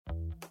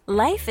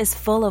Life is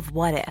full of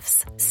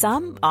what-ifs.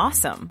 Some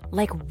awesome,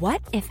 like what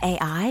if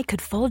AI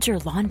could fold your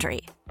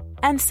laundry?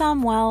 And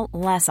some, well,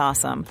 less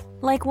awesome,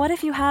 like what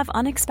if you have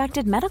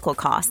unexpected medical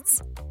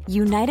costs?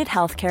 United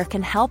Healthcare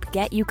can help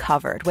get you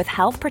covered with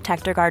Health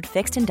Protector Guard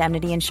fixed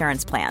indemnity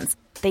insurance plans.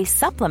 They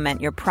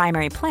supplement your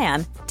primary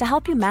plan to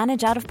help you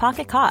manage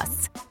out-of-pocket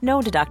costs.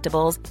 No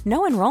deductibles,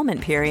 no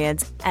enrollment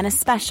periods, and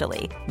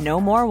especially no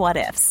more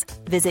what-ifs.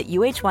 Visit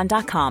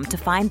uh1.com to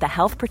find the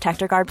Health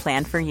Protector Guard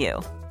plan for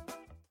you.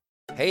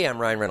 Hey, I'm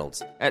Ryan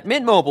Reynolds. At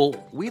Mint Mobile,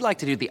 we like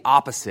to do the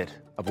opposite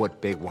of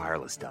what Big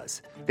Wireless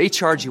does. They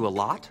charge you a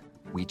lot,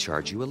 we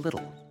charge you a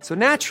little. So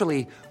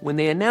naturally, when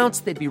they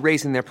announced they'd be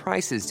raising their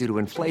prices due to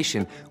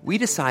inflation, we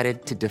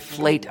decided to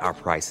deflate our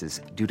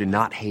prices due to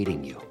not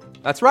hating you.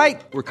 That's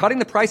right. We're cutting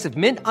the price of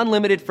Mint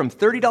Unlimited from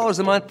 $30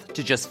 a month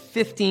to just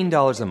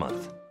 $15 a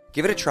month.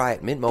 Give it a try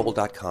at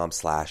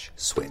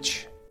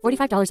mintmobile.com/switch.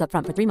 $45 up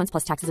front for 3 months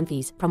plus taxes and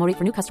fees. Promo rate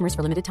for new customers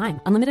for limited time.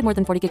 Unlimited more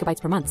than 40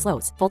 gigabytes per month.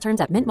 Slows full terms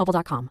at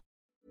mintmobile.com.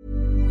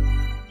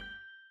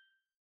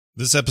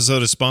 This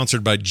episode is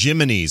sponsored by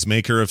Jiminy's,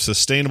 maker of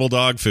sustainable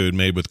dog food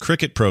made with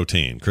cricket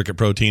protein. Cricket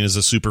protein is a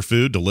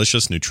superfood,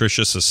 delicious,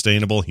 nutritious,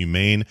 sustainable,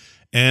 humane,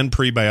 and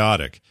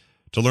prebiotic.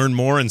 To learn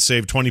more and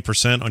save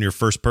 20% on your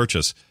first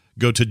purchase,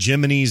 go to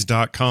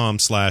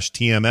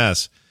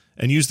jiminys.com/TMS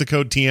and use the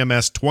code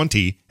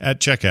TMS20 at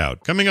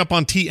checkout. Coming up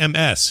on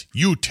TMS,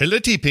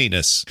 utility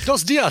penis.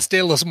 Dos dias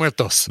de los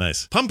muertos.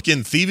 Nice.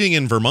 Pumpkin thieving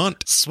in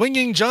Vermont.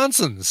 Swinging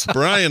Johnsons.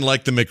 Brian,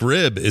 like the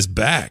McRib, is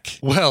back.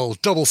 Well,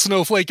 double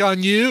snowflake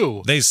on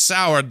you. They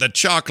soured the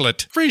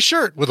chocolate. Free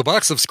shirt with a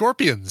box of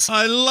scorpions.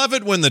 I love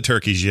it when the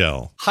turkeys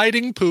yell.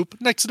 Hiding poop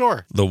next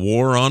door. The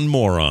war on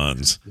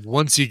morons.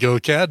 Once you go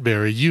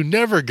Cadbury, you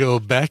never go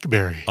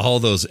Backberry. All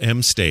those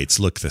M states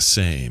look the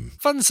same.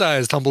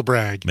 Fun-sized humble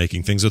brag.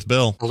 Making things with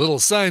Bill. Little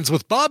signs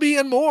with Bobby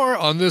and more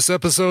on this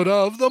episode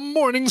of The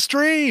Morning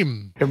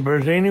Stream. If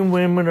there's any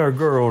women or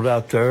girls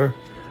out there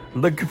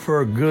looking for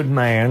a good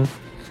man,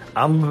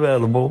 I'm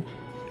available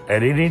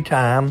at any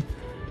time.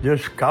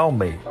 Just call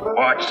me.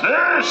 What's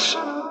this?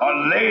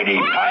 A lady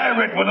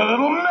pirate with a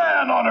little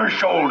man on her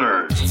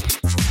shoulders.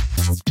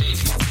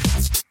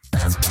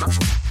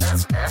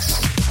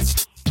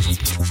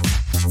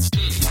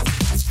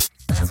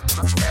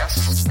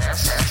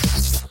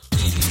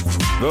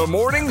 The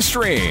Morning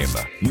Stream.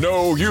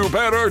 No, you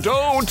better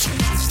don't.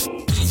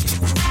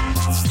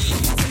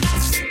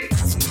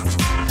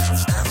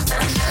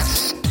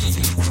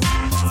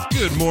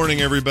 Good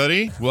morning,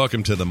 everybody.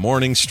 Welcome to The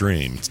Morning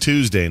Stream. It's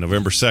Tuesday,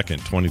 November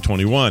 2nd,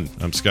 2021.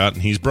 I'm Scott,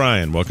 and he's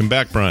Brian. Welcome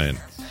back, Brian.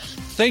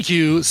 Thank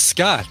you,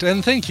 Scott,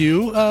 and thank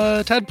you,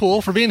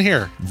 Tadpool, for being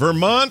here.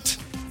 Vermont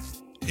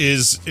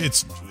it's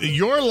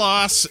your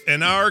loss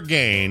and our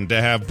gain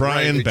to have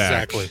Brian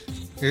back.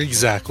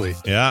 Exactly.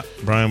 Yeah,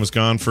 Brian was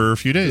gone for a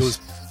few days. It was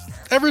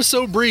ever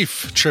so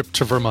brief trip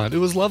to Vermont. It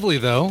was lovely,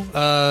 though.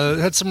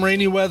 Had some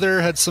rainy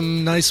weather, had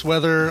some nice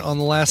weather on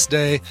the last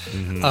day.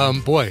 Mm-hmm.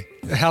 Boy,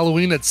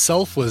 Halloween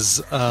itself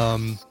was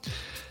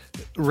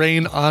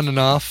rain on and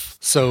off,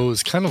 so it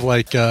was kind of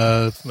like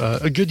a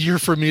good year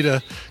for me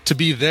to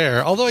be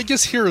there. Although I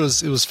guess here it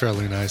was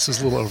fairly nice. It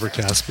was a little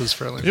overcast, but it was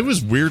fairly nice. It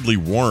was weirdly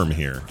warm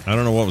here. I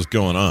don't know what was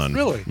going on.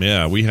 Really?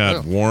 Yeah, we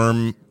had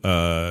warm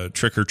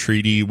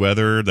trick-or-treaty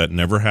weather that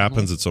never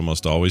happens. It's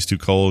almost always too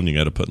cold, and you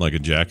got to put like a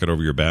jacket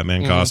over your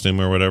Batman costume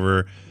or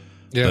whatever.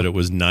 Yeah. But it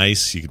was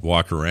nice. You could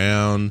walk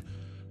around.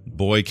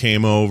 Boy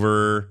came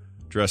over,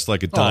 dressed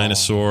like a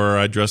dinosaur.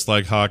 I dressed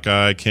like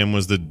Hawkeye. Kim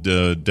was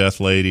the death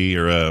lady,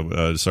 or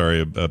a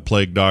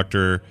plague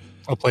doctor.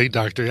 A plague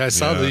doctor. I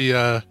saw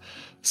the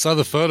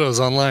photos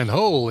online.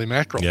 Holy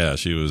mackerel! Yeah,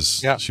 she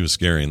was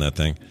scary in that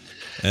thing.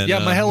 And,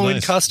 my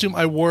Halloween costume,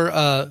 I wore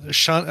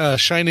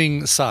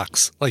shining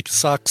socks, like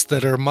socks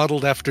that are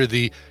modeled after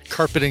the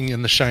carpeting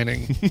in The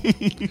Shining.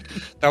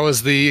 That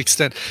was the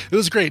extent. It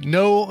was great.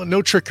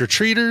 No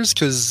trick-or-treaters,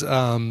 because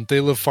they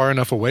live far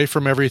enough away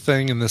from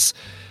everything, and this,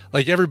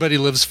 like, everybody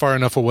lives far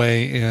enough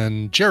away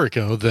in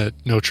Jericho that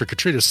no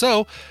trick-or-treaters.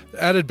 So,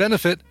 added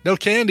benefit, no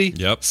candy.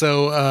 Yep.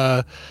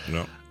 So,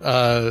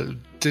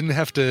 didn't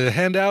have to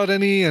hand out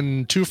any,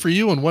 and 2 for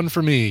you and 1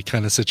 for me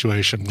kind of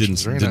situation.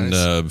 Didn't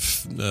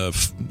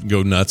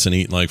go nuts and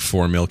eat like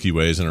 4 Milky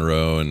Ways in a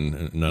row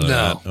and none of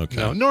that.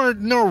 Okay. No,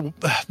 nor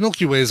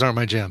Milky Ways aren't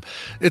my jam.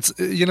 It's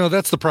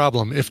that's the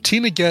problem. If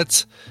Tina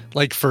gets,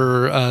 like,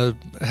 for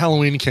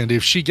Halloween candy,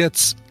 if she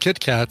gets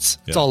Kit Kats,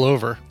 it's all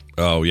over.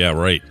 Oh yeah,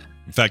 right.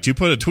 In fact, you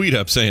put a tweet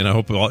up saying, "I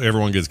hope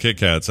everyone gets Kit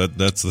Kats."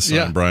 That's the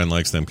sign Brian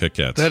likes them Kit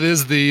Kats. That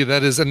is,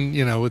 and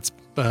it's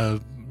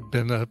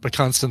been a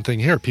constant thing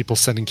here. People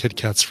sending Kit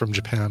Kats from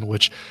Japan,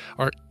 which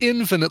are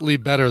infinitely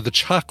better. The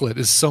chocolate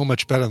is so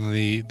much better than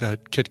the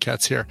Kit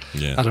Kats here.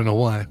 Yeah. I don't know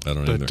why. I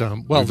don't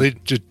know. But they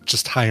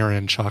just higher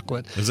end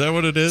chocolate. Is that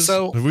what it is?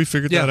 So, have we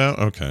figured that out?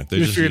 Okay,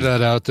 we figured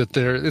that out.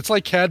 It's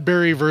like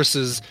Cadbury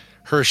versus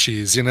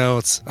Hershey's.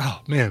 It's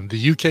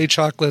the UK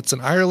chocolates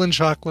and Ireland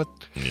chocolate.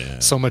 Yeah.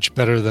 So much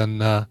better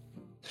than.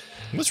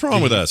 What's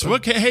wrong with us?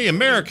 Hey,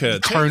 America.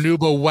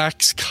 Carnauba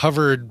wax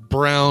covered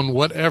brown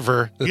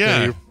whatever.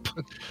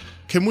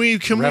 Can we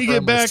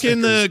get back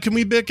in the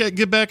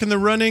get back in the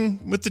running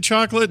with the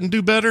chocolate and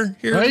do better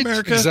here in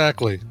America?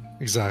 Exactly.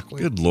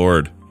 Good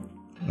Lord.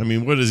 I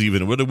mean, what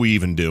are we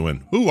even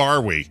doing? Who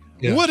are we?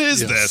 Yeah. What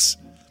is this?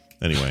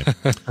 Anyway.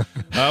 Well,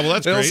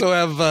 that's they great. also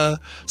have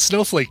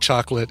snowflake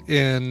chocolate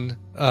in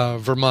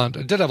Vermont.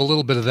 I did have a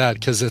little bit of that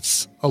because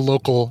it's a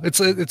local.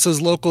 It's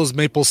as local as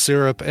maple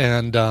syrup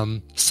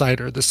and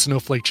cider. The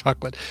snowflake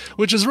chocolate,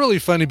 which is really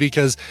funny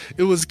because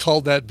it was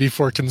called that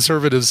before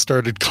conservatives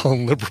started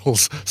calling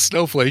liberals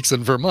snowflakes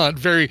in Vermont.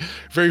 Very,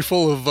 very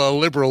full of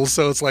liberals.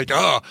 So it's like,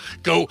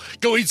 go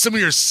eat some of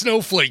your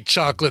snowflake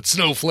chocolate,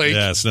 snowflake.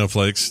 Yeah,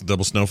 snowflakes,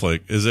 double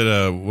snowflake. Is it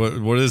a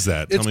what is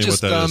that? Tell me what that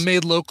is. It's just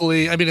made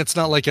locally. I mean, it's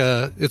not like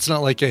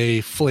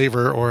a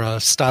flavor or a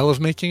style of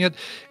making it.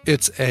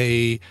 It's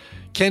a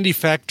candy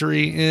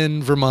factory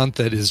in Vermont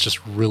that is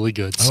just really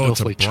good.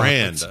 Snowflake it's a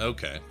brand.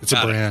 Chocolates. Okay, it's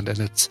a brand, and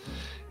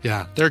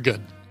they're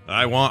good.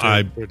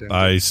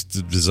 I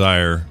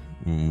desire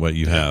what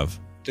you have.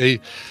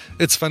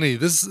 It's funny.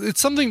 It's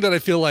something that I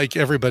feel like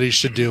everybody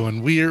should do,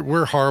 and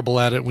we're horrible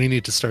at it. We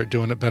need to start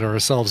doing it better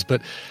ourselves.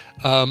 But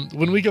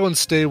when we go and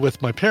stay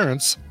with my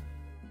parents,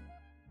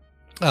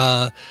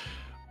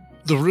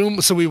 the room,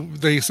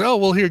 they say, oh,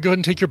 well, here, go ahead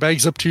and take your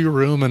bags up to your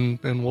room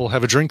and we'll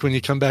have a drink when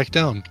you come back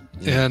down.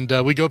 Yeah.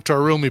 And we go up to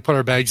our room, we put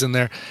our bags in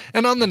there,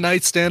 and on the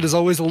nightstand is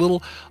always a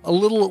little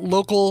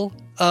local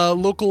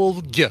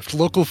gift,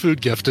 local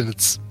food gift, and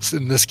it's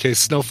in this case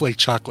snowflake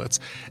chocolates.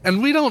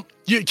 And we don't.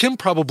 Kim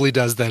probably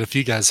does that if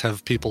you guys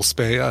have people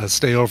stay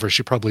over.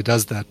 She probably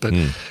does that, but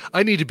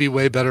I need to be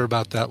way better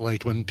about that.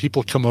 Like when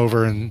people come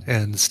over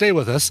and stay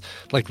with us,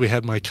 like we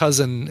had my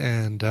cousin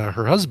and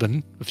her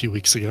husband a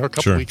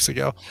couple weeks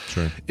ago,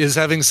 is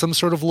having some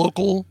sort of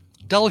local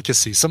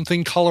delicacy,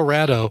 something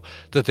Colorado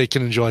that they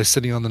can enjoy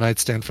sitting on the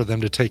nightstand for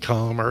them to take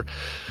home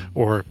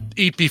or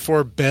eat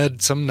before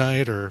bed some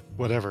night or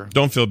whatever.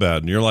 Don't feel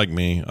bad. You're like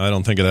me. I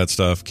don't think of that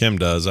stuff. Kim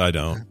does. I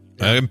don't.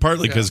 And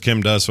partly because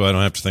Kim does, so I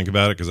don't have to think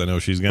about it because I know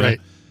she's gonna.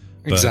 Right.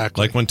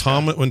 Exactly. Like when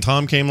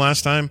Tom came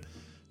last time,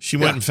 she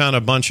went and found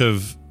a bunch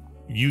of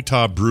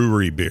Utah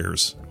brewery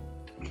beers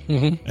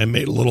and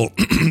made a little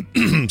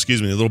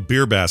excuse me, a little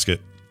beer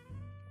basket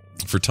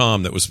for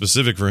Tom that was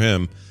specific for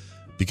him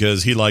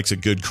because he likes a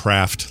good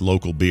craft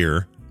local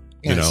beer,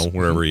 you know,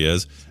 wherever he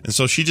is. And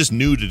so she just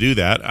knew to do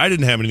that. I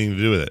didn't have anything to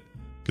do with it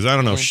because I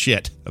don't know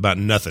shit about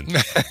nothing.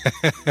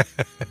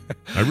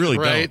 I really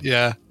don't. Right?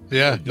 Yeah.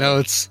 Yeah.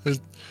 No,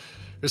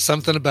 there's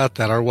something about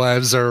that. Our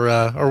wives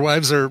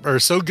are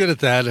so good at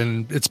that,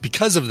 and it's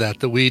because of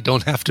that we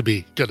don't have to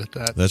be good at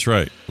that. That's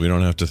right. We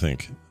don't have to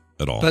think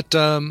at all. But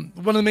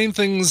one of the main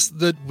things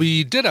that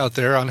we did out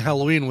there on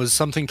Halloween was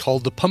something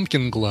called the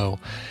pumpkin glow.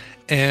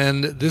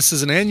 And this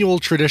is an annual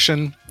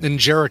tradition in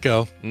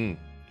Jericho. And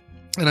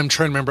I'm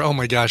trying to remember, oh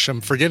my gosh,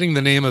 I'm forgetting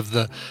the name of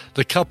the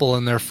couple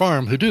and their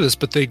farm who do this,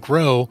 but they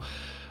grow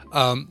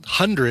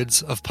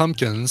hundreds of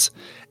pumpkins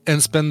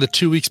and spend the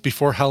 2 weeks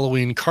before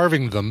Halloween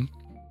carving them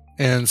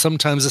and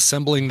sometimes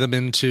assembling them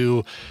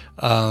into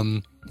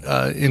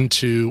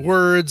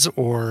words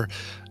or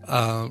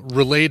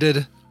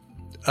related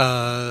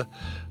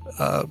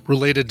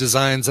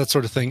designs, that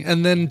sort of thing,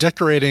 and then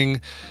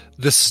decorating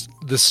this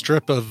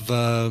strip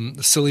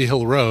of Silly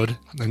Hill Road.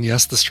 And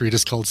yes, the street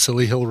is called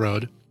Silly Hill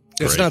Road.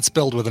 It's not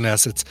spelled with an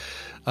S. It's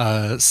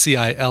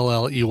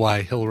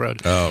Cilley Hill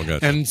Road. Oh,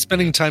 gotcha. And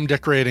spending time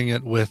decorating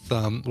it with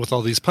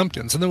all these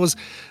pumpkins. And there was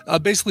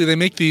basically they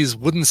make these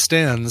wooden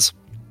stands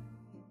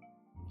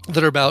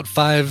that are about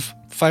 5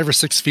 or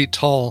 6 feet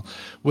tall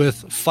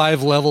with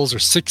 5 levels or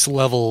 6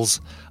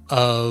 levels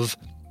of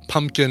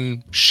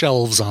pumpkin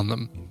shelves on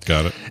them.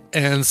 Got it.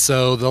 And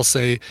so they'll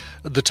say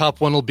the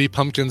top one will be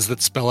pumpkins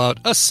that spell out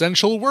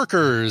essential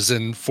workers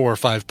in 4 or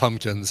 5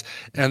 pumpkins.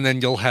 And then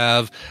you'll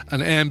have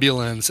an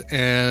ambulance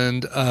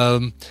and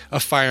a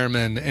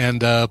fireman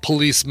and a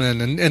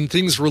policeman and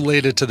things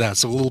related to that.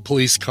 So a little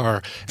police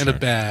car and a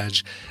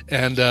badge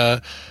and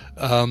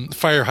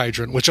fire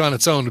hydrant, which on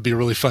its own would be a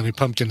really funny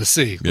pumpkin to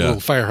see. A little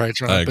fire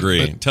hydrant. I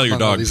agree. But tell your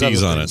dog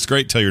pees on it. It's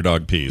great. Tell your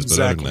dog pees, but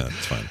other than that,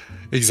 it's fine.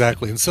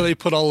 Exactly. And so they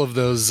put all of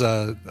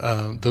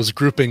those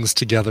groupings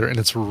together, and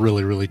it's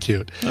really, really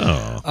cute.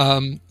 Oh.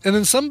 And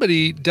then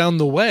somebody down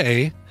the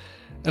way,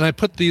 and I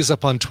put these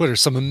up on Twitter,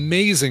 some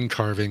amazing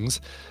carvings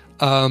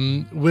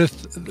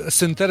with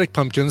synthetic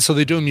pumpkins. So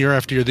they do them year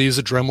after year. They use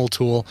a Dremel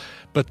tool,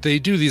 but they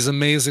do these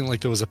amazing,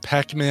 like there was a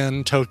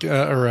Pac-Man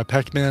or a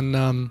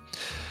Pac-Man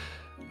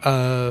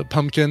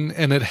pumpkin,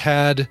 and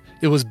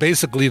it was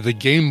basically the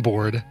game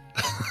board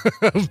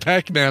of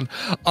Pac-Man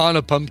on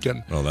a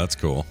pumpkin. Oh, that's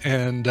cool.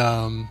 And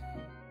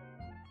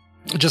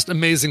just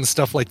amazing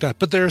stuff like that.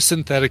 But they're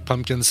synthetic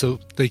pumpkins, so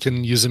they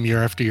can use them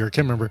year after year. I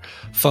can't remember,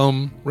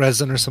 foam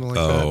resin or something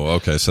like that. Oh,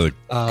 okay. So they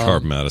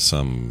carve them out of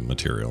some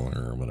material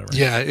or whatever.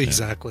 Yeah,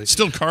 exactly.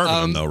 Still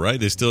carving them though, right?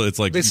 They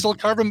still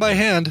carve them by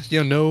hand.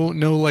 You know,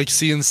 no like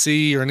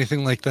CNC or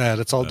anything like that.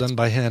 It's all done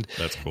by hand.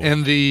 That's cool.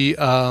 And the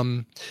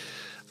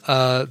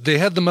they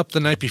had them up the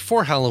night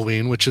before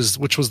Halloween, which was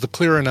the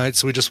clearer night,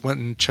 so we just went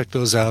and checked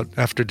those out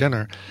after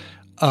dinner.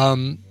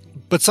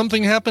 But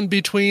something happened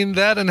between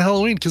that and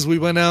Halloween, because we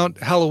went out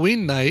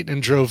Halloween night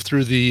and drove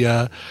through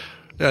the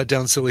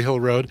down Silly Hill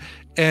Road,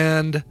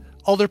 and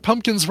all their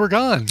pumpkins were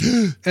gone.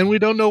 And we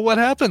don't know what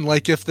happened.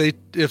 Like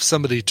if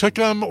somebody took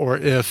them, or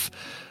if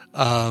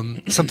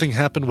something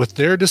happened with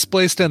their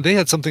display stand. They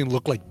had something that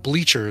looked like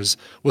bleachers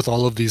with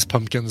all of these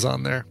pumpkins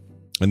on there.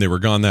 And they were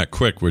gone that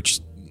quick, which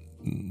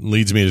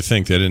leads me to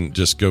think they didn't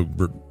just go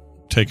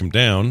take them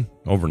down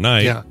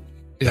overnight.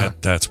 Yeah.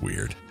 That's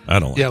weird. I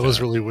don't like that. Yeah, it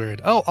was really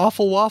weird. Oh,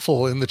 Awful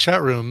Waffle in the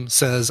chat room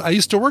says, I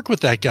used to work with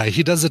that guy.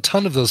 He does a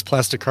ton of those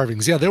plastic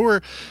carvings. Yeah, there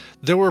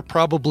were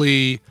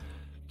probably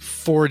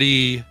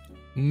 40,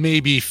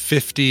 maybe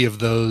 50 of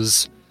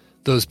those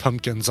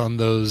pumpkins on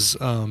those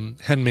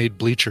handmade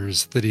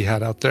bleachers that he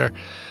had out there.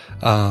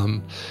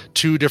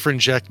 2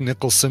 different Jack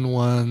Nicholson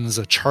ones,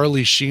 a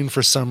Charlie Sheen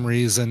for some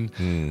reason,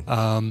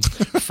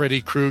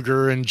 Freddy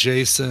Krueger and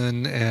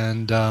Jason,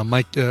 and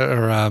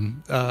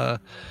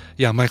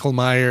Michael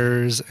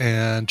Myers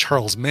and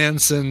Charles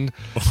Manson.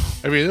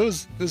 I mean, it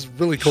was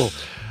really cool.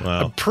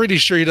 Wow. I'm pretty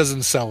sure he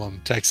doesn't sell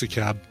them,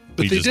 Taxicab.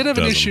 But they did have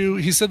an issue.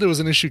 He said there was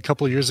an issue a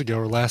couple of years ago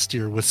or last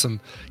year with some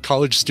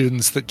college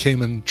students that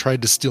came and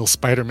tried to steal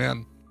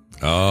Spider-Man.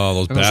 Oh,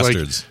 those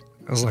bastards.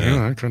 I was like,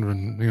 oh, that could have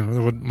been,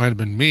 that might have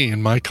been me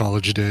in my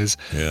college days.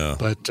 Yeah.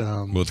 But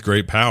with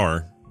great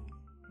power,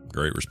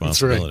 great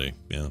responsibility.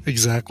 That's right. Yeah.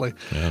 Exactly.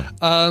 Yeah.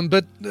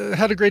 But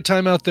had a great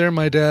time out there.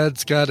 My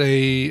dad's got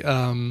a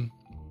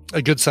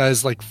good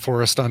size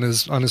forest on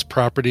his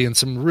property, and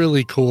some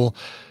really cool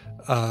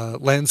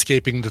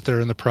landscaping that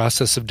they're in the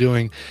process of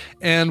doing.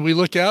 And we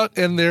look out,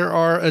 and there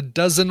are a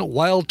dozen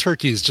wild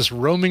turkeys just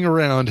roaming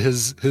around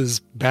his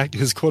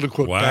quote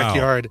unquote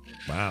backyard.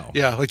 Wow.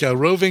 Yeah, like a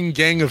roving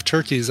gang of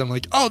turkeys. I'm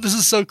like, oh, this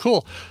is so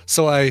cool.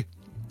 So I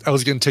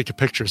was going to take a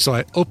picture. So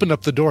I opened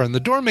up the door, and the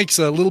door makes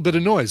a little bit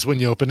of noise when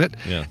you open it.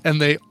 Yeah. And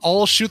they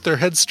all shoot their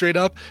heads straight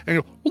up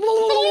and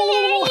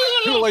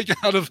go like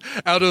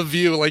out of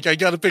view. Like I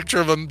got a picture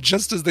of them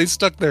just as they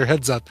stuck their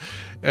heads up,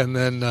 and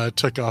then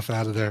took off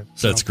out of there.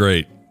 So. That's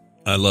great.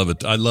 I love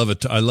it. I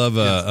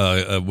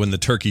love when the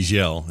turkeys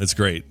yell. It's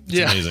great. It's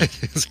amazing.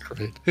 It's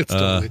great. It's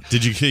totally.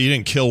 You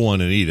didn't kill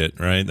one and eat it,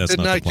 right? That's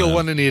did not kill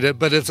one and eat it,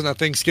 but it's not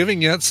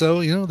Thanksgiving yet,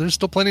 so there's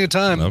still plenty of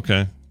time.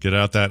 Okay, get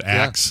out that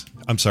axe. Yeah.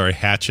 I'm sorry,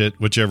 hatchet,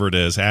 whichever it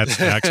is,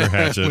 axe or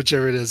hatchet,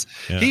 whichever it is.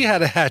 Yeah. He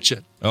had a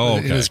hatchet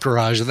in his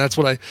garage, and that's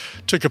what I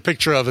took a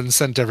picture of and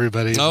sent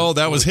everybody. Oh,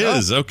 that was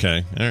his. Okay,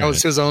 all right. That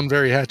was his own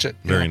very hatchet.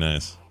 Very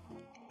nice.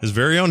 His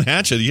very own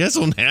hatchet. He has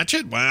his own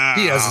hatchet? Wow.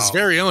 He has his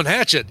very own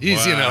hatchet.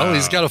 He's,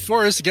 he's got a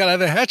forest. You got to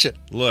have a hatchet.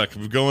 Look,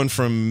 we're going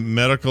from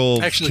medical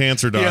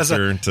cancer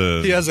doctor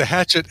to... He has a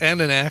hatchet and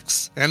an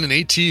axe and an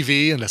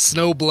ATV and a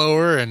snow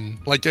blower. And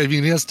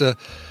he has to...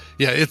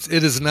 Yeah, it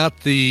is not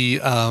the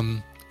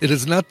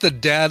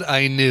dad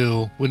I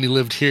knew when he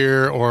lived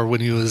here or when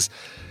he was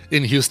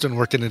in Houston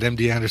working at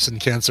MD Anderson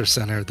Cancer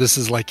Center. This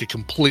is like a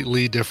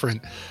completely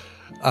different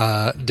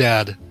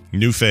dad.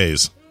 New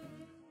phase.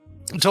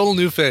 Total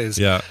new phase.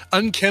 Yeah.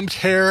 Unkempt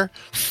hair,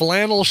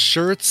 flannel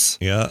shirts.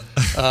 Yeah.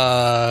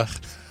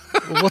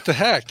 What the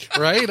heck,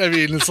 right? I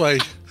mean, it's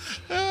like,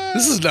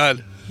 this is not...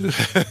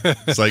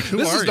 It's like, who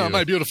this are is not you?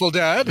 My beautiful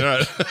dad.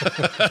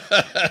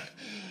 Right.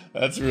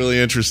 That's really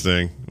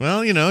interesting.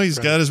 Well, he's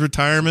got his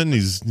retirement.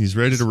 He's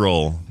ready to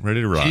roll,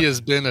 ready to rock. He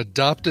has been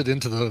adopted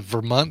into the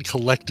Vermont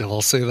Collective.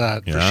 I'll say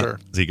that for sure.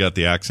 Has he got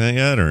the accent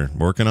yet, or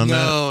working on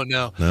that?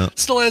 No.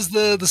 Still has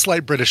the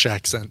slight British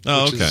accent,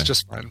 which is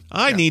just fine.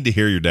 I need to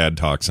hear your dad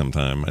talk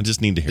sometime. I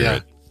just need to hear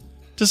it,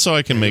 just so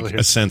I can make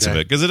a sense of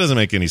it, because it doesn't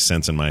make any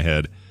sense in my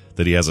head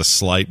that he has a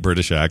slight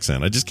British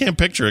accent. I just can't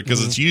picture it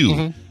because it's you,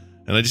 and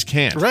I just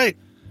can't. Right.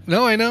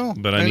 No, I know.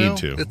 But I need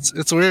to.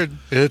 It's weird.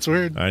 It's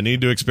weird. I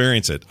need to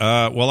experience it.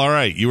 Well, all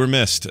right. You were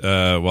missed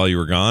while you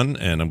were gone,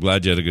 and I'm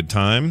glad you had a good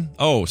time.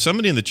 Oh,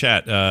 somebody in the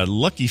chat,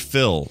 Lucky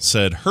Phil,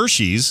 said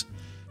Hershey's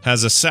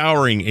has a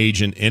souring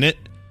agent in it,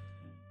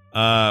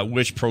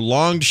 which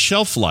prolonged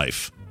shelf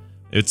life.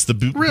 It's the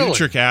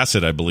butyric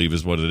acid, I believe,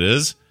 is what it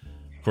is,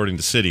 according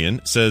to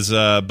Sidian. Says,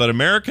 but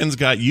Americans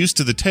got used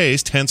to the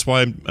taste, hence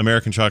why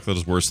American chocolate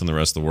is worse than the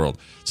rest of the world.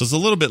 So it's a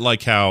little bit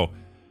like how...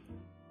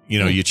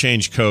 you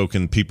change Coke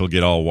and people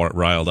get all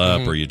riled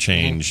up, or you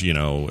change,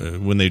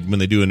 when they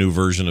do a new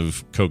version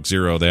of Coke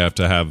Zero, they have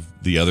to have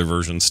the other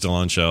version still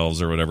on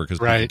shelves or whatever because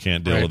people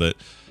can't deal with it.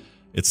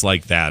 It's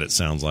like that, it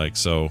sounds like.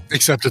 So,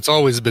 except it's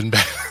always been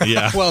bad.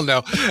 Yeah. Well,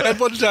 no. At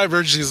one time,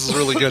 Hershey's was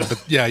really good,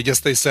 but yeah, I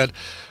guess they said,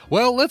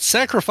 well, let's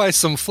sacrifice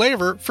some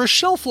flavor for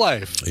shelf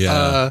life.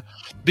 Yeah.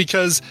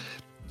 Because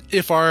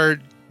if our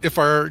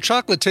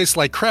chocolate tastes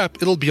like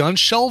crap, it'll be on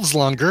shelves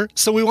longer.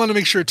 So we want to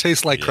make sure it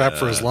tastes like crap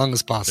for as long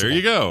as possible. There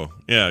you go.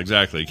 Yeah,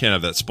 exactly. You can't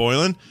have that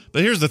spoiling.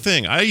 But here's the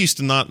thing. I used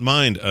to not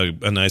mind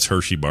a nice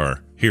Hershey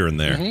bar here and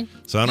there.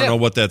 So I don't know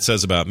what that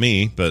says about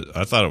me, but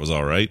I thought it was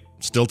all right.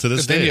 Still to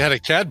this day. Then you had a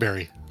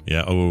Cadbury.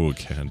 Yeah. Oh,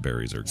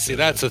 Cadburys are good. See,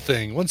 that's the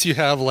thing. Once you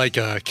have like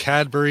a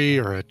Cadbury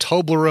or a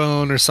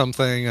Toblerone or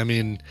something, I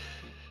mean,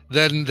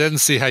 then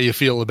see how you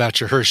feel about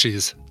your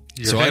Hershey's.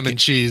 Your ham and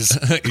cheese.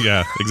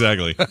 Yeah,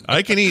 exactly.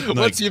 I can eat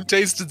once you've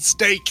tasted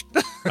steak.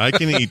 I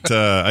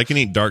can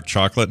eat dark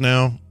chocolate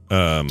now.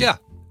 Yeah,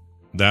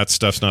 that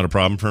stuff's not a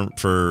problem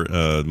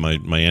for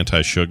my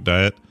anti-sugar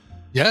diet.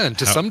 Yeah, and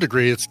to some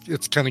degree,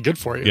 it's kind of good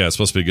for you. Yeah, it's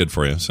supposed to be good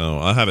for you. So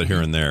I'll have it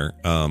here and there.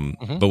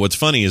 But what's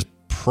funny is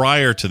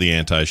prior to the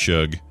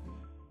anti-sugar,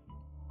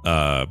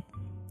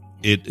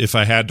 if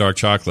I had dark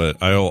chocolate,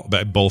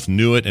 I both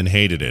knew it and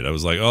hated it. I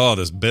was like, oh,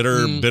 this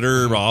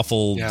bitter,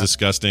 awful,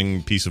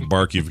 disgusting piece of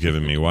bark you've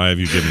given me. Why have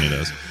you given me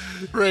this?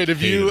 Right.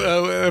 If you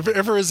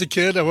ever as a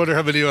kid, I wonder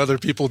how many other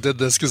people did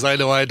this, because I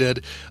know I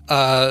did,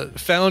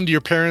 found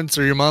your parents'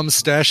 or your mom's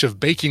stash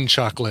of baking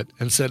chocolate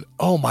and said,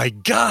 oh my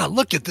God,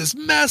 look at this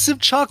massive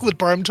chocolate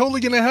bar. I'm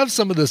totally going to have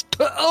some of this.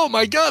 Oh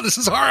my God, this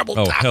is horrible.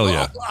 Oh, hell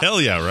yeah.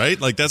 Hell yeah,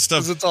 right? Like that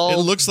stuff, it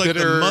looks like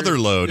the mother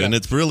lode, and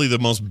it's really the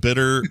most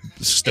bitter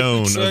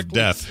stone of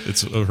death.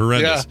 It's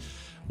horrendous. Yeah.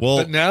 Well,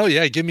 but now,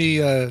 give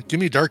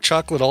me dark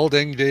chocolate all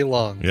dang day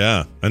long.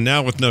 Yeah. And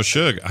now with no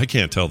sugar, I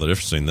can't tell the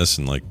difference between this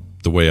and like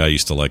the way I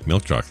used to like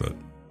milk chocolate.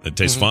 It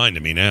tastes fine to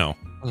me now.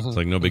 It's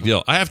like no big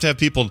deal. I have to have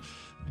people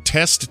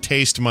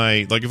taste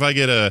my, like if I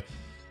get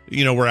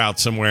we're out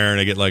somewhere and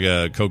I get like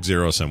a Coke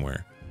Zero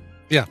somewhere.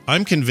 Yeah.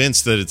 I'm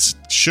convinced that it's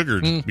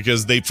sugared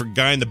because the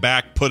guy in the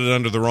back put it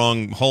under the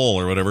wrong hole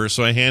or whatever.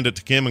 So I hand it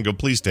to Kim and go,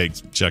 please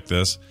check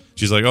this.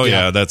 She's like, oh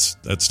yeah, that's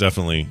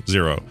definitely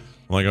zero.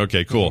 I'm like,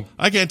 okay, cool.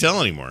 I can't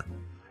tell anymore.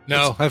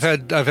 No, I've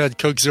had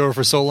Coke Zero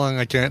for so long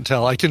I can't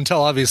tell. I can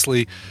tell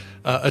obviously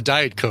a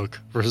Diet Coke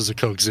versus a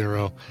Coke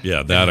Zero.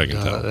 Yeah, that I can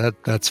tell.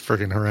 That's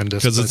freaking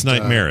horrendous. Because it's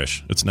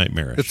nightmarish. It's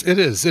nightmarish. It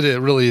is. It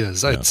really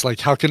is. Yeah. It's like,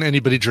 how can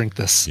anybody drink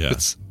this? Yeah.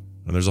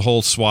 And there's a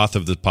whole swath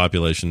of the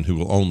population who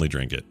will only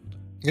drink it.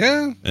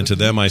 Yeah. And to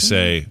them I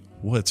say,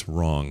 what's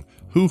wrong?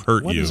 Who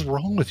hurt you? What is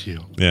wrong with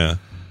you? Yeah.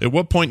 At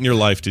what point in your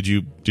life did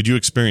you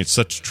experience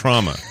such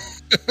trauma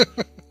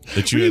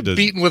that you had to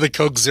beaten with a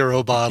Coke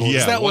Zero bottle? Yeah,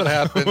 is that what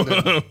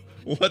happened?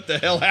 What the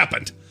hell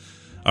happened?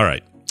 All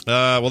right.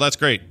 Well, that's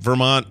great.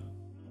 Vermont,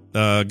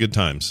 good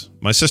times.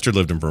 My sister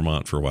lived in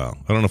Vermont for a while.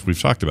 I don't know if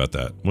we've talked about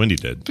that. Wendy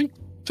did.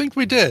 Think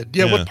we did.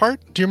 Yeah. What part?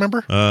 Do you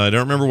remember? I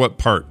don't remember what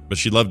part, but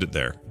she loved it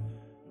there.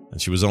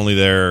 And she was only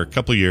there a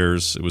couple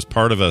years. It was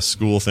part of a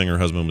school thing her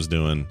husband was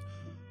doing.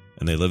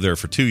 And they lived there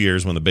for 2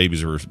 years when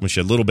she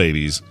had little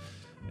babies.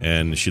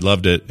 And she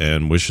loved it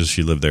and wishes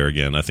she lived there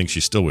again. I think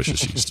she still wishes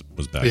she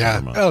was back in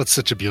Vermont. Oh, it's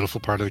such a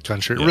beautiful part of the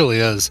country. It really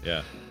is.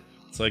 Yeah.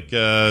 It's like,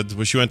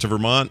 when she went to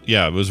Vermont.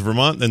 Yeah, it was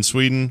Vermont, then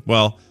Sweden.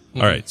 Well,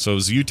 all right. So it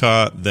was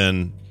Utah,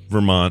 then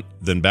Vermont,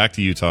 then back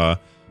to Utah,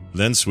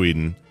 then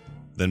Sweden,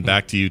 then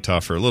back to Utah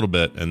for a little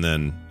bit, and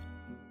then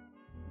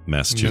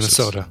Massachusetts.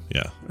 Minnesota.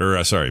 Yeah.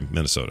 Or, sorry,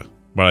 Minnesota.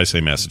 Why did I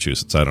say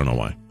Massachusetts? I don't know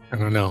why. I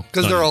don't know.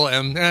 Because they're all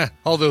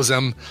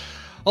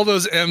all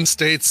those M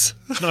states.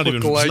 It's not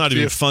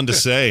even fun to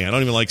say. I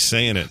don't even like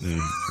saying it.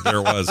 And there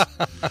it was.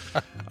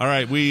 All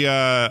right.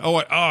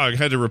 I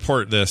had to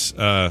report this.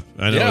 I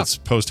know it's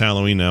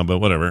post-Halloween now, but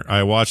whatever.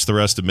 I watched the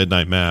rest of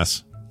Midnight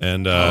Mass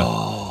and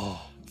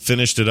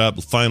finished it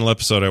up. Final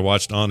episode I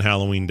watched on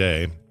Halloween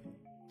Day.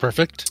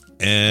 Perfect.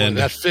 And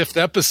that 5th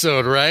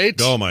episode, right?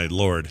 Oh, my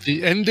Lord.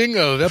 The ending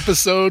of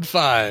episode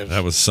 5.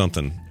 That was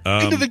something.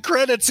 Into the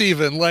credits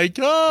even. Like,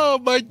 oh,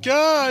 my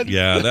God.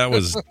 Yeah, that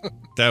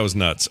was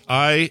nuts.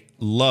 I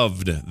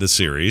loved the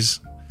series.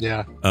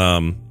 Yeah.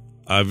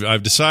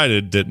 I've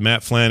decided that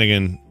Matt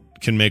Flanagan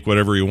can make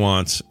whatever he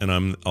wants,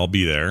 and I'll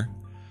be there.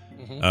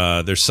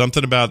 There's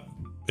something about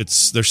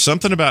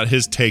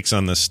his takes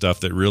on this stuff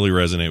that really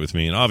resonate with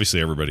me, and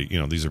obviously everybody,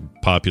 these are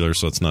popular,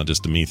 so it's not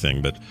just a me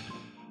thing, but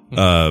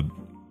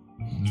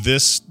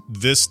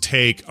this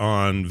take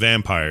on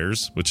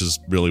vampires, which is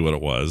really what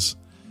it was.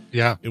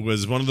 Yeah. It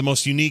was one of the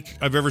most unique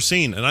I've ever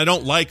seen. And I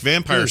don't like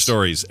vampire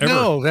stories ever.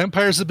 No,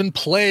 vampires have been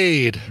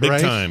played. Big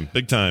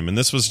time. And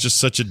this was just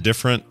such a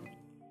different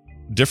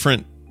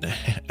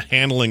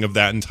handling of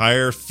that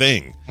entire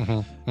thing.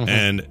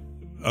 And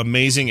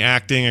amazing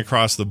acting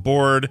across the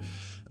board.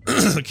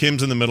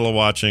 Kim's in the middle of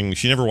watching.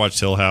 She never watched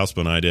Hill House,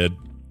 but I did.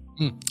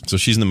 So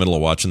she's in the middle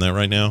of watching that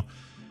right now.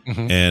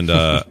 And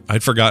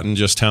I'd forgotten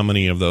just how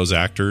many of those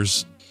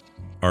actors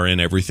are in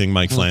everything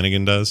Mike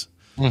Flanagan does.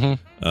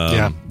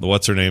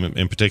 What's her name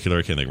in particular?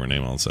 I can't think of her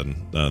name all of a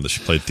sudden.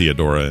 She played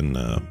Theodora in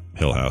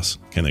Hill House.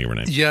 Can't think of her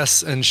name.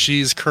 Yes, and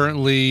she's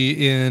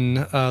currently in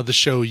the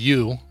show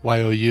You.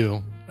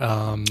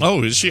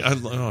 Is she?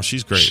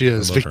 She's great. She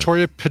is.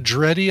 Victoria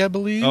Pedretti, I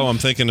believe. Oh, I'm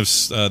thinking of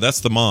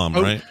that's the mom,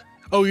 right?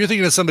 Oh, you're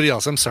thinking of somebody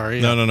else. I'm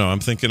sorry. No. I'm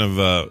thinking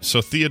of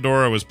so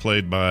Theodora was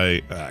played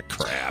by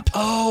crap.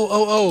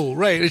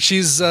 Right.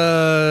 She's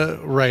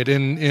right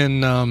in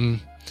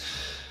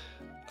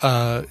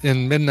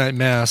Midnight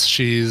Mass,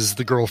 she's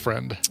the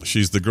girlfriend.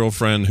 She's the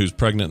girlfriend who's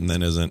pregnant and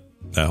then isn't.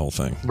 That whole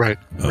thing. Right.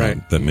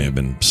 That may have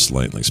been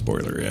slightly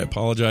spoilery. I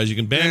apologize. You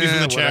can ban me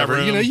from the chat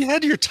room. You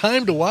had your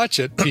time to watch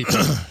it, people.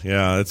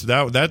 Yeah, it's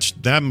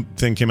that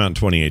thing came out in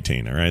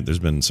 2018, all right? There's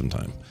been some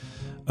time.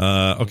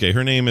 Okay,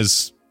 her name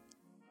is,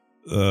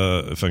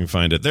 if I can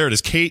find it. There it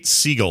is, Kate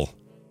Siegel.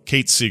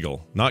 Kate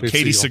Siegel, not Kate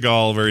Katie Siegel.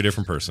 Seagal, very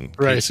different person.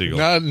 Right. Kate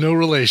Siegel. No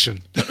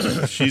relation.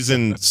 She's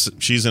in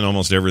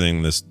almost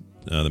everything that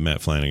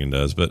Matt Flanagan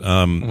does. But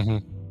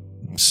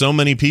so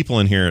many people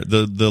in here.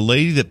 The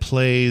lady that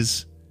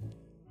plays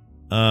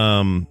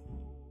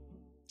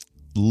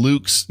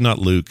Luke's not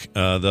Luke,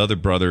 the other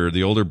brother,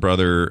 the older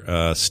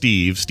brother,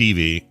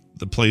 Stevie,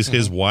 that plays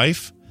his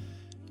wife,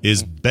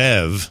 is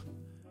Bev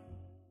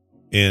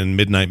in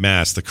Midnight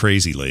Mass, the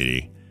crazy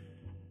lady.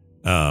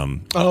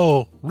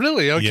 Oh,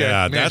 really? Okay.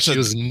 Yeah, Man, she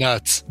was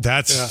nuts.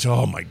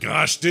 Oh my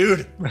gosh,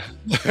 dude.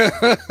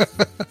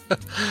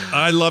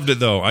 I loved it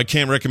though. I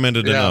can't recommend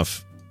it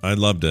enough. I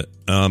loved it.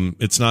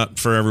 It's not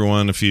for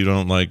everyone if you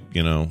don't like,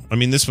 I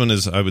mean, this one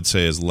is, I would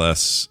say, is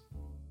less.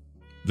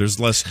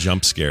 There's less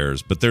jump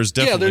scares, but there's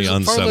definitely there's far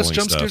unsettling less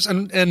jump stuff.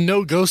 scares and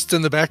no ghosts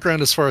in the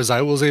background as far as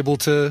I was able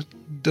to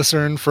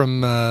discern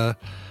from. I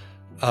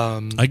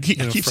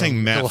keep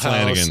saying Matt Hill House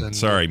Flanagan.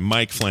 Sorry,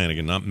 Mike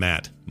Flanagan, not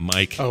Matt.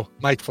 Mike. Oh,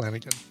 Mike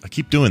Flanagan. I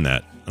keep doing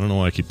that. I don't know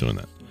why I keep doing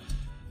that.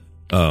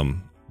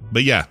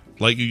 But yeah,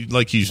 like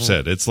you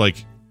said, it's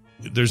like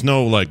there's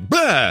no like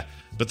bah,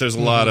 but there's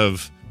a lot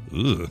of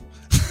ugh.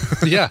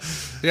 Yeah.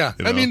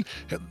 I mean,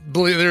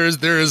 believe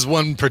there is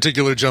one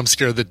particular jump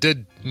scare that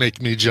did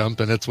make me jump,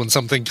 and it's when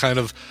something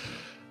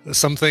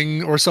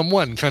or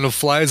someone kind of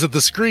flies at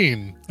the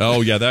screen.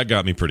 Oh yeah, that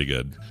got me pretty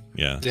good.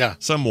 Yeah.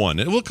 Someone.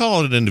 We'll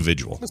call it an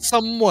individual.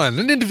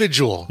 An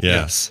individual. Yeah.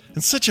 Yes.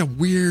 It's such a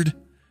weird.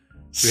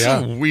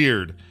 So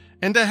weird.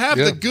 And to have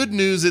the good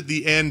news at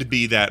the end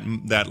be that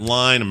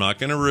line, I'm not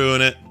going to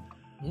ruin it,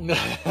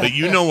 but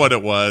you know what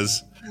it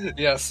was.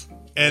 Yes.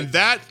 And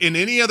that, in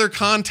any other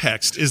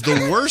context, is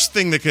the worst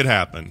thing that could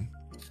happen.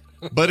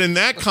 But in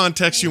that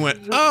context, you went,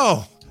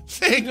 oh,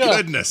 thank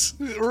goodness.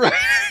 Right,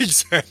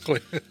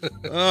 exactly.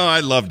 Oh, I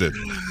loved it.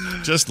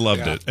 Just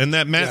loved it. And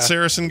that Matt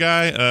Saracen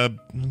guy,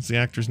 what's the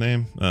actor's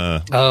name?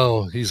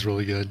 He's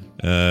really good.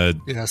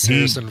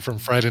 Saracen from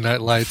Friday Night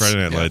Lights. Friday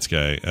Night Lights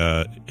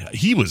guy.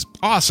 He was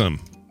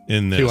awesome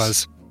in this. He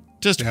was.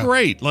 Just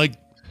great. Like,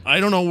 I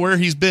don't know where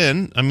he's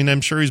been. I mean,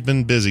 I'm sure he's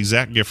been busy.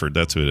 Zach Gifford,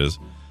 that's who it is.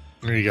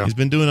 There you go. He's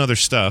been doing other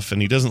stuff,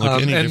 and he doesn't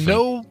look any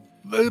different.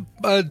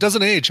 And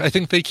doesn't age. I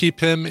think they keep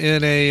him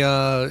in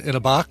a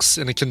box,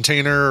 in a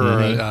container, or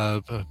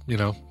a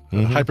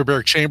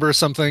hyperbaric chamber or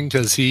something,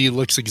 because he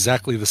looks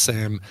exactly the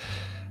same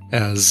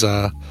as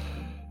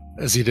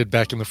he did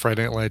back in the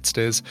Friday Night Lights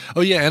days.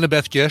 Oh yeah,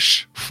 Annabeth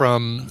Gish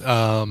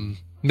from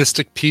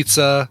Mystic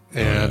Pizza,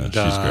 and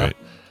she's great.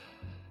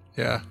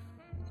 Yeah.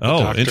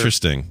 Oh,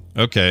 interesting.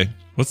 Okay.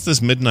 What's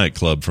this Midnight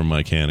Club from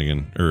Mike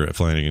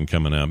Flanagan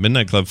coming out?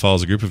 Midnight Club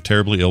follows a group of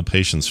terribly ill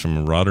patients from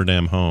a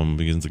Rotterdam home.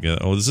 Begins to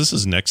get. Oh, is this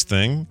his next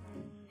thing?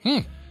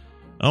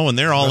 Oh, and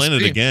they're all in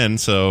it again.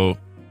 So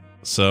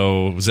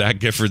Zach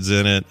Gifford's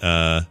in it.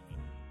 The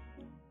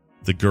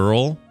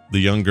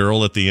young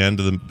girl at the end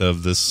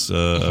of this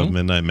of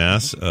Midnight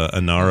Mass,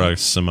 Anara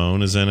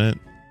Simone is in it.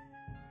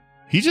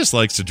 He just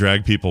likes to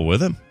drag people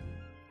with him.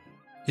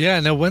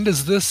 Yeah, now when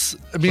does this...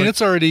 I mean, it's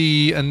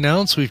already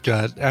announced. We've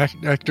got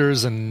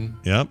actors and...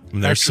 Yep,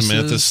 and there's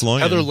Samantha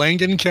Sloyan. Heather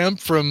Langenkamp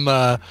from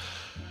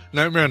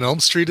Nightmare on Elm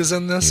Street is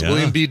in this. Yeah.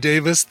 William B.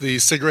 Davis, the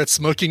cigarette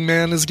smoking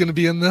man, is going to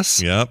be in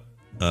this. Yep.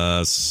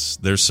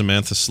 There's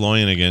Samantha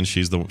Sloyan again.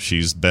 She's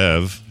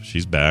Bev.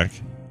 She's back.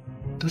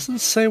 Doesn't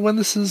say when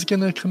this is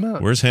going to come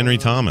out. Where's Henry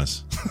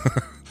Thomas?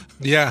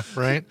 Yeah,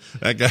 right?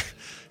 That guy.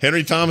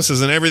 Henry Thomas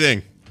is in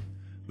everything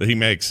that he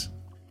makes.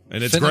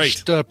 And it's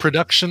Finished, great.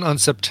 Production on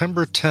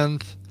September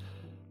 10th,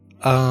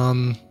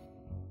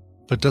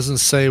 but doesn't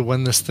say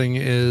when this thing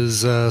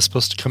is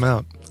supposed to come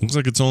out. Looks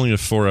like it's only a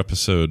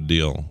 4-episode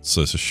deal,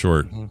 so it's a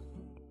short.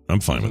 I'm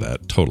fine with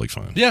that. Totally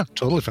fine. Yeah,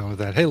 totally fine with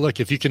that. Hey, look,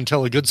 if you can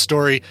tell a good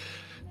story,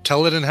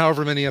 tell it in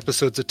however many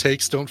episodes it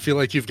takes. Don't feel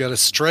like you've got to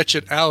stretch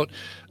it out.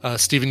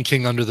 Stephen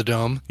King, Under the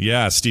Dome.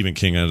 Yeah, Stephen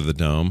King, Under the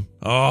Dome.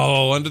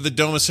 Oh, Under the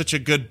Dome is such a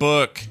good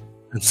book.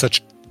 It's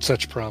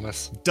such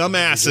promise.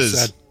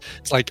 Dumbasses.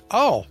 It's like,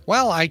 oh,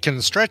 well, I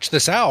can stretch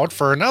this out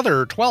for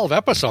another 12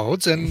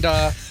 episodes, and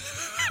I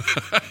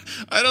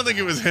don't think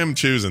it was him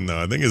choosing though.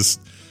 I think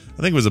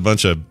it was a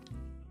bunch of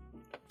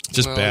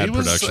just bad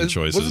production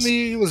choices. Wasn't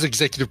he was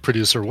executive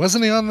producer?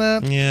 Wasn't he on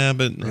that? Yeah,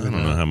 but I don't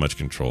know how much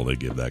control they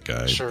give that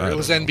guy. Sure, it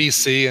was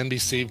NBC.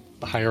 NBC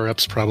higher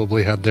ups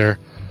probably had their.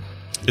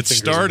 It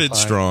started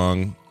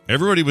strong.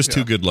 Everybody was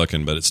too good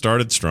looking, but it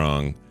started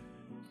strong.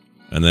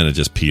 And then it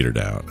just petered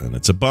out, and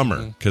it's a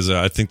bummer because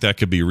I think that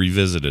could be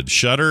revisited.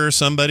 Shudder or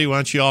somebody, why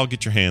don't you all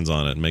get your hands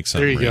on it and make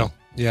something There you go.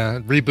 Yeah,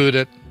 reboot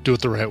it. Do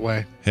it the right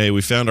way. Hey,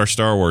 we found our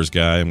Star Wars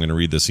guy. I'm going to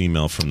read this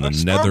email from the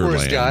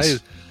Netherlands. Star Wars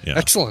guy. Yeah.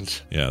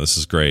 Excellent. Yeah, this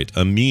is great.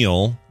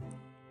 Emil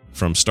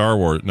from Star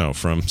Wars. No,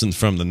 from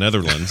the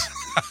Netherlands.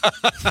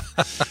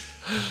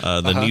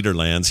 The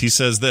Netherlands. He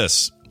says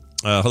this.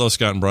 Hello,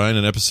 Scott and Brian.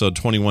 In episode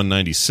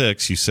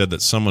 2196, you said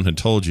that someone had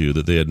told you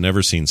that they had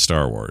never seen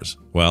Star Wars.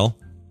 Well,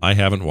 I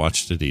haven't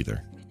watched it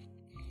either.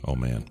 Oh,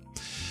 man.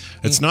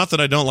 It's not that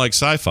I don't like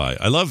sci-fi.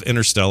 I love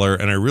Interstellar,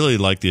 and I really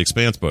like the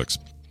Expanse books.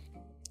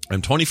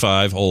 I'm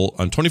 25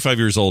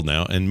 years old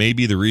now, and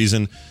maybe the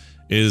reason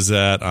is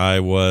that I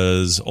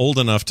was old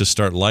enough to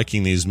start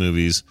liking these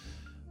movies.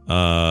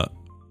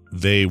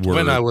 They were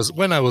when I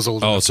was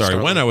old. Oh,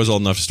 sorry. When I was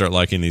old enough to start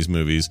liking these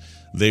movies,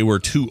 they were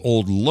too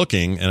old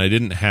looking, and I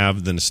didn't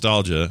have the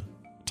nostalgia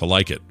to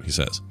like it. He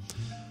says,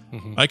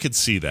 I could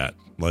see that.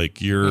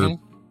 Like you're,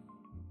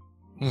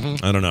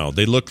 I don't know.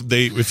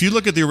 If you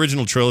look at the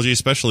original trilogy,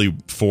 especially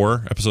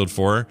episode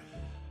 4,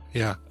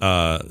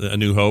 A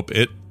New Hope,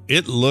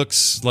 it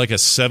looks like a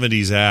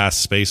 70s ass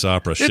space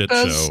opera shit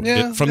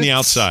show from the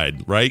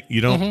outside, right?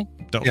 You don't,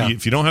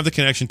 if you don't have the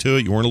connection to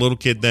it, you weren't a little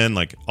kid then,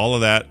 like all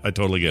of that, I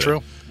totally get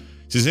it.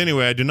 He says,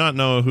 anyway, I do not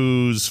know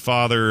whose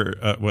father,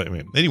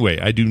 anyway,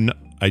 I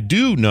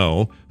do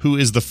know who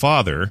is the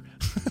father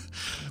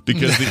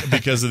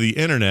because of the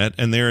internet,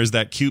 and there is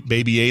that cute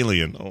baby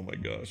alien. Oh my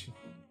gosh.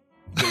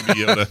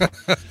 Baby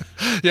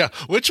Yoda. Yeah,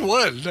 which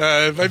one?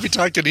 Might be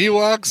talking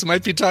Ewoks,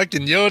 might be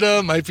talking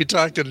Yoda, might be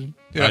talking...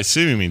 Yeah. I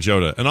assume you mean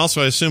Yoda. And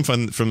also I assume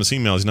from this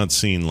email he's not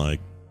seen,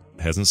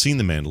 hasn't seen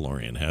The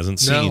Mandalorian,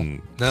 hasn't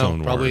seen Clone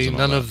Wars. Probably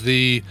none of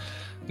the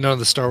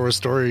Star Wars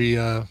story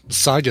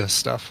saga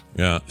stuff.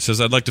 Yeah. It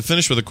says, I'd like to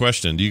finish with a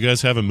question. Do you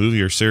guys have a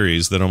movie or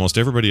series that almost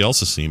everybody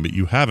else has seen, but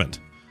you haven't?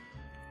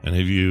 And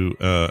have you,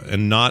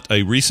 and not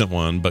a recent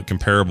one, but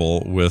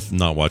comparable with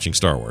not watching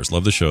Star Wars?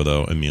 Love the show,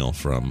 though. Emil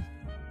from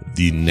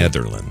the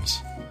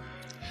Netherlands.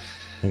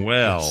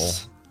 Well,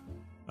 yes.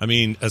 I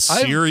mean, a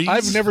series.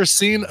 I've never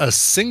seen a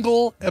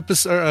single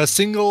episode, a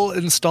single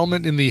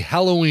installment in the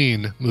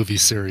Halloween movie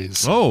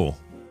series. Oh,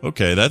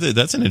 okay,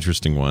 that's an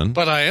interesting one.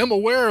 But I am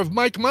aware of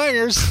Mike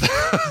Myers.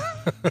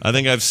 I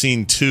think I've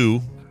seen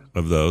 2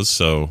 of those,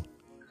 so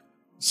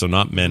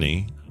not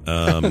many.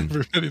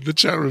 Everybody in the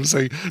chat room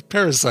saying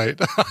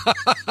Parasite.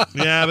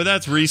 Yeah, but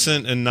that's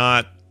recent and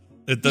not.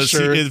 It does.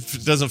 Sure.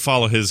 It doesn't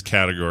follow his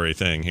category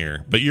thing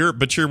here. But you're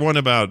one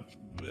about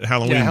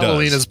Halloween. Yeah,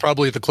 Halloween is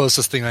probably the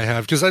closest thing I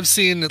have because I've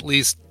seen at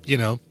least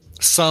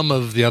some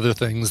of the other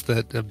things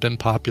that have been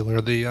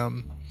popular. The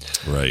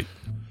right.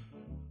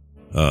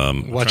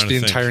 Watched the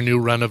entire new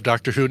run of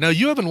Doctor Who. Now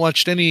you haven't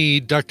watched any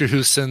Doctor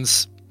Who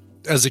since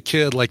as a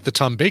kid, like the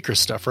Tom Baker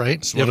stuff,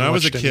 right? So when I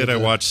was a kid, I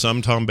watched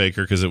some Tom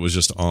Baker because it was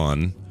just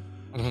on.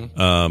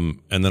 And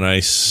then I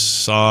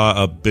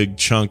saw a big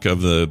chunk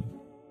of the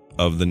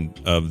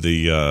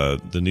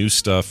new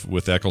stuff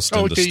with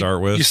Eccleston to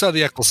start with. You saw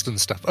the Eccleston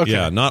stuff. Okay.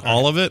 Yeah, not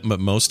all of it, but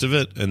most of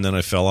it, and then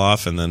I fell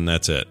off, and then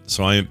that's it.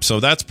 So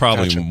that's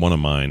probably one of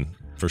mine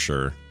for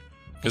sure.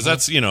 Because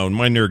that's,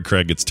 my nerd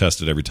Craig gets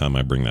tested every time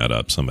I bring that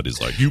up. Somebody's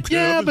like, "You can't."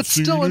 Yeah, but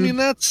still, I mean,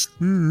 that's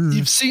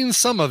you've seen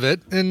some of it,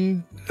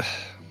 and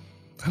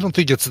I don't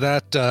think it's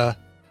that. I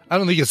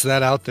don't think it's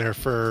that out there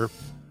for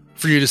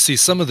you to see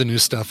some of the new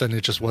stuff, and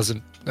it just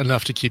wasn't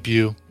enough to keep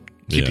you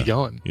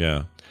going.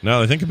 Yeah. Now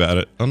that I think about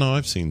it,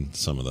 I've seen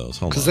some of those.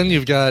 Because then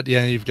you've got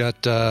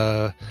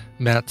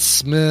Matt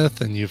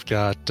Smith, and you've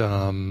got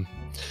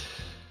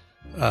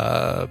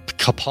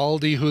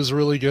Capaldi, who's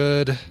really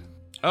good.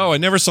 Oh, I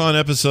never saw an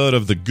episode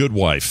of The Good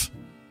Wife.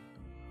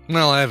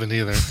 No, I haven't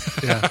either.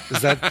 Yeah,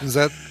 is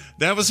that?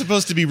 That was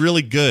supposed to be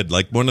really good,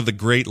 like one of the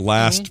great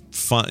last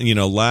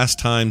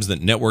times that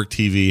network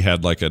TV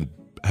had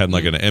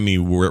an Emmy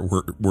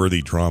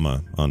worthy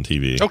drama on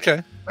TV.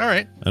 Okay, all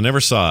right. I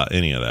never saw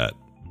any of that.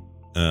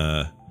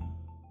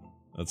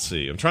 Let's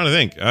see. I'm trying to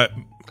think.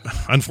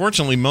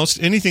 Unfortunately,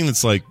 anything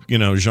that's like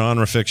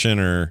genre fiction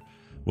or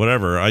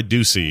whatever, I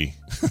do see.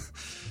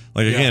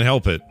 I can't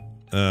help it.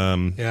 I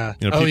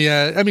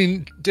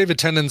mean, David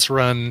Tennant's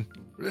run.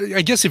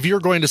 I guess if you're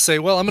going to say,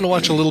 well, I'm going to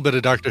watch a little bit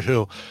of Doctor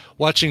Who,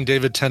 watching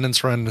David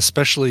Tennant's run,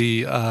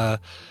 especially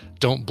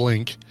Don't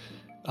Blink,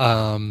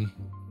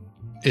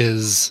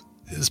 is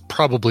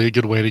probably a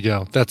good way to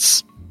go.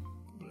 That's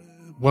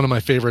one of my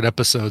favorite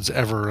episodes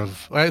ever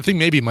I think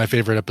maybe my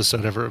favorite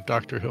episode ever of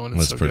Doctor Who, and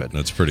it's good.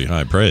 That's pretty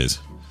high praise.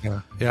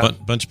 Yeah.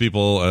 Bunch of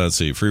people, let's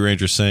see, Free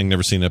Ranger saying,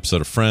 never seen an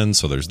episode of Friends,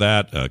 so there's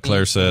that.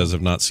 Claire says,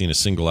 I've not seen a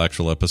single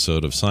actual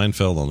episode of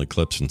Seinfeld, only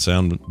clips and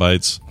sound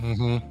bites.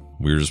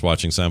 We were just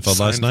watching Seinfeld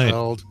last night.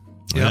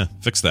 Yeah,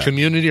 fix that.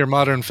 Community or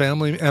Modern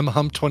Family, M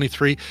Hump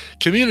 23.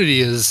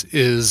 Community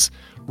is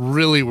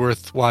really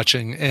worth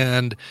watching,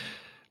 and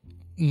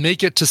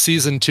make it to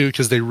season 2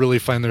 because they really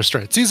find their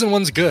stride. Season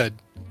 1's good,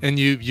 and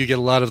you get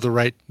a lot of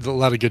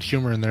good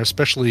humor in there,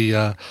 especially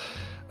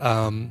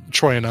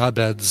Troy and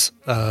Abed's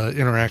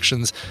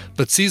interactions.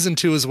 But season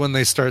 2 is when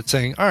they start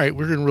saying, all right,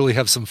 we're going to really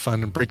have some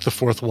fun and break the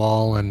fourth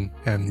wall. And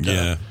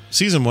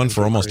season 1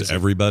 for almost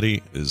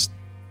everybody is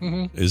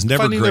never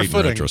finding great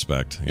in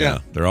retrospect. Yeah,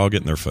 they're all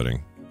getting their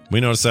footing.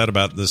 We noticed that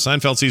about the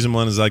Seinfeld season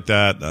 1 is like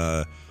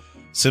that.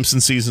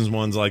 Simpsons season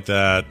 1's like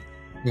that.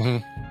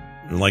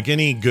 Like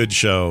any good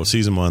show,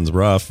 season 1's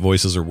rough.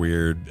 Voices are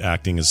weird.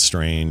 Acting is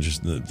strange.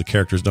 The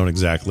characters don't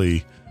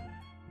exactly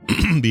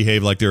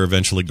behave like they're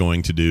eventually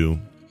going to do.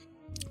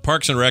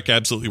 Parks and Rec,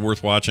 absolutely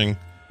worth watching.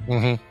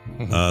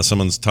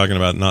 Someone's talking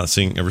about not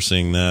ever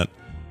seeing that.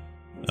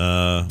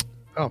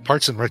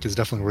 Parks and Rec is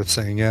definitely worth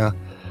saying. Yeah.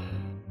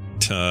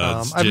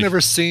 I've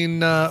never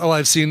seen.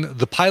 I've seen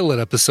the pilot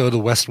episode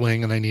of West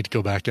Wing, and I need to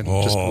go back and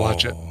just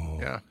watch it.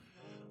 Yeah.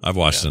 I've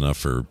watched enough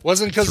for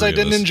wasn't because I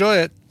didn't enjoy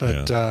it,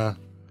 but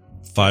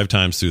 5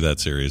 times through that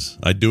series.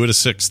 I'd do it a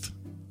 6th.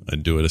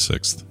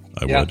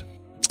 I would.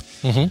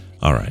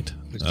 All right.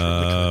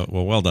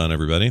 Well done,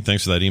 everybody.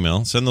 Thanks for that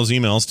email. Send those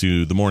emails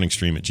to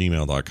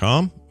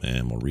themorningstream@gmail.com,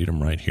 and we'll read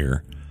them right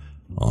here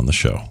on the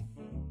show.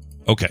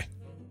 Okay.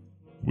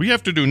 We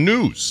have to do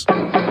news.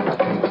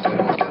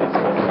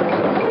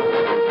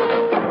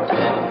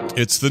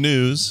 It's the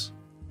news,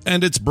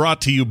 and it's brought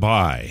to you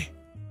by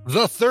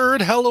the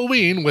third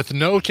Halloween with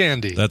no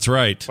candy. That's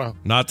right. Wow.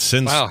 Not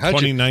since how'd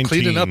 2019.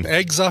 You cleaning up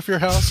eggs off your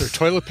house or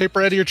toilet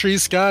paper out of your tree,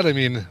 Scott? I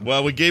mean,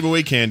 well, we gave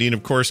away candy, and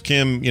of course,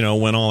 Kim,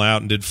 went all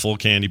out and did full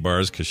candy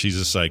bars because she's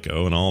a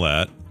psycho and all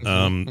that.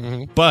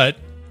 But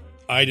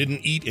I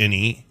didn't eat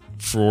any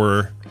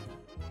for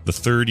the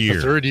third year.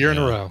 The third year in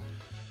a row.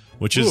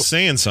 Which is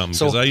saying something,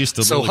 because I used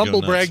to So really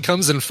humble go brag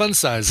comes in fun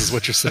size, is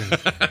what you're saying.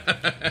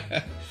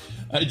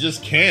 I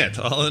just can't.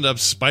 I'll end up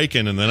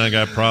spiking, and then I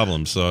got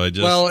problems. So I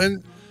just... Well,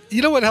 and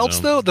you know what helps,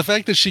 though? The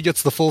fact that she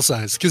gets the full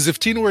size. Because if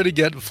Tina were to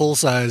get full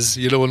size,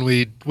 when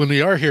we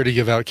are here to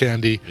give out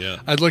candy,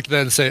 I'd look at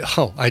that and say,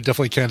 oh, I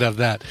definitely can't have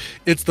that.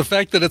 It's the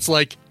fact that it's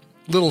like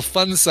little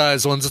fun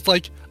size ones. It's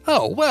like,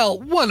 oh, well,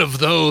 one of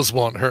those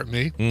won't hurt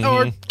me.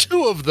 Or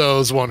 2 of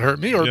those won't hurt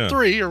me. Or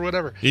 3 or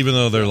whatever. Even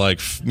though they're like,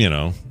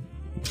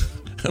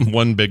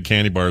 one big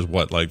candy bar is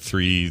what, like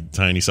 3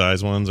 tiny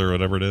size ones or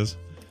whatever it is.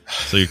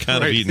 So you're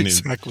kind of eating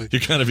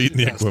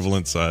the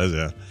equivalent size,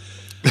 yeah.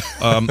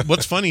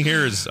 What's funny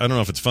here is, I don't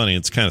know if it's funny,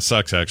 it's kind of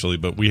sucks actually,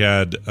 but we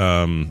had 2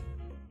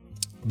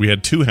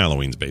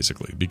 Halloweens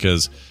basically,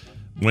 because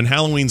when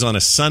Halloween's on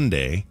a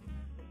Sunday,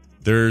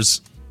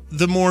 there's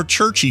the more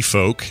churchy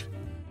folk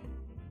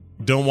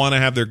don't want to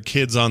have their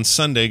kids on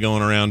Sunday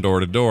going around door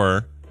to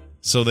door,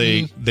 so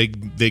they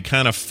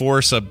kind of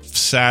force a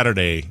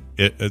Saturday.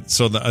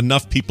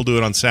 Enough people do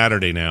it on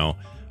Saturday now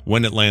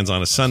when it lands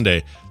on a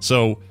Sunday.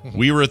 So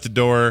we were at the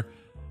door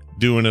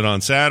doing it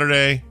on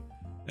Saturday,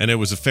 and it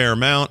was a fair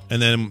amount,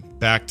 and then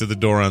back to the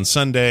door on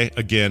Sunday,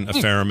 again, a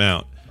fair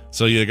amount.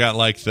 So you got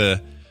like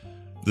the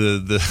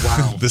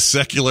the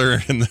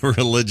secular and the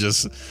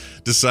religious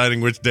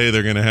deciding which day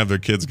they're going to have their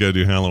kids go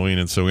do Halloween,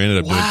 and so we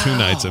ended up doing 2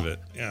 nights of it.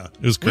 Yeah,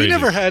 it was crazy. We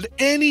never had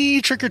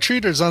any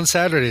trick-or-treaters on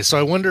Saturday, so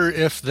I wonder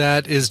if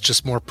that is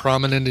just more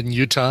prominent in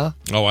Utah.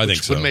 Oh, I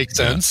think so. Would make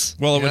sense.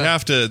 Yeah. Well, it would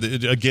have to,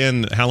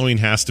 again, Halloween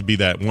has to be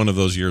that one of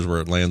those years where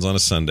it lands on a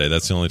Sunday.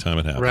 That's the only time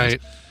it happens.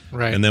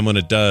 Right. And then when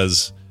it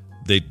does,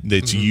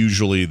 it's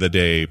usually the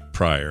day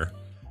prior.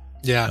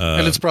 Yeah,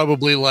 and it's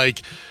probably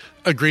like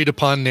agreed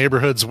upon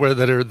neighborhoods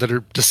that are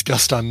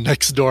discussed on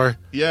Nextdoor.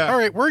 Yeah. All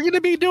right, we're going to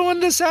be doing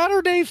the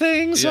Saturday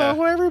thing,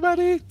 so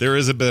everybody. There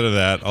is a bit of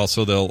that.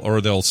 Also,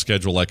 they'll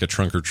schedule like a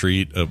trunk or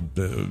treat a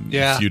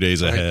few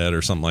days ahead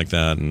or something like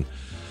that, and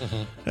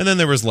then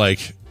there was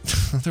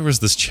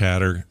this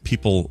chatter.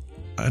 People,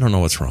 I don't know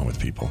what's wrong with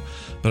people,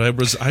 but I look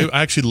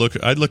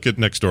at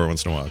Nextdoor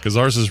once in a while because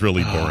ours is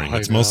really boring.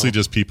 It's mostly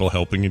just people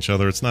helping each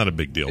other. It's not a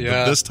big deal.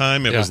 But this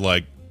time it was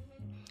like,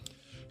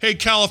 hey,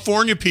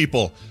 California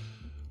people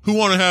who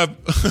want to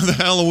have the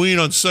Halloween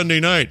on Sunday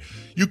night,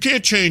 you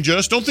can't change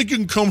us. Don't think you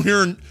can come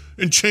here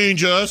and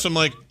change us. I'm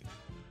like,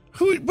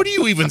 what are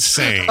you even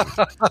saying?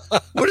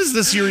 What is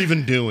this you're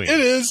even doing?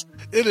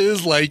 It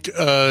is like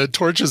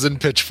torches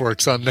and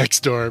pitchforks on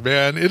Nextdoor,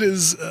 man. It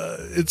is,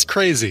 it's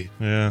crazy.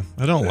 Yeah,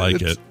 I don't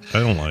like it.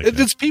 I don't like it.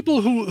 It's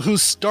people who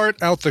start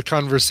out the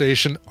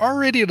conversation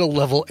already at a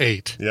level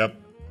 8. Yep.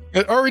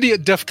 Already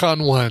at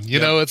DEFCON 1. You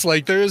know, it's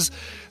like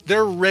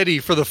they're ready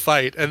for the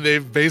fight, and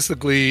they've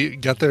basically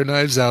got their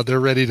knives out. They're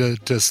ready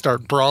to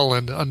start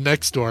brawling on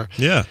Nextdoor.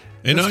 Yeah.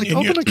 And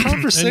open a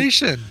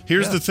conversation.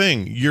 Here's the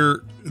thing.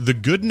 The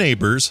good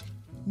neighbors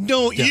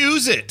don't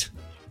use it.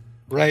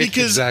 Right,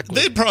 because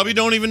they probably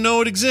don't even know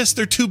it exists.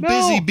 They're too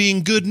busy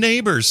being good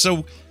neighbors.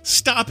 So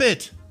stop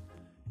it.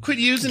 Quit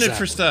using it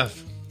for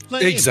stuff.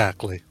 Lame.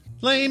 Exactly.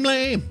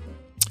 Lame.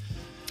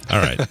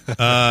 All right.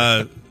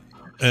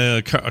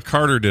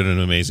 Carter did an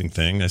amazing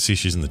thing. I see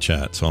she's in the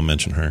chat, so I'll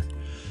mention her.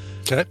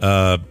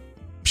 Okay.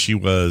 She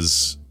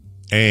was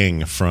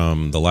Aang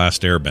from The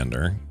Last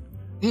Airbender.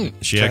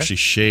 She actually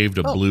shaved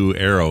a blue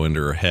arrow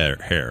into her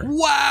hair.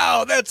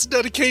 Wow, that's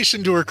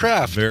dedication to her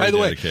craft. Very By the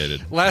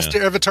dedicated. Way,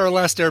 Avatar: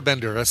 Last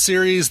Airbender, a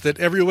series that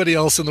everybody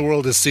else in the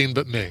world has seen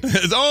but me.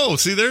 Oh,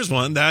 see, there's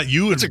one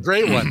it's a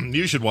great one.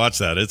 You should watch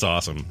that. It's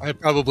awesome. I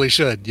probably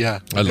should.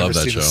 Yeah, I love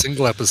that show. A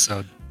single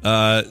episode.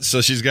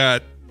 So she's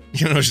got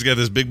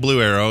this big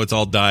blue arrow. It's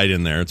all dyed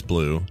in there. It's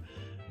blue,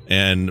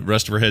 and the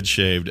rest of her head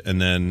shaved,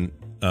 and then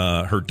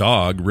her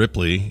dog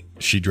Ripley,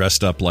 she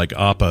dressed up like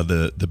Appa,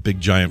 the big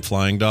giant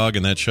flying dog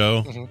in that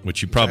show,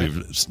 which you probably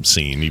have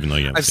seen, even though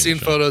you haven't. I've seen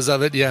photos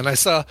of it, and I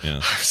saw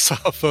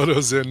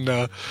photos in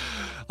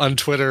on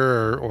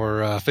Twitter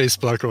or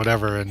Facebook or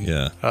whatever, and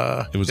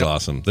it was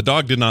awesome. The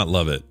dog did not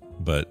love it,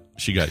 but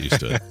she got used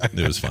to it.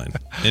 It was fine.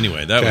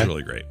 Anyway, that was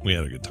really great. We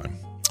had a good time.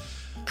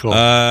 Cool.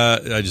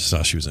 I just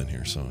saw she was in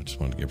here, so I just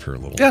wanted to give her a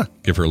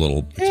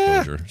little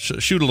exposure.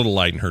 Shoot a little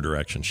light in her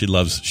direction. She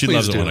loves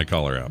it when I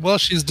call her out. Well,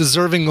 she's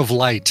deserving of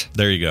light.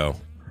 There you go.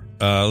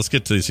 let's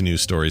get to these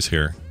news stories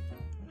here.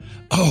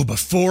 Oh,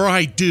 before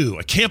I do,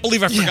 I can't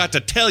believe I forgot to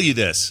tell you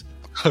this.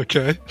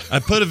 Okay. I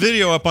put a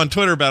video up on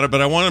Twitter about it,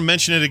 but I want to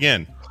mention it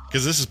again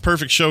because this is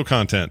perfect show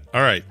content.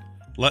 All right.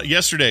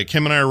 Yesterday,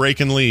 Kim and I are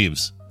raking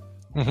leaves.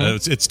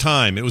 It's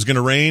time. It was going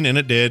to rain, and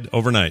it did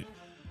overnight.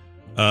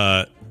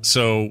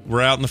 So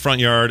we're out in the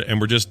front yard,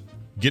 and we're just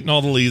getting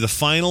all the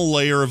final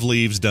layer of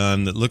leaves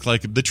done that look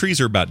like the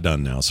trees are about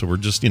done now. So we're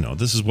just,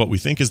 this is what we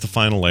think is the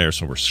final layer.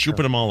 So we're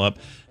scooping them all up.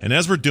 And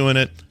as we're doing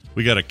it,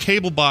 we got a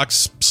cable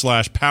box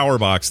 / power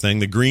box thing,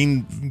 the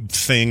green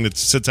thing that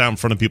sits out in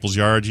front of people's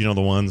yards. You know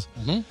the ones?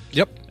 Mm-hmm.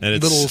 Yep. And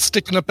it's little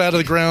sticking up out of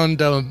the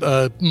ground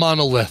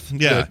monolith.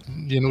 Yeah. That,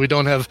 we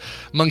don't have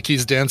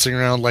monkeys dancing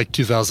around like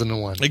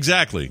 2001.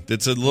 Exactly.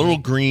 It's a little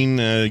green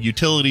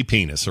utility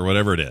penis or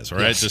whatever it is, all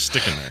right? Yes. Just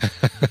sticking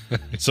there.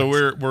 So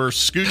we're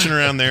scooching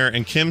around there,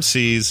 and Kim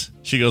sees,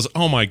 she goes,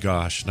 oh my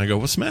gosh. And I go,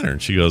 what's the matter?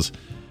 And she goes,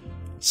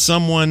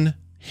 someone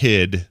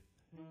hid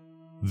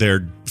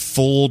their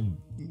full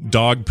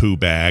dog poo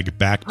bag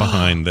back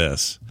behind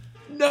this.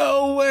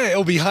 No way.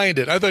 Oh, behind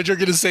it. I thought you were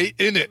going to say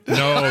in it.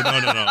 No.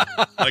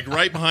 Like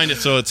right behind it,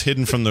 so it's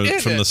hidden from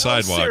the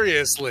sidewalk. Oh,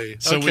 seriously.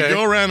 So we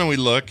go around and we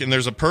look, and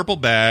there's a purple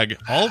bag,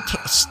 all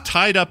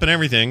tied up and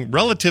everything,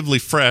 relatively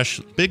fresh,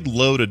 big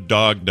loaded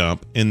dog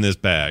dump in this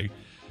bag.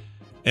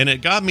 And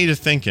it got me to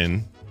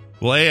thinking,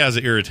 well, I was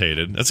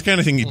irritated. That's the kind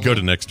of thing you'd go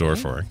to Nextdoor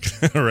for,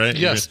 right?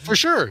 Yes, for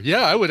sure.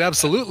 Yeah, I would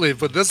absolutely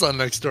put this on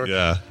Nextdoor.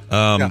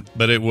 Yeah.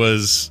 But it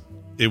was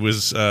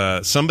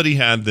somebody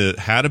had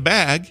a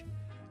bag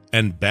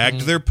and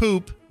bagged their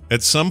poop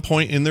at some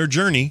point in their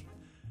journey,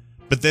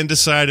 but then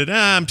decided,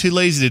 I'm too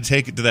lazy to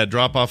take it to that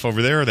drop off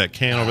over there or that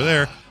can over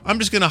there. I'm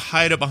just going to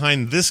hide it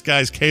behind this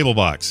guy's cable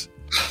box.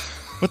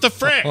 What the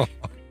frick?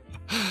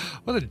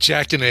 What a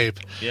jackanape.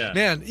 Yeah.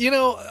 Man,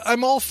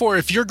 I'm all for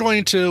if you're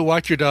going to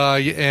walk your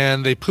dog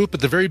and they poop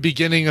at the very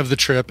beginning of the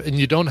trip and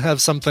you don't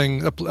have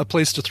a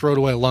place to throw it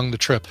away along the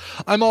trip.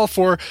 I'm all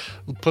for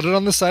put it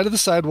on the side of the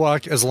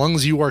sidewalk as long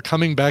as you are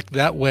coming back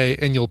that way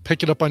and you'll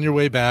pick it up on your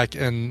way back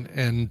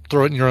and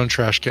throw it in your own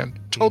trash can.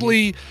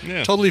 Totally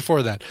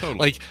for that. Totally.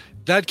 Like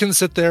that can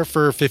sit there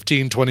for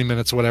 15, 20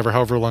 minutes, whatever,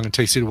 however long it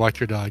takes you to walk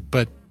your dog.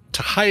 But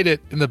to hide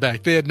it in the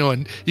back, they had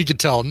you could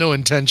tell, no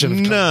intention of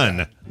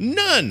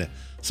None.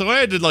 So I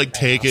had to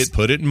take it,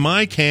 put it in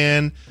my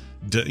can,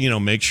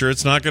 make sure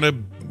it's not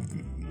going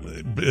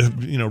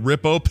to,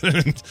 rip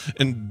open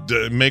and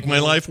make my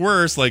life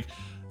worse. Like,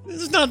 this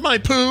is not my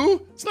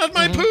poo. It's not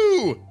my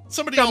poo.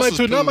 Somebody else's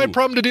poo. Not my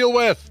problem to deal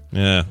with.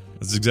 Yeah,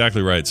 that's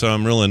exactly right. So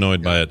I'm real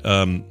annoyed by it.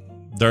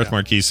 Darth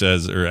Marquis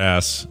says,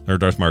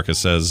 Darth Marcus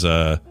says,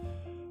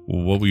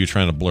 what were you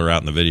trying to blur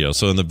out in the video?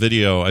 So in the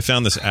video, I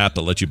found this app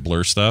that lets you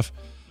blur stuff.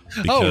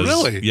 Oh,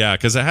 really? Yeah,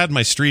 because I had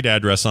my street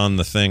address on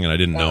the thing and I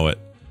didn't know it.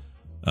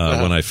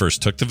 When I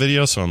first took the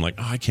video, so I'm like,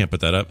 I can't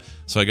put that up.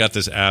 So I got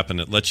this app, and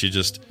it lets you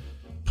just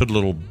put a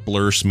little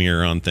blur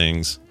smear on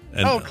things.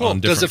 And cool. On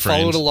Does it frames.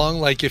 follow it along?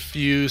 Like if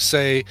you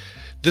say,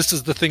 this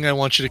is the thing I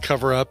want you to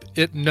cover up,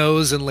 it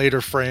knows in later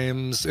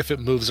frames if it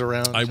moves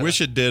around? I wish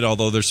it did,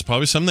 although there's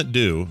probably some that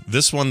do.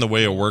 This one, the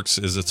way it works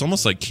is it's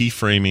almost like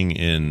keyframing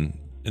and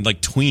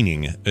like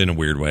tweening in a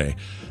weird way.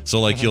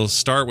 So you'll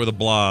start with a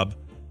blob,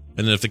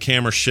 and then if the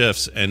camera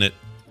shifts and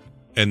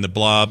the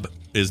blob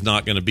is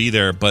not going to be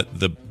there, but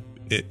the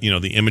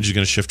image is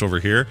going to shift over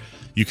here,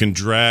 you can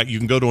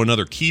go to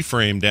another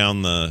keyframe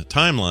down the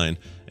timeline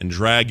and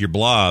drag your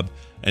blob,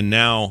 and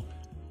now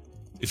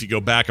if you go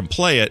back and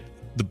play it,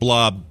 the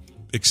blob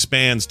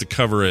expands to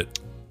cover it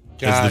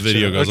as the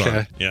video goes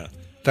on. Yeah.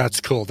 That's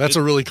cool. That's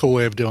a really cool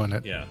way of doing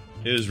it. Yeah.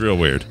 It is real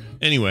weird.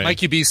 Anyway.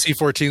 Mikey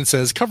BC14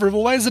 says,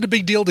 well, why is it a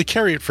big deal to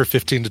carry it for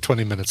 15 to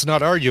 20 minutes?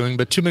 Not arguing,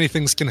 but too many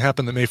things can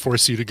happen that may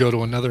force you to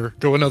go another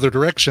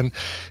direction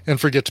and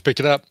forget to pick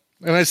it up.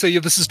 And I say, yeah,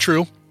 this is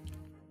true.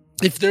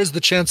 If there's the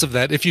chance of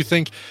that, if you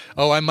think,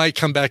 I might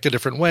come back a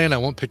different way and I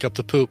won't pick up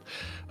the poop,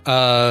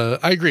 I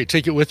agree.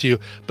 Take it with you.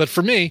 But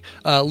for me,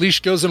 leash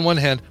goes in one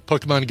hand,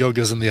 Pokemon Go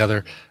goes in the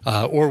other,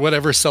 or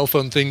whatever cell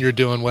phone thing you're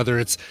doing, whether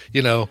it's,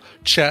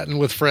 chatting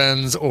with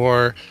friends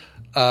or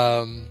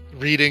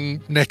reading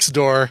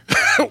Nextdoor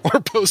or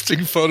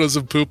posting photos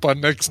of poop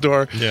on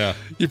Nextdoor. Yeah.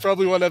 You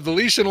probably want to have the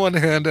leash in one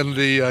hand and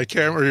the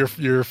camera or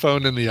your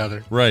phone in the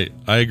other. Right.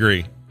 I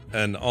agree.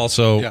 And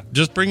also,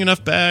 just bring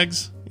enough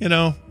bags,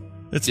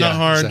 It's not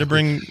hard to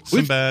bring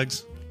some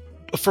bags.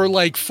 For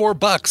like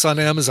 $4 on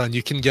Amazon,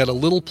 you can get a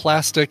little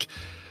plastic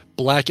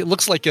black. It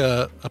looks like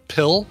a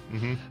pill,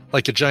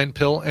 like a giant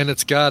pill, and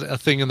it's got a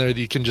thing in there that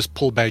you can just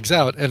pull bags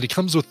out. And it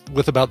comes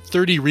with about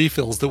 30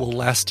 refills that will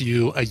last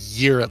you a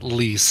year at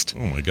least.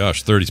 Oh my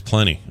gosh, 30's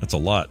plenty. That's a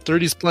lot.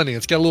 30's plenty.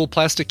 It's got a little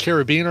plastic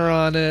carabiner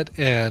on it,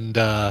 and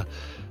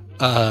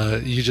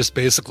you just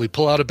basically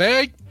pull out a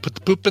bag, put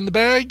the poop in the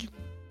bag.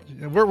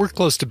 We're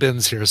close to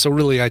bins here, so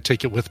really I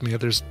take it with me.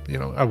 There's,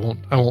 I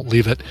won't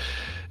leave it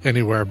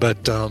anywhere,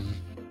 but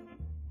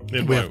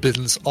we have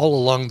bins all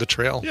along the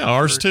trail. Yeah,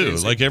 ours too.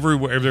 Like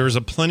everywhere, there's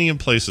plenty of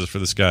places for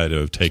this guy to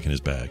have taken his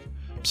bag.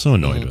 I'm so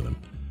annoyed with him.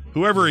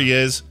 Whoever he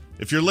is,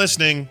 if you're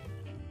listening,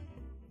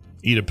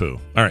 eat a poo.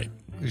 All right,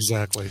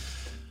 Exactly.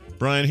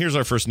 Brian, here's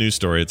our first news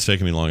story. It's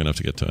taken me long enough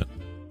to get to it.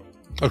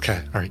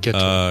 Okay. All right. Get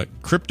to it.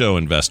 Crypto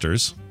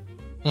investors,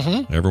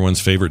 everyone's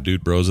favorite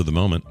dude bros of the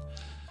moment,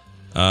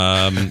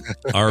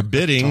 are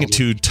bidding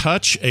to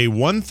touch a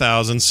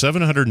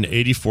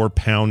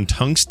 1,784-pound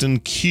tungsten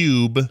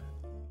cube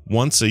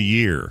once a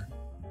year.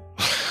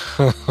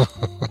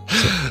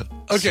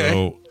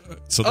 Okay.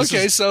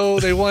 So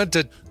they want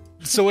to.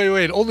 So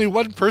wait. Only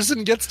one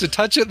person gets to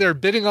touch it. They're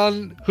bidding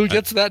on who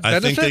gets that benefit.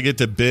 I think they get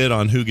to bid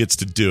on who gets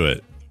to do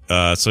it.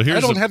 So here's.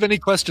 I don't have any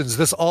questions.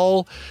 This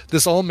all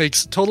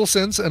makes total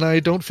sense, and I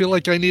don't feel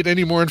like I need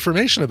any more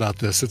information about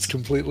this. It's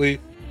completely.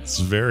 It's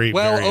very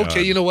well. Very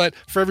okay, odd. You know what?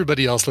 For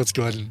everybody else, let's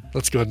go ahead and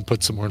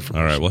put some more information.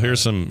 All right. Well, here's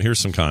some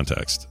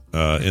context.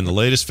 In the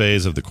latest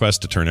phase of the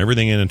quest to turn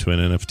everything into an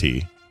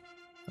NFT,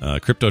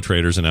 crypto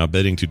traders are now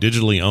bidding to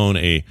digitally own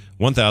a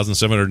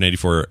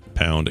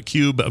 1,784-pound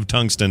cube of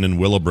tungsten in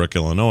Willowbrook,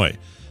 Illinois.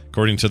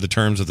 According to the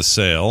terms of the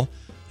sale,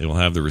 they will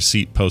have the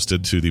receipt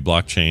posted to the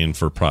blockchain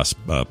for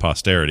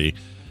posterity.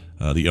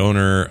 The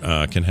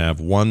owner can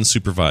have one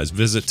supervised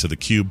visit to the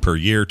cube per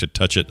year to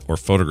touch it or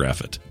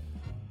photograph it.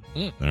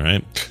 All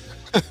right.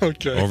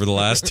 Okay. Over the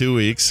last 2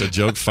 weeks, a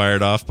joke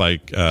fired off by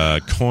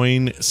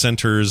Coin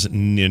Center's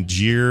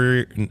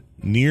Niraj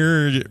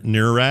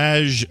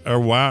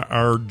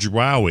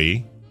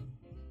Arjwawi.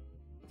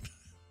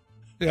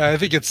 Yeah, I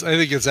think it's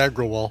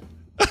Agrawal.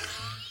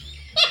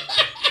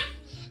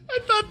 I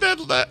thought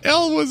that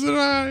L was an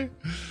I.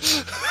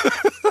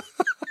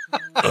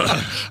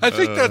 I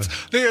think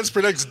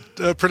it's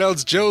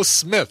pronounced Joe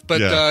Smith,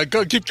 but Yeah.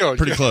 keep going.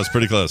 Pretty close.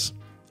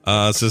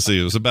 So see,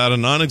 it was about a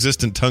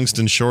non-existent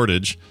tungsten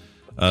shortage.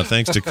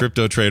 Thanks to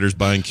crypto traders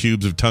buying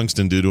cubes of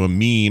tungsten due to a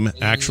meme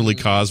actually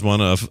caused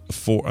one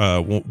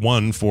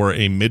for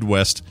a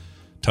Midwest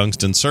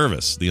tungsten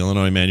service. The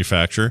Illinois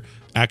manufacturer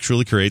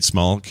actually creates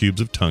small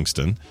cubes of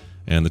tungsten,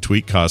 and the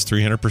tweet caused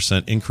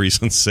 300%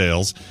 increase in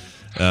sales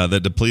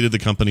that depleted the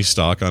company's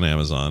stock on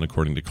Amazon,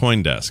 according to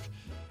CoinDesk.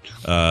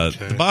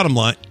 The bottom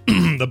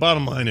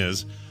line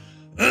is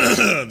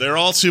they're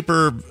all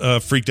super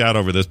freaked out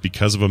over this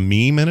because of a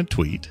meme and a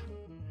tweet.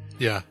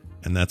 Yeah,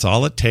 and that's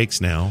all it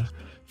takes now.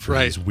 For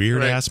these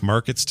weird-ass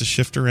markets to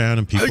shift around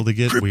and people to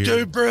get weird.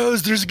 Crypto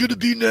bros, there's going to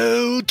be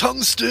no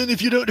tungsten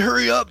if you don't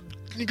hurry up.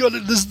 You got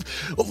this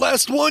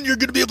last one, you're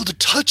going to be able to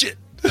touch it.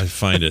 I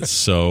find it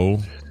so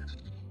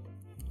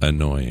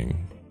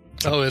annoying.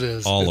 Oh, it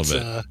is. All of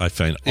it. I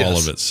find all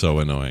of it so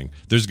annoying.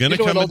 There's going to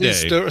come a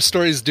day. These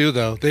stories do,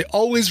 though. They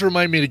always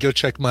remind me to go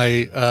check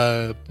my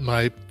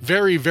my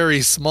very,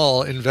 very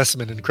small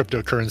investment in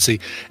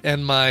cryptocurrency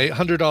and my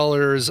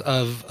 $100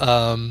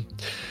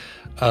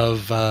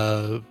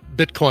 of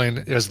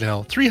Bitcoin is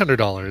now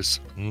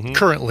 $300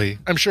 currently.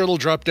 I'm sure it'll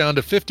drop down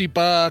to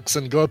 $50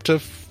 and go up to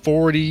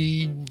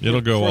 40.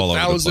 It'll go all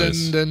over the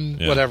place and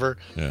whatever.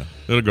 Yeah,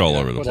 it'll go all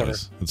over the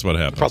place. That's what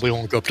happens. Probably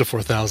won't go up to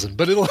 4,000,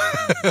 but it'll.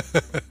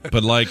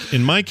 But like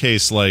in my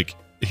case, like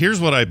here's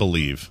what I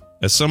believe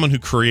as someone who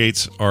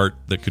creates art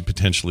that could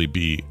potentially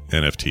be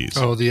NFTs.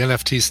 Oh, the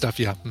NFT stuff,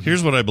 yeah. Mm-hmm.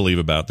 Here's what I believe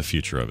about the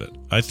future of it.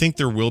 I think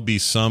there will be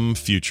some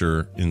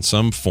future in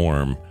some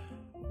form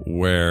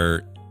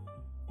where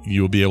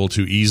you'll be able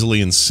to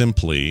easily and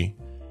simply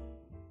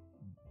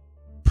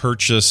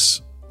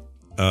purchase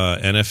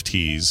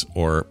NFTs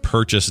or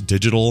purchase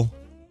digital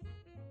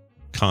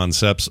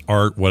concepts,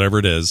 art, whatever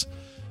it is,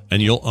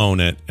 and you'll own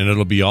it, and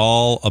it'll be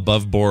all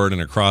above board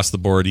and across the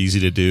board, easy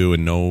to do,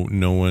 and no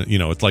one,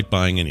 it's like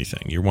buying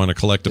anything. You want to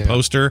collect a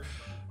poster?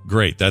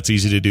 Great, that's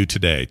easy to do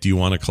today. Do you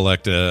want to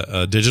collect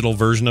a digital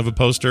version of a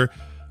poster?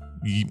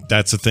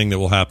 That's a thing that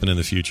will happen in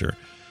the future.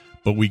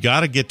 But we got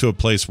to get to a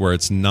place where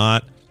it's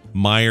not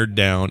mired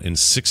down in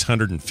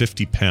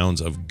 650 pounds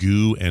of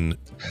goo and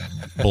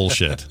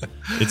bullshit.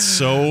 It's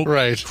so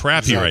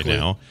crappy right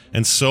now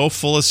and so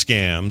full of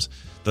scams.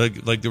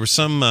 Like there was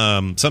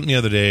something the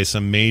other day,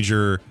 some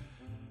major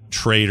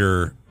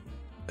trader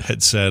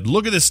had said,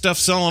 look at this stuff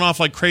selling off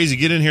like crazy.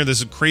 Get in here. This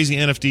is a crazy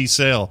NFT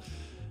sale.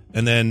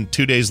 And then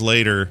 2 days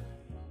later,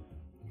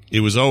 it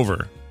was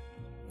over.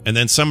 And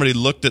then somebody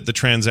looked at the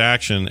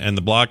transaction and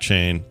the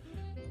blockchain.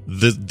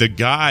 The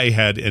guy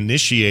had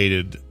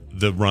initiated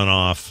the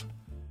runoff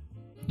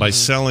by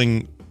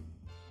selling,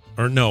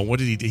 or no, what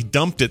did he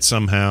dumped it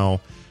somehow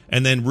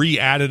and then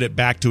re-added it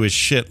back to his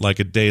shit like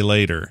a day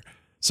later.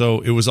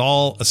 So it was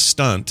all a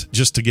stunt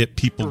just to get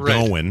people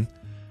going.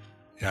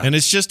 Yeah. And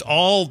it's just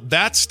all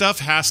that stuff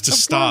has to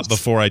stop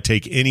before I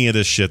take any of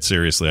this shit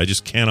seriously. I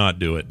just cannot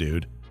do it,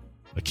 dude.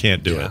 I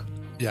can't do it.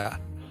 Yeah.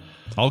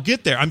 I'll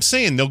get there. I'm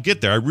saying they'll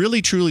get there. I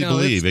really, truly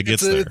believe it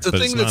gets there. It's a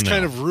thing that's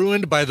kind of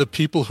ruined by the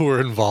people who are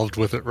involved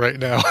with it right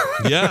now.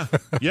 Yeah,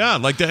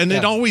 like that. And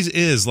it always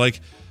is.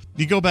 Like,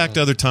 you go back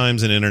to other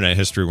times in internet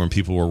history when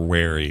people were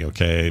wary,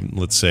 okay?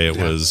 Let's say it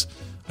was,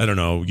 I don't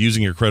know,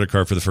 using your credit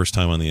card for the first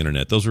time on the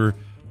internet.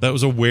 That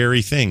was a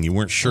wary thing. You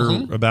weren't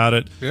sure about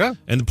it. Yeah.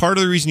 And part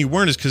of the reason you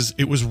weren't is because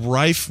it was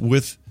rife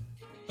with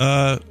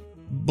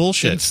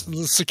bullshit,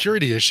 and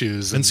security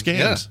issues and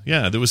scams.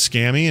 Yeah, there was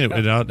scammy, and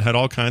it had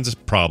all kinds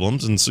of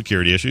problems and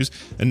security issues,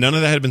 and none of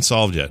that had been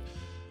solved yet.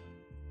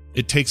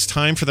 it takes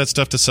time for that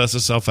stuff to suss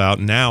itself out.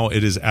 Now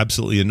it is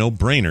absolutely a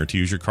no-brainer to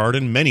use your card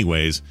in many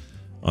ways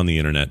on the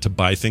internet to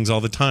buy things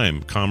all the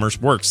time.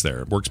 Commerce works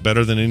there. It works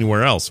better than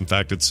anywhere else. In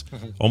fact, it's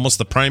almost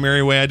the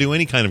primary way I do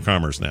any kind of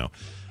commerce now.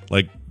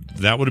 Like,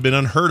 that would have been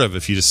unheard of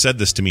if you just said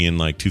this to me in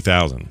like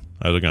 2000.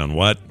 I would have gone,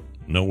 what?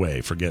 No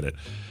way. Forget it.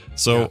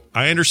 So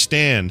I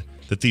understand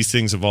that these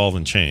things evolve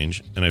and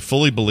change, and I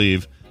fully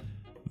believe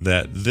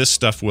that this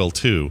stuff will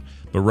too.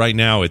 But right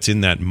now it's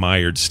in that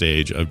mired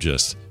stage of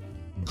just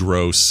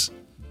gross,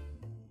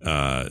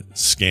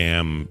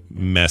 scam,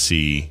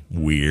 messy,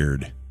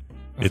 weird.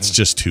 It's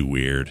just too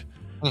weird.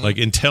 Like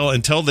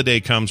until the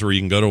day comes where you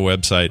can go to a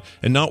website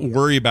and not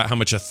worry about how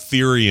much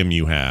Ethereum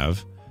you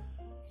have.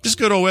 Just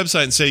go to a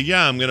website and say,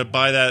 yeah, I'm going to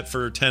buy that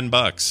for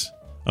 $10.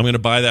 I'm going to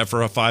buy that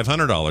for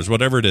 $500,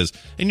 whatever it is.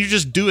 And you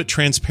just do it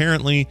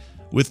transparently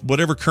with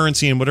whatever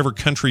currency and whatever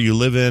country you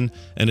live in,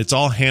 and it's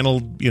all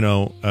handled,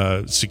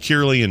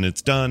 securely, and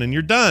it's done, and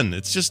you're done.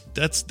 It's just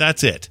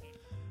that's it.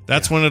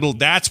 That's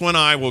when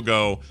I will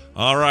go,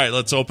 all right,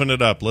 let's open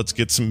it up. Let's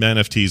get some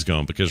NFTs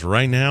going, because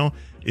right now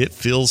it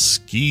feels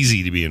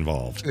skeezy to be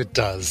involved. It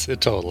does.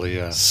 It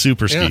totally,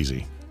 super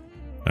skeezy.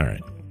 All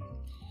right.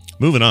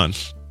 Moving on.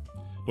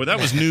 Well,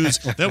 that was news.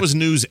 That was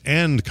news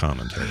and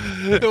commentary.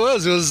 It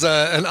was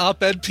an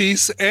op-ed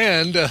piece,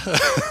 and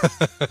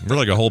we're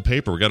like a whole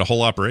paper. We got a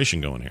whole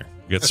operation going here.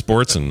 We got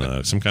sports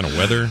and some kind of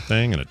weather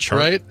thing and a chart.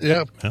 Right?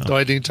 Yeah. Do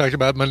I need to talk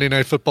about Monday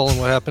Night Football and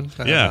what happened?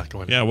 Yeah.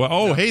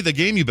 Well, hey, the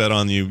game you bet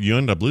on, you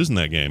ended up losing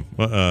that game.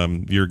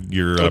 Your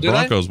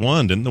Broncos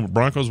won. Didn't the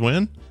Broncos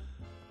win?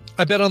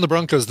 I bet on the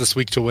Broncos this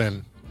week to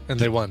win, and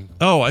they won.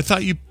 Oh, I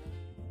thought you.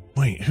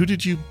 Wait, who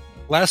did you?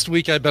 Last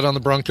week I bet on the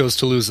Broncos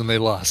to lose, and they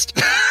lost.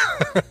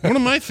 What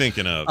am I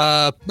thinking of?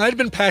 Might have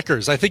been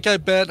Packers. I think I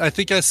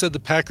said the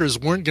Packers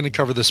weren't going to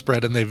cover the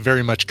spread, and they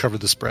very much covered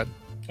the spread.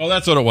 Oh,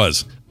 that's what it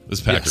was. It was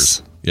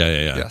Packers. Yes.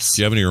 Yeah. Yes.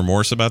 Do you have any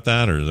remorse about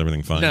that, or is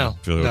everything fine? No,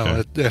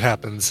 it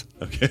happens.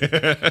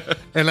 Okay.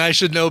 And I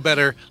should know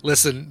better.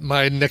 Listen,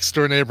 my next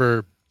door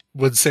neighbor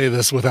would say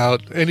this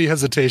without any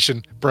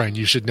hesitation. Brian,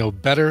 you should know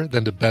better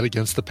than to bet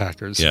against the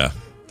Packers. Yeah,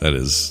 that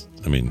is.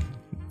 I mean,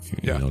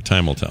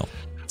 time will tell.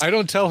 I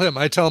don't tell him.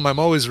 I tell him I'm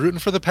always rooting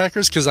for the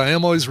Packers, because I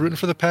am always rooting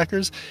for the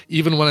Packers,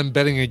 even when I'm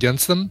betting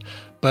against them.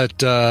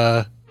 But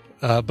I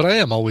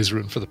am always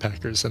rooting for the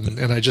Packers,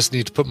 and I just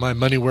need to put my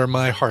money where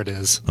my heart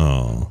is.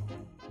 Oh,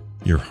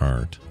 your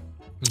heart.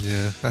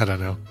 Yeah, I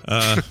don't know.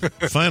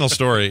 Final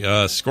story.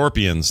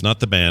 Scorpions, not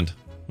the band.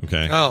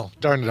 Okay. Oh,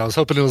 darn it. I was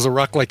hoping it was a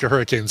Rock Like a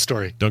Hurricane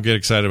story. Don't get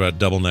excited about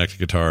double-necked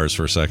guitars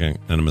for a second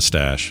and a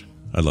mustache.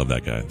 I love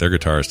that guy. Their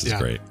guitarist is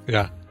great.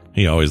 Yeah.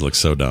 He always looks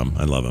so dumb.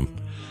 I love him.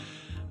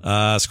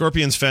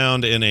 Scorpions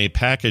found in a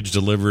package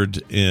delivered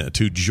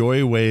to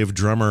Joywave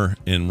drummer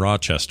in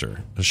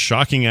Rochester. A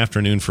shocking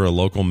afternoon for a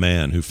local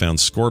man who found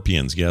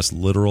scorpions. Yes,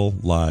 literal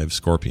live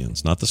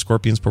scorpions. Not the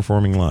scorpions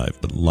performing live,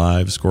 but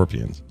live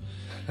scorpions.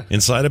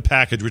 Inside a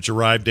package which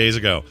arrived days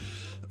ago.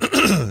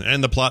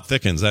 And the plot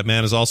thickens. That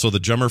man is also the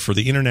drummer for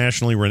the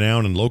internationally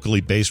renowned and locally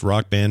based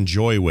rock band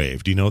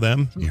Joywave. Do you know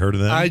them? You heard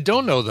of them? I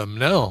don't know them,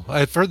 no.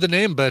 I've heard the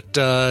name, but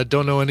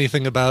don't know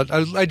anything about.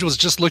 I was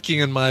just looking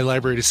in my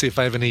library to see if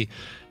I have any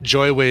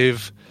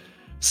Joywave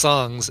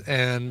songs,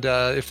 and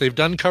if they've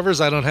done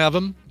covers, I don't have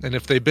them, and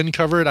if they've been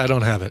covered, I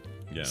don't have it.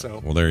 Yeah. So,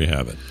 well, there you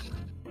have it.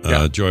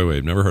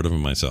 Joywave, never heard of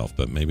them myself,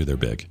 but maybe they're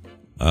big.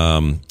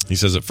 He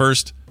says, at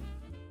first,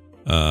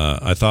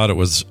 I thought it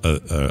was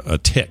a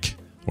tick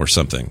or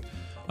something.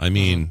 I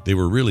mean, they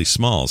were really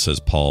small, says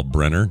Paul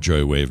Brenner,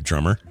 Joywave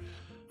drummer.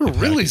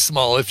 Really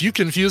small. If you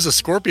confuse a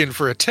scorpion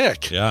for a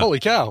tick,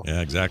 holy cow.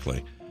 Yeah,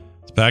 exactly.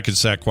 The package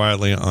sat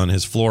quietly on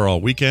his floor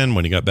all weekend.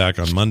 When he got back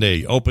on Monday,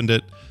 he opened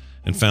it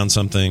and found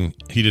something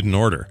he didn't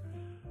order.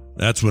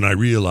 That's when I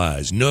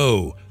realized,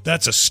 no,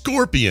 that's a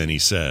scorpion, he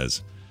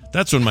says.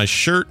 That's when my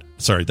shirt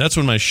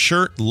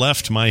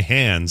left my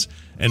hands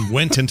and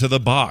went into the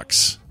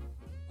box.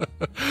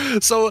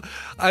 So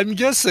I'm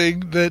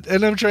guessing that,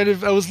 and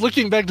I was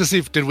looking back to see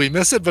if did we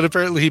miss it, but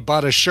apparently he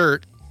bought a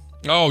shirt.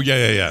 Oh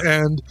yeah.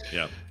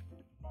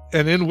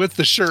 And in with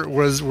the shirt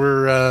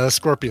were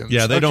scorpions.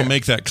 Yeah, they don't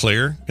make that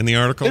clear in the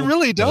article. They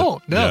really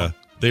don't. No. Yeah.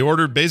 He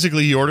ordered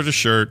a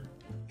shirt.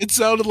 It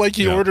sounded like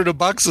he ordered a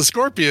box of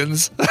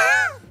scorpions.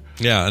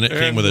 Yeah, and it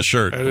came with a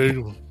shirt.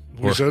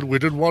 We said we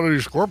didn't want any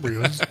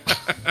scorpions.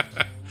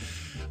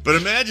 But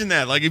imagine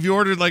that, like if you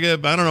ordered like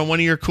one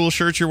of your cool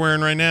shirts you're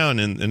wearing right now, and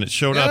it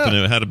showed up and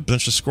it had a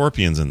bunch of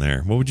scorpions in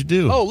there. What would you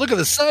do? Oh, look at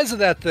the size of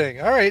that thing.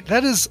 All right,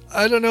 that is,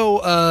 I don't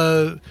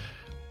know,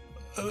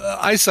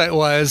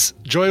 eyesight-wise,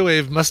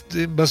 Joywave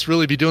must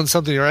really be doing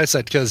something to your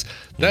eyesight, because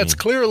that's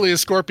clearly a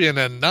scorpion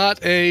and not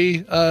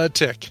a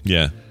tick.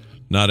 Yeah,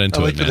 not into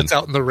I like it, that man. It's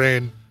out in the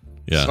rain.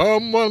 Yeah.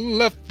 Someone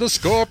left the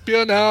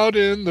scorpion out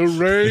in the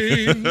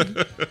rain.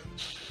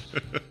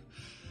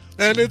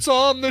 And it's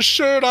on the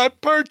shirt I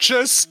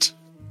purchased.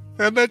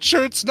 And that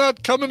shirt's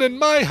not coming in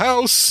my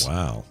house.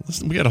 Wow.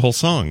 Listen, we got a whole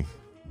song.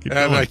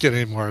 I'm not getting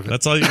any more of it.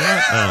 That's all you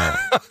got? Oh.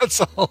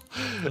 That's all.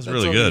 That's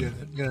really good.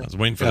 Yeah. I was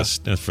waiting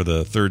for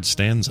the third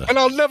stanza. And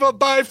I'll never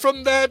buy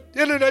from that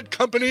internet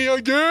company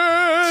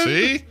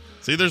again.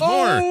 See, there's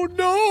more. Oh,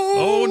 no.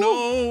 Oh,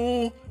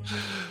 no.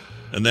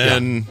 And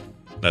then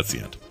that's the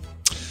end.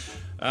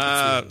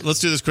 Let's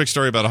do this quick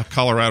story about a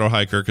Colorado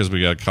hiker because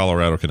we got a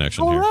Colorado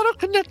connection here. Colorado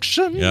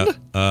connection.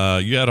 Yeah.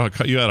 You had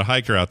a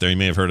hiker out there. You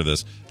may have heard of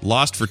this.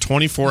 Lost for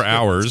 24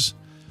 hours.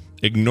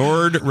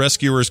 Ignored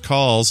rescuers'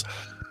 calls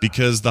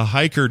because the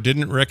hiker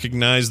didn't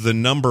recognize the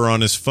number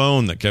on his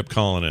phone that kept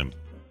calling him.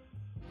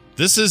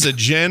 This is a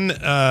Gen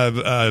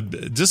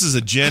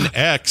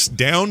X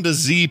down to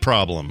Z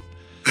problem.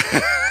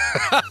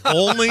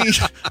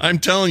 I'm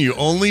telling you,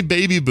 only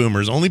baby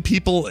boomers, only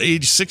people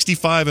age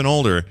 65 and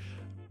older,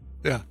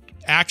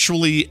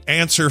 actually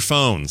answer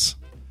phones.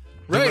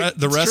 Right.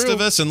 The rest of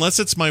us, unless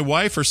it's my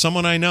wife or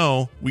someone I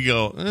know, we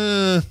go,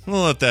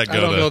 we'll let that go. I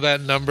don't know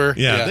that number.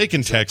 Yeah, they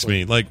can text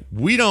me. Like,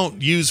 we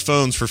don't use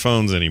phones for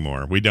phones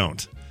anymore. We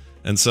don't.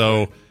 And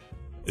so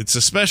it's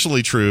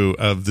especially true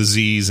of the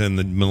Zs and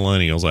the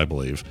millennials, I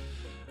believe.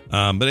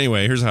 But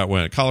anyway, here's how it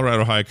went. A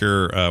Colorado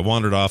hiker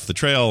wandered off the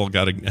trail,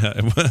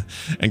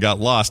 and got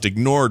lost,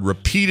 ignored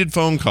repeated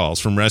phone calls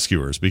from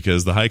rescuers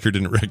because the hiker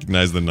didn't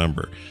recognize the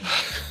number.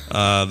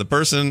 The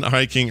person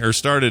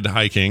started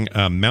hiking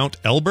Mount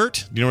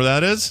Elbert. Do you know where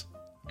that is?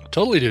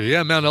 Totally do.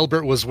 Yeah, Mount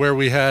Elbert was where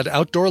we had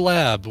outdoor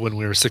lab when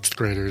we were sixth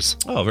graders.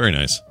 Oh, very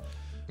nice.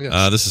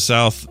 Yes. This is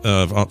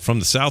from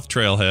the South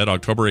Trailhead,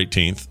 October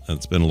 18th.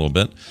 It's been a little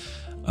bit.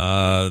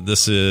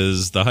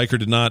 The hiker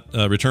did not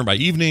return by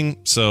evening,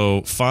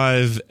 so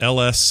 5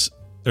 LCSAR,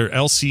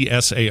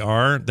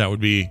 that would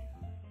be,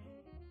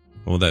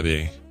 what would that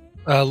be?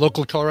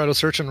 Local Colorado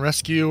Search and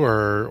Rescue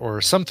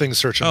or something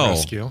Search and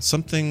Rescue.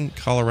 Something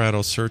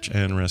Colorado Search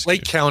and Rescue.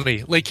 Lake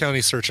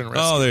County Search and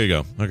Rescue. Oh, there you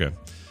go. Okay.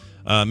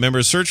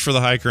 Members searched for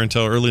the hiker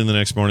until early in the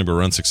next morning, but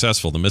were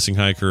unsuccessful. The missing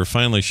hiker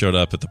finally showed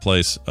up at the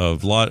place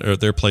of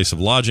their place of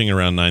lodging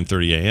around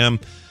 9:30 a.m.,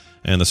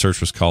 and the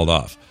search was called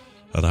off.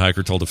 The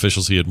hiker told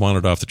officials he had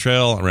wandered off the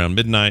trail around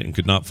midnight and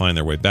could not find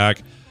their way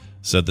back.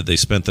 Said that they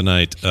spent the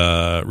night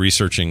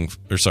searching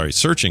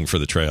for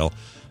the trail,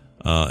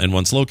 and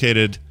once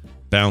located,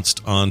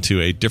 bounced around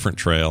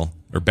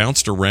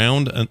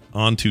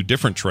onto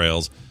different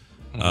trails,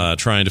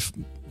 trying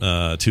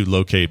to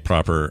locate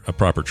a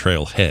proper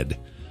trail head.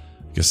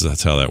 I guess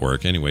that's how that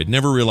worked. Anyway,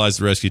 never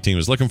realized the rescue team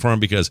was looking for him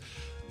because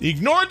he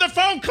ignored the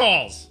phone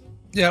calls.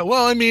 Yeah,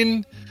 well, I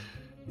mean,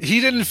 he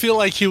didn't feel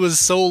like he was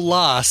so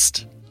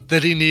lost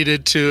that he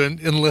needed to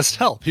enlist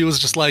help. He was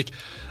just like,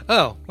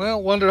 oh,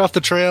 well, wandered off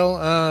the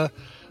trail.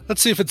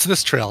 Let's see if it's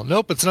this trail.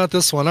 Nope, it's not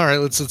this one. All right,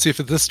 let's see if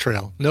it's this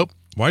trail. Nope.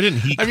 Why didn't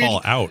he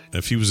call out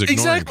if he was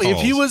ignoring calls?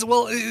 If he was,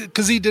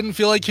 because he didn't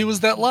feel like he was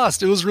that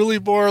lost. It was really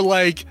more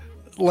like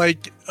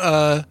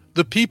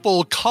the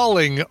people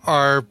calling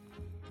are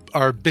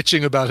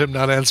bitching about him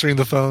not answering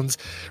the phones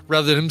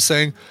rather than him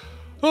saying,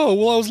 oh,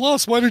 well, I was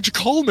lost. Why did you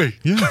call me?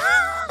 Yeah.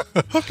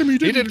 How come he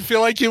didn't? He didn't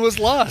feel like he was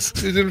lost.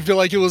 He didn't feel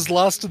like he was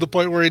lost to the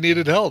point where he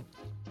needed help.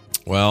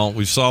 Well,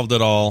 we've solved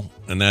it all,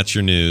 and that's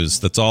your news.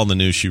 That's all the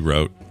news she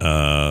wrote.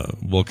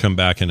 We'll come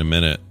back in a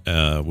minute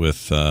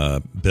with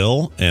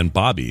Bill and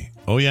Bobby.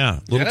 Oh, yeah.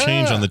 Little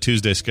change on the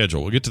Tuesday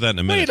schedule. We'll get to that in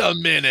a minute. Wait a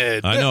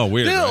minute. I know,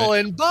 weird, Bill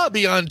right? and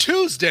Bobby on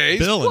Tuesdays?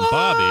 Bill and What?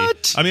 Bobby.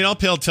 I mean, I'll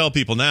tell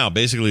people now.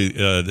 Basically,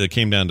 it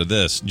came down to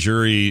this.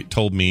 Jury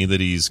told me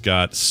that he's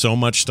got so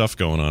much stuff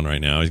going on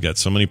right now. He's got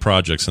so many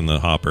projects in the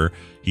hopper.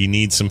 He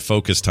needs some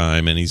focus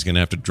time, and he's going to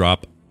have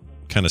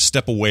to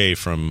step away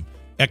from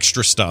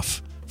extra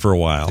stuff for a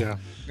while. Yeah.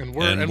 And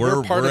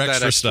we're part of that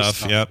extra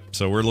stuff. Yep.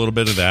 So we're a little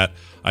bit of that.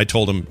 I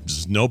told him,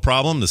 no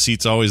problem. The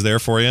seat's always there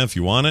for you if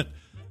you want it.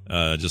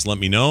 Just let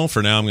me know.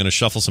 For now, I'm going to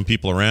shuffle some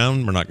people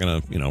around. We're not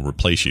going to,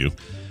 replace you.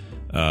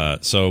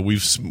 So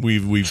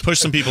we've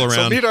pushed some people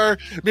around. So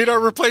meet our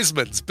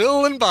replacements,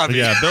 Bill and Bobby.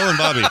 Yeah, Bill and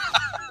Bobby.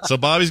 So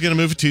Bobby's going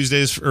to move to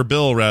Tuesdays, or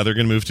Bill rather,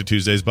 going to move to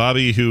Tuesdays.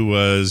 Bobby, who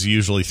was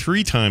usually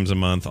 3 times a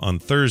month on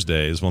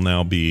Thursdays, will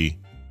now be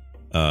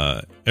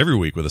every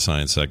week with a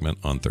science segment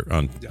on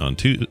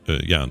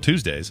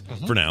Tuesdays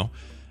for now,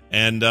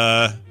 and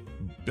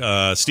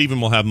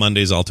Stephen will have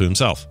Mondays all to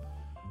himself.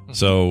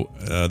 So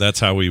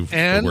that's how we've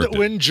worked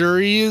when it.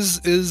 Jury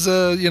is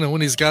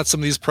when he's got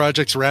some of these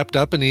projects wrapped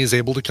up and he's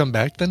able to come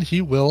back, then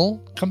he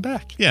will come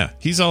back. Yeah,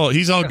 he's all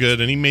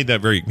good, and he made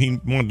that he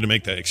wanted to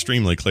make that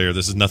extremely clear.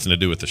 This has nothing to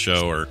do with the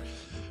show or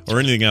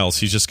anything else.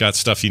 He's just got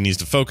stuff he needs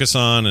to focus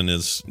on and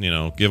is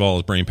give all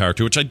his brain power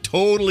to, which I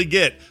totally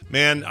get,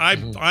 man.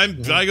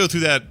 I go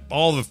through that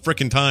all the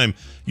freaking time.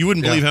 You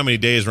wouldn't believe how many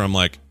days where I'm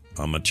like,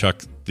 I'm gonna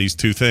chuck these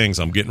 2 things.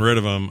 I'm getting rid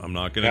of them. I'm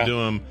not gonna do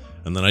them,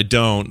 and then I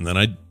don't, and then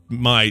I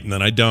might, and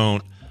then I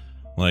don't.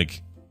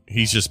 Like,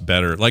 he's just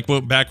better. Like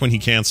back when he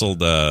canceled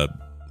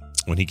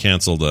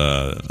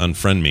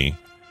Unfriend Me.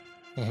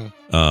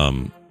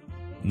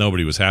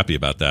 Nobody was happy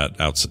about that.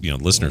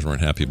 Listeners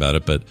weren't happy about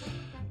it, but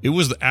it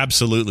was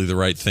absolutely the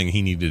right thing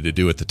he needed to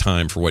do at the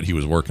time for what he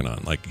was working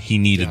on. Like, he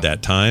needed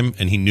that time,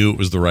 and he knew it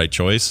was the right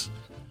choice.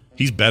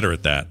 He's better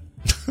at that.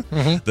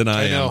 than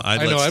I am. I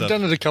know. I've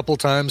done it a couple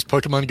times.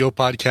 Pokemon Go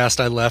podcast,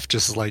 I left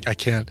just like, I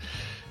can't.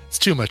 It's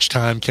too much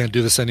time. Can't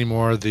do this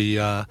anymore.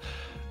 The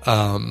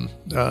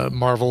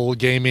Marvel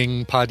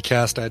gaming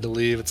podcast, I had to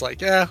leave. It's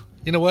like, yeah,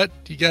 you know what?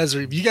 You guys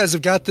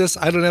have got this.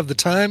 I don't have the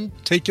time.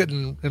 Take it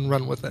and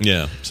run with it.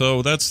 Yeah.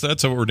 So that's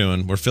what we're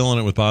doing. We're filling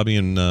it with Bobby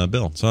and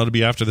Bill. So it'll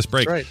be after this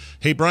break. That's right.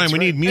 Hey, Brian, we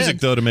need music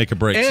though to make a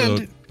break.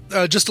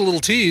 Just a little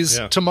tease.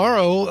 Yeah.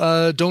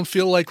 Tomorrow, don't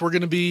feel like we're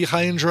going to be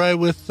high and dry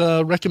with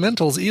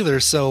recommendals either.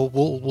 So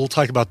we'll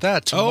talk about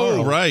that tomorrow.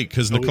 Oh, right,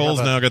 because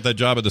Nicole's now got that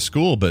job at the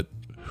school, but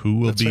who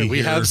will be right. We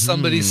here? have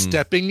somebody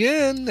stepping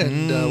in,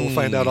 and we'll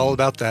find out all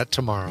about that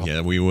tomorrow.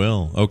 Yeah, we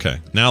will. Okay,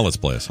 now let's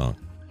play a song.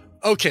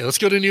 Okay, let's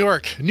go to New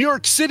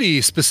York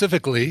City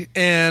specifically,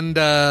 and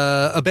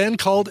a band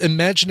called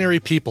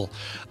Imaginary People.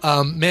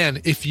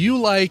 Man, if you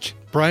like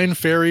Brian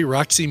Ferry,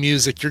 Roxy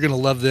music, you're going to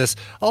love this.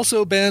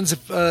 Also, bands,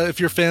 if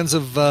you're fans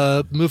of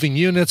Moving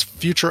Units,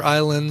 Future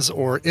Islands,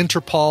 or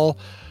Interpol,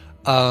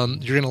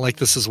 you're going to like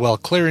this as well.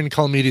 Clarion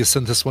Call Media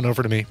sent this one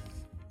over to me.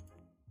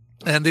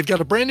 And they've got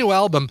a brand new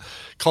album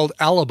called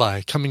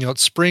Alibi coming out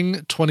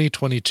spring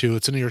 2022.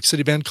 It's a New York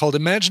City band called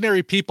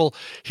Imaginary People.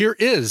 Here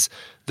is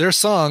their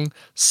song,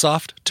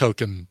 Soft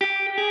Token.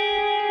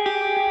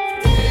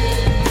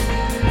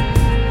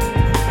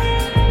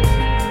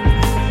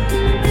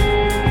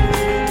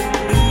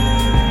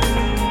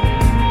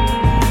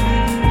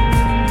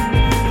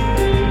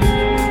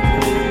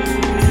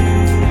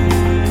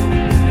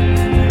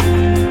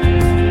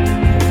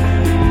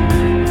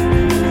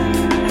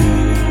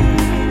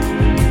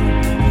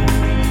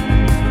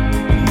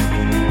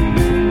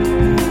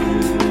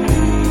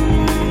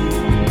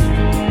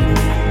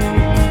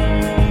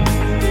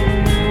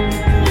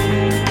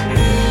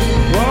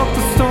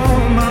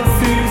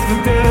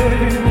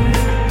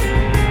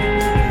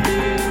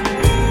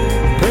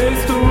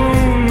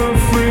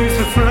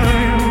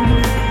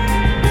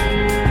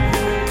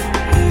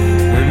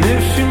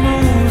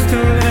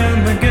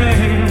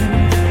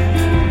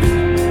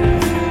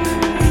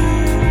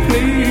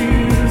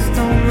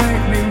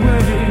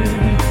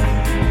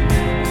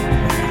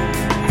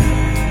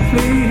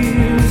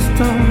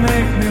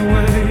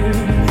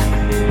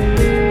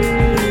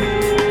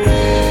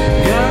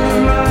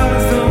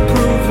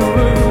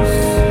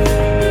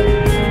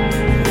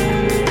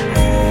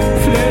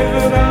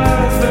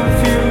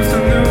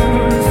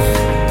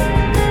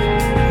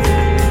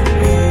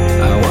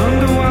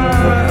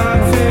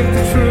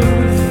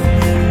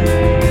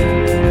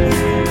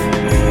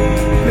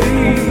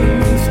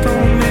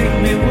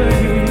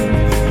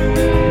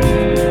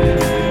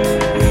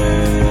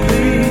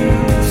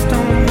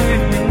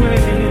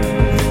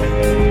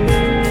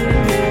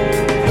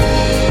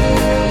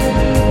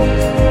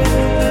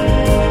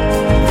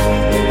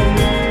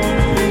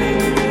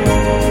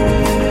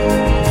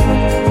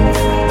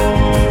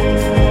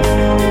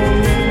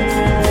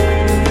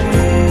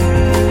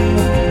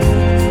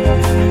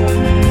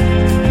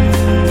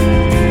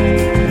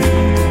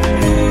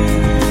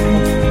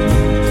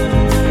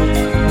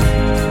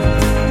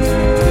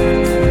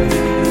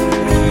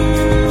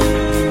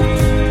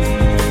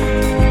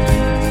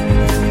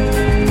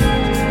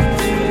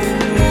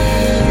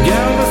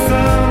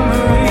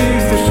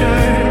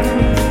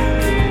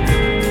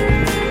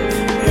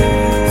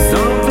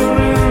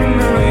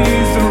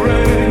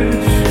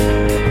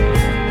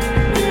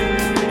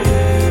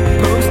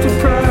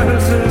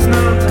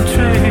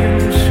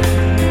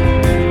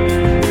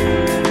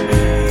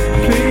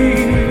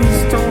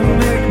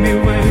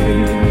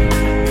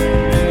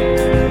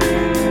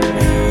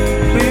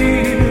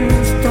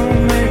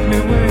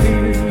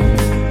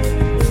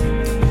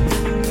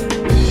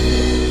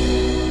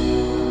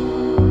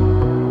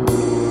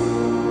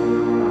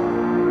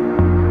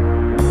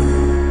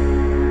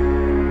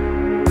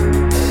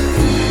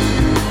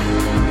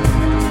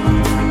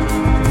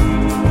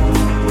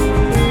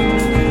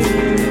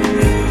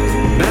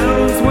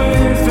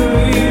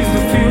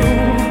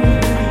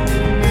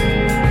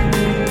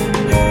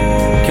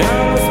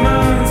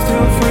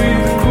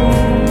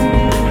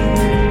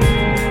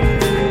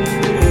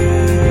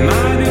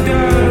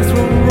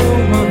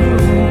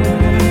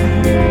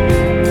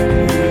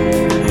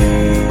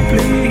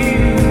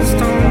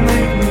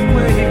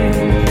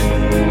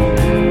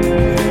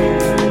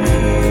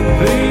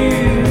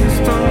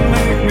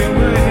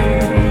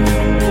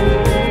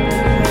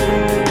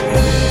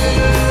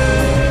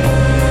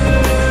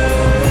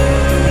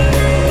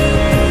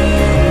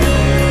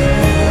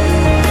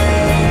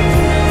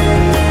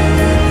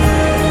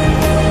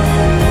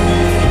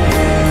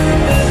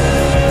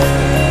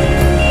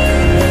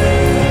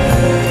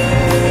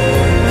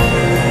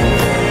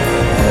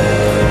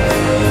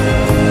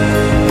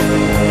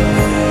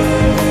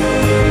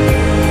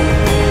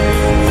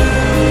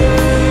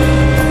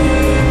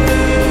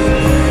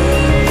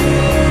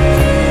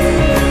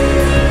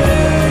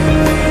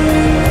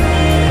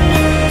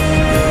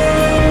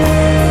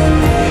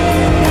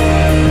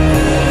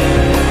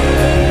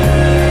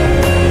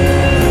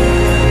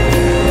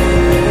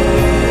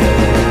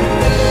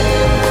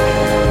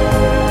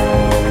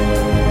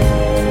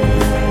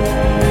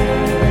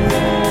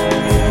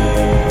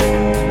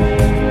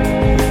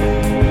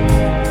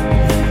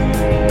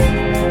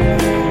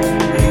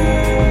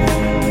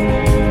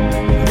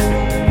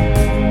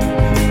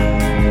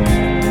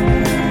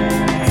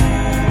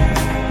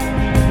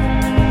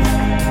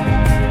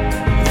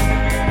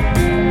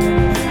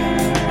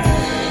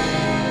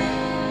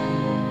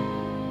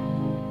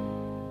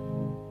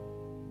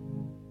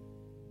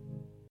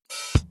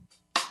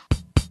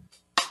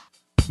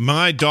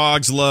 My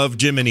dogs love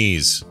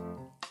Jiminy's.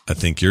 I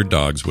think your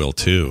dogs will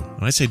too.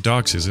 When I say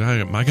dogs,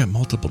 I got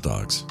multiple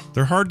dogs.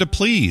 They're hard to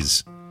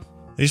please.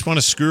 They just want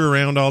to screw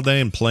around all day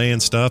and play and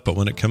stuff, but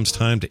when it comes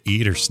time to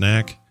eat or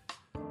snack,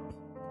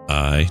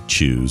 I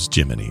choose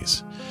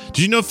Jiminy's. Did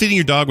you know feeding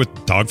your dog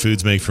with dog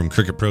foods made from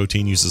cricket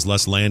protein uses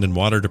less land and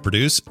water to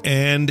produce,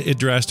 and it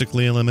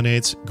drastically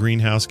eliminates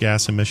greenhouse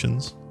gas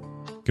emissions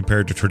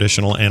compared to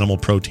traditional animal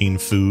protein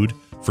food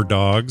for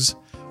dogs?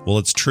 Well,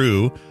 it's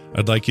true.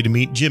 I'd like you to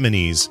meet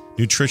Jiminy's,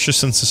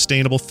 nutritious and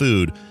sustainable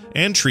food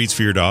and treats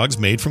for your dogs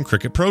made from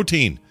cricket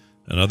protein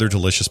and other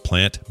delicious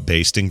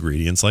plant-based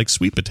ingredients like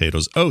sweet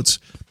potatoes, oats,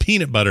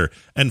 peanut butter,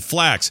 and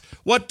flax.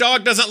 What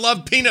dog doesn't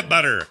love peanut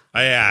butter,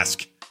 I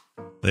ask?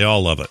 They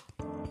all love it.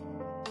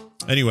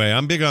 Anyway,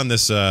 I'm big on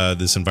this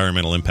this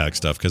environmental impact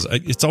stuff because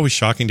it's always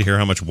shocking to hear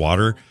how much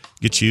water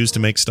gets used to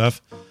make stuff.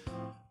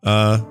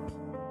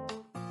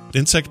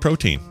 Insect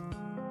protein.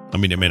 I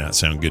mean, it may not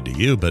sound good to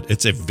you, but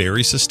it's a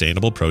very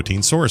sustainable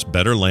protein source.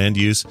 Better land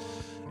use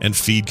and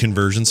feed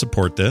conversion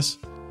support this.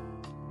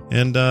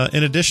 And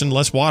in addition,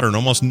 less water and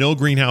almost no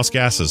greenhouse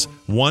gases.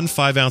 One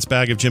 5-ounce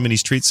bag of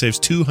Jiminy's treats saves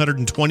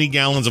 220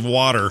 gallons of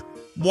water.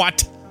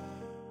 What?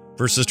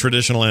 Versus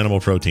traditional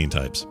animal protein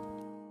types.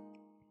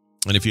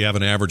 And if you have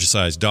an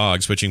average-sized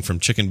dog switching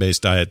from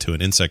chicken-based diet to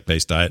an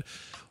insect-based diet,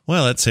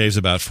 well, that saves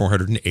about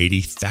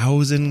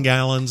 480,000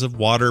 gallons of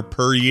water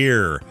per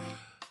year.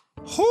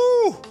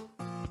 Whew!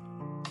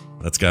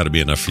 That's got to be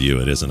enough for you.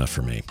 It is enough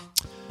for me.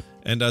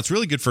 And it's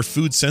really good for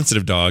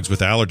food-sensitive dogs with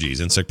allergies.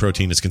 Insect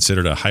protein is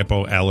considered a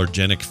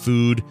hypoallergenic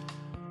food.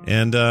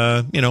 And,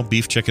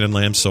 beef, chicken, and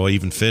lamb, soy,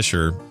 even fish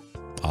are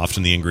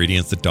often the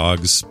ingredients that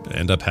dogs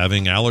end up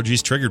having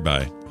allergies triggered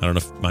by. I don't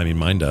know if,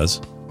 mine does.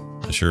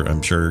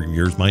 I'm sure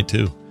yours might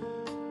too.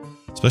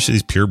 Especially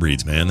these pure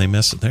breeds, man.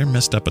 They're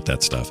messed up with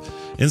that stuff.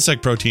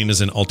 Insect protein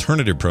is an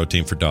alternative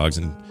protein for dogs,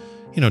 and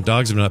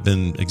dogs have not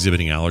been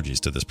exhibiting allergies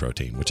to this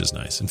protein, which is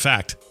nice. In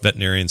fact,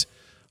 veterinarians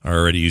are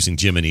already using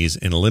Jiminy's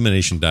in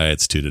elimination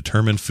diets to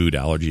determine food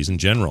allergies in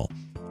general.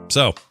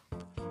 So,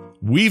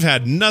 we've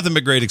had nothing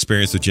but great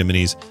experience with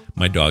Jiminy's.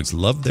 My dogs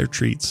love their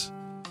treats,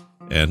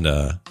 and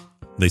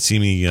they see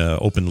me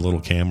open the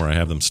little can where I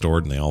have them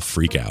stored, and they all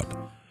freak out.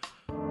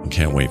 I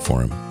can't wait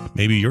for them.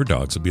 Maybe your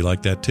dogs will be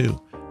like that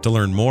too. To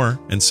learn more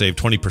and save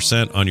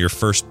 20% on your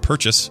first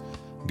purchase,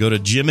 go to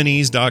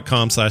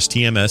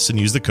Jiminy's.com/TMS and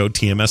use the code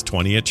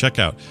TMS20 at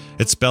checkout.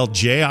 It's spelled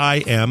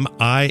JIMINYS.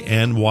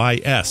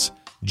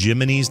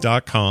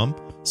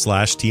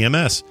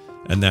 Jiminy's.com/TMS.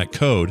 And that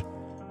code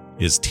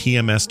is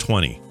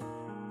TMS20.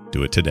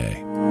 Do it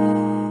today.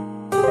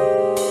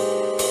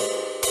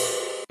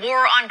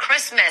 War on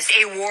Christmas,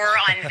 a war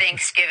on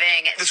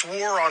Thanksgiving. This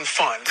war on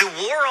fun. The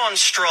war on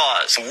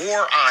straws. The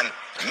war on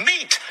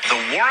meat. The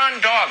war on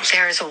dogs.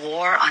 There is a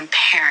war on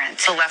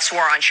parents. The left's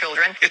war on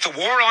children. It's a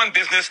war on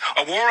business,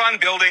 a war on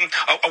building,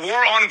 a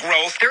war on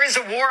growth. There is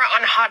a war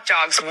on hot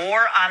dogs.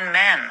 War on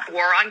men.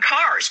 War on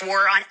cars.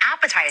 War on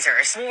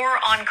appetizers. War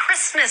on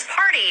Christmas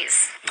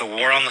parties. The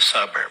war on the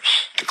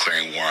suburbs.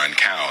 Declaring war on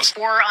cows.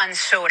 War on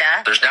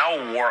soda. There's now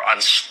a war on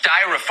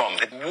styrofoam.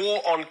 The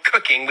war on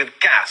cooking with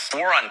gas.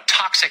 War on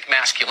toxic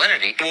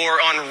masculinity.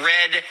 War on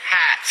red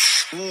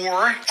hats.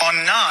 War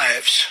on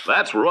knives.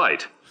 That's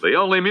right. The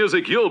only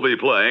music you'll be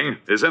playing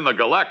is in the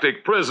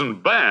Galactic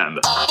Prison Band.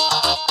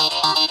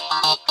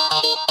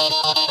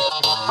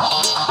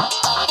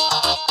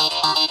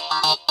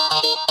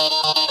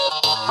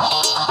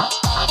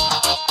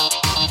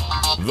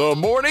 The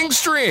Morning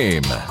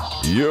Stream.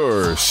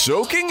 You're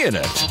soaking in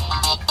it.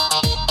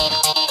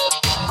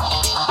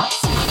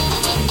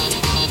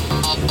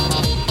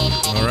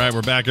 All right,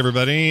 we're back,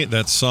 everybody.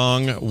 That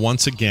song,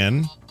 Once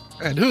Again.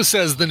 And who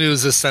says the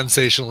news is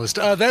sensationalist?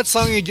 That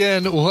song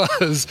again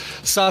was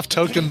Soft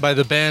Token by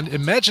the band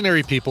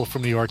Imaginary People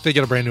from New York. They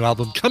get a brand new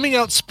album coming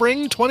out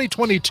spring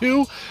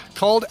 2022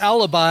 called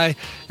Alibi.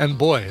 And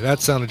boy, that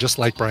sounded just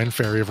like Brian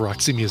Ferry of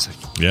Roxy Music.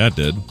 Yeah, it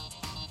did.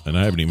 And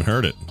I haven't even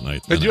heard it.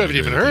 And you haven't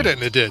even heard it,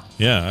 and it did.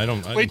 Yeah, I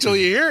don't. Wait till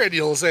you hear it,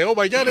 you'll say, oh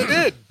my God, it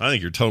did. I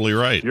think you're totally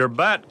right. Your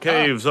bat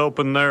cave's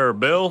open there,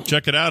 Bill.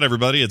 Check it out,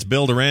 everybody. It's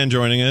Bill Duran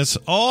joining us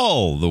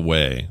all the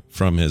way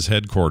from his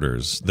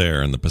headquarters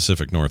there in the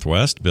Pacific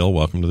Northwest. Bill,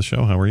 welcome to the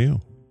show. How are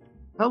you?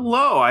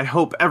 Hello. I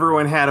hope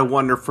everyone had a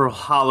wonderful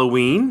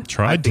Halloween.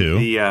 I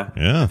think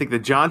I think the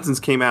Johnsons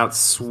came out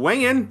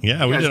swinging.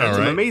 Yeah, we did all right.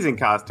 Some amazing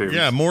costumes.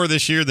 Yeah, more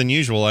this year than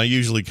usual. I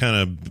usually kind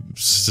of,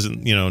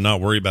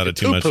 not worry about it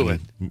too much.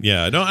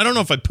 Yeah, I don't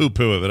know if I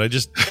poo-poo it, but I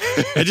just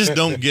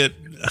don't get.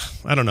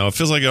 I don't know. It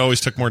feels like it always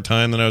took more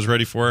time than I was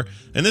ready for.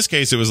 In this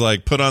case, it was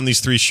like put on these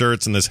 3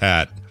 shirts and this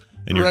hat.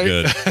 And you're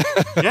good.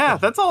 Yeah,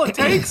 that's all it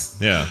takes.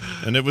 Yeah,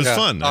 and it was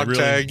fun. I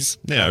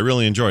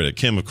really enjoyed it.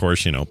 Kim, of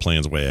course,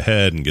 plans way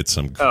ahead and gets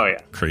some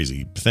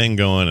crazy thing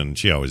going, and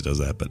she always does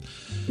that. But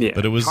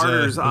it was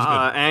Carter's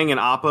Aang and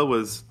Appa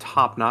was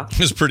top notch. It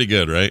was pretty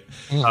good, right?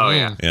 Mm-hmm. Oh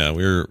yeah, yeah.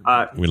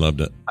 We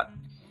loved it.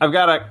 I've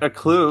got a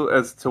clue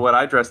as to what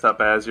I dressed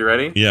up as. You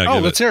ready? Yeah.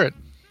 Let's hear it.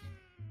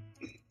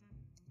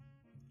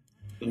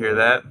 You hear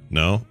that?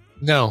 No.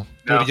 Do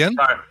it again.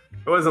 Sorry.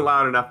 It wasn't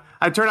loud enough.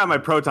 I turned on my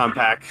proton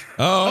pack.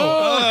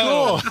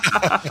 Oh, cool.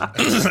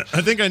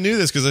 I think I knew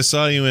this because I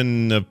saw you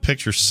in a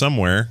picture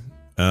somewhere.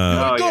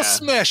 Ghost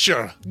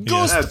Smasher.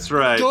 Ghost, that's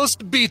right.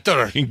 Ghost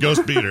Beater.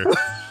 Ghost Beater.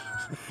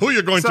 Who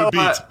you're going to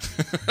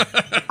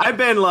beat? I've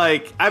been in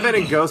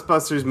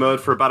Ghostbusters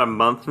mode for about a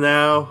month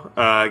now,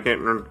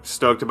 getting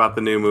stoked about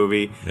the new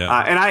movie. Yeah.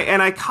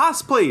 And I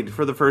cosplayed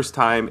for the first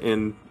time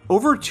in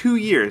over 2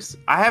 years.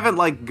 I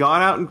haven't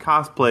gone out and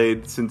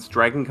cosplayed since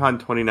Dragon Con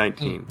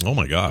 2019. Oh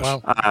my gosh!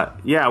 Wow.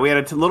 Yeah, we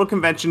had a little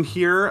convention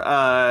here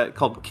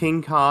called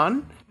King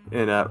Con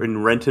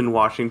in Renton,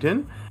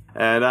 Washington,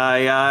 and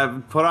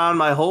I put on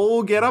my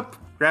whole getup,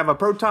 grabbed a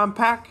proton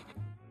pack,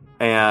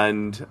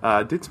 and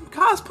did some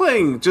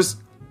cosplaying.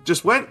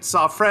 Just went,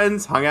 saw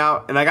friends, hung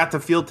out, and I got to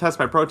field test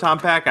my proton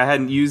pack. I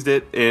hadn't used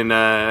it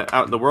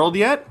out in the world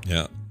yet.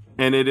 Yeah.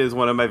 And it is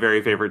one of my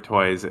very favorite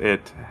toys.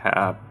 It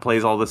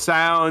plays all the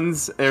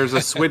sounds. There's a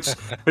switch.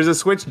 There's a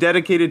switch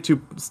dedicated to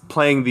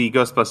playing the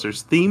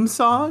Ghostbusters theme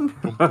song.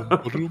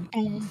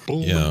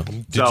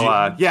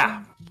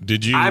 Yeah.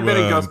 Did you? I've been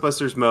in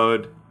Ghostbusters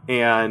mode,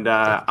 and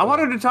I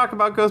wanted to talk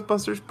about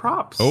Ghostbusters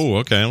props. Oh,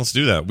 okay. Let's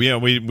do that.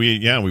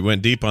 We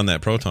went deep on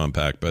that proton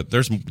pack, but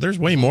there's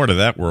way more to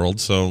that world.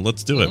 So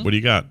let's do it. What do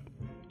you got?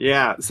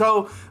 Yeah,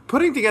 so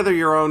putting together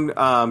your own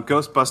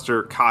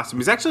Ghostbuster costume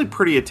is actually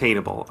pretty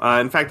attainable.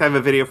 In fact, I have a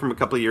video from a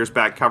couple of years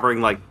back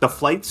covering the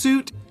flight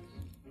suit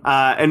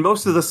and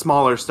most of the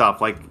smaller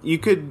stuff. Like you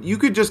could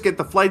just get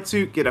the flight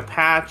suit, get a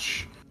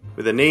patch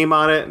with a name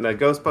on it and a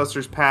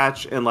Ghostbusters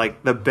patch, and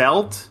the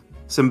belt,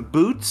 some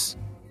boots,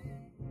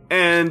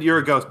 and you're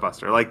a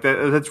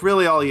Ghostbuster. That's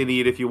really all you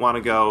need if you want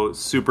to go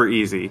super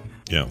easy.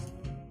 Yeah.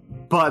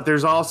 But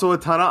there's also a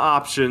ton of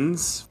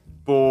options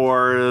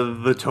for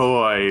the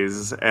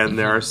toys, and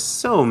there are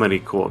so many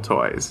cool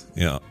toys.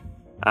 Yeah.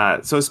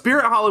 So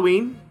Spirit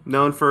Halloween,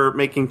 known for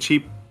making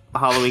cheap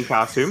Halloween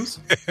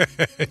costumes.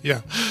 Yeah.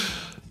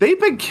 They've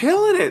been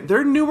killing it.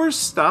 Their newer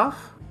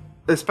stuff,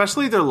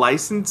 especially their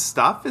licensed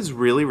stuff, is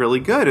really, really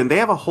good. And they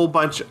have a whole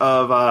bunch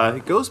of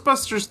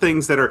Ghostbusters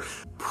things that are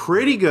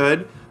pretty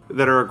good,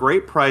 that are a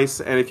great price,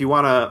 and if you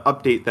want to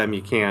update them,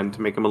 you can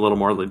to make them a little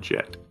more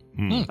legit.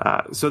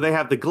 So they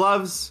have the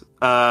gloves.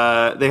 They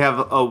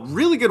have a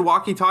really good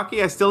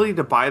walkie-talkie. I still need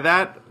to buy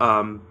that.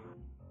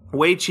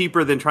 Way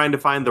cheaper than trying to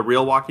find the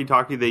real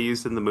walkie-talkie they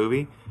used in the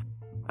movie.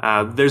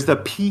 There's the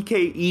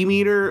PKE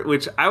meter,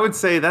 which I would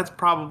say that's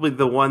probably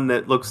the one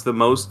that looks the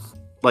most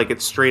like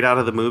it's straight out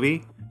of the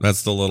movie.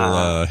 That's the little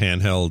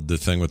handheld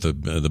thing with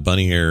the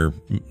bunny hair.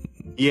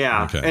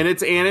 Yeah, okay. And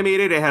it's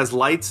animated. It has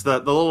lights. The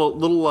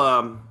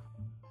little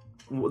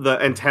the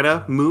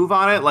antenna move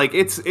on it.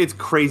 It's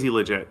crazy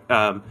legit.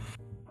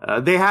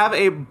 They have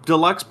a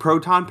deluxe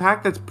proton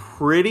pack that's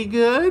pretty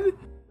good.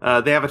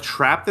 They have a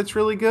trap that's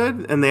really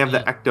good, and they have the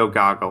ecto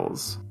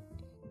goggles.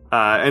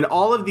 And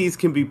all of these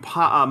can be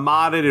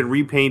modded and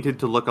repainted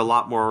to look a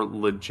lot more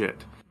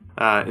legit.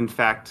 In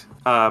fact,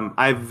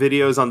 I have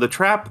videos on the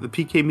trap, the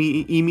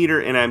PKE meter,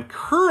 and I'm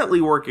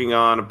currently working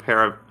on a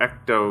pair of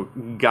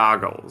ecto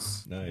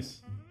goggles.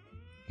 Nice.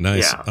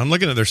 Yeah. I'm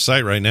looking at their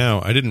site right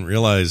now. I didn't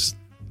realize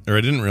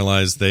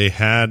they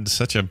had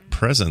such a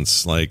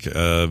presence.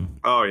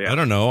 Oh yeah. I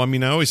don't know. I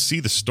mean, I always see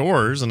the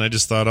stores, and I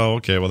just thought, oh,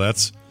 okay, well,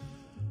 that's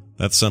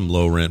some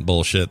low rent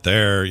bullshit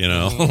there, you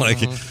know.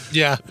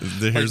 Yeah,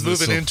 here's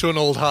moving into an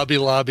old Hobby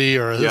Lobby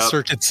or a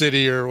Circuit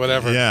City or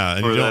whatever. Yeah,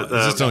 and you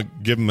just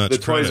don't give them much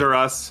credit. credit. Toys R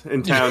Us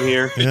in town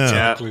here. Yeah.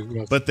 Exactly.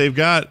 Yes. But they've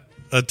got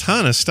a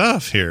ton of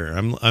stuff here.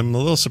 I'm a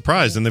little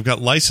surprised, and they've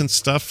got licensed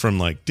stuff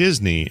from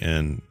Disney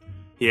and.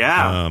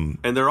 Yeah,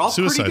 and they're all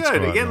Suicide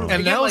pretty good. Squad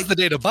And now's the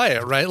day to buy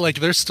it, right?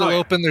 They're still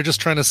open. They're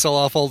just trying to sell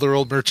off all their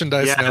old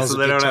merchandise. Yeah, so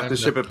they don't have to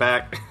ship it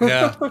back.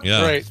 Yeah,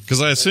 yeah. Right.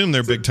 Because I assume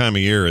their big time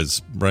of year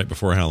is right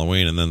before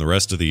Halloween, and then the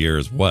rest of the year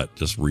is what?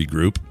 Just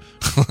regroup?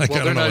 I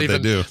don't know what they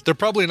do. They're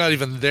probably not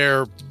even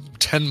there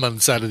 10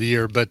 months out of the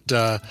year, but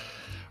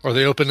or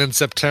they open in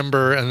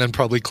September and then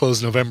probably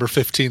close November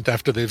 15th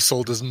after they've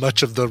sold as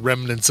much of the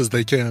remnants as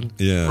they can.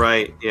 Yeah.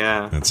 Right,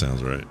 yeah. That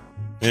sounds right.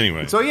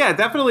 Anyway. So yeah,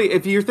 definitely,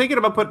 if you're thinking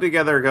about putting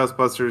together a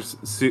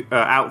Ghostbusters suit,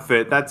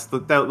 outfit, that's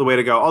the way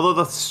to go. Although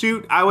the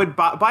suit, I would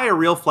buy a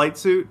real flight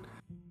suit.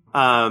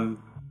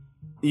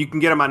 You can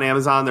get them on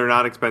Amazon. They're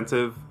not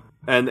expensive.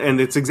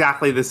 And it's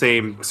exactly the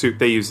same suit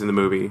they used in the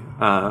movie.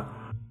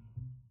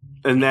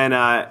 And then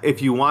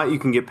if you want, you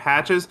can get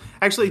patches.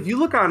 Actually, if you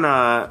look on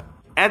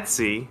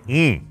Etsy,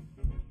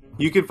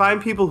 you can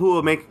find people who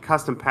will make a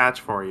custom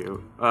patch for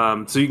you.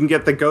 So you can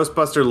get the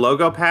Ghostbuster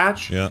logo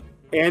patch. Yeah.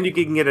 And you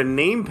can get a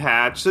name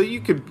patch, so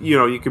you could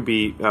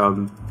be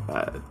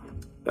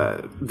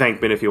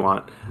Venkman if you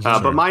want.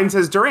 Sure. But mine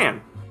says Duran.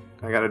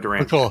 I got a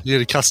Duran. Oh, cool. You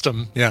had a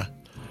custom, yeah.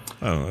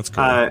 Oh, that's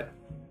cool.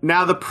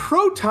 Now the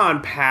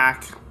Proton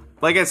Pack,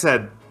 like I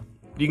said,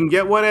 you can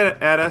get one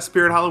at a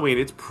Spirit Halloween.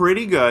 It's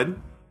pretty good.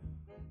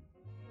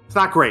 It's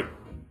not great.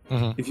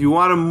 Mm-hmm. If you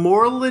want a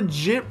more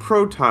legit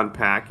Proton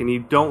Pack and you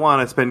don't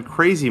want to spend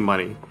crazy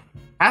money,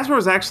 Hasbro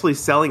is actually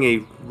selling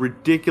a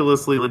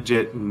ridiculously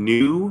legit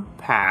new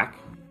pack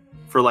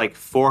for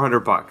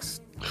 $400.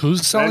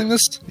 Who's selling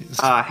this?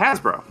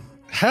 Hasbro.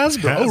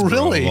 Hasbro. Oh,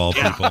 really? Of all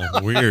people.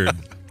 Weird.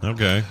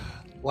 Okay.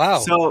 Wow.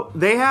 So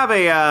they have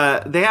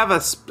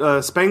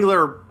a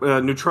Spengler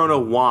Neutrino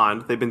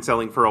wand they've been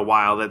selling for a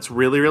while. That's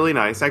really, really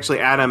nice. Actually,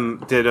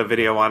 Adam did a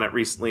video on it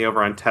recently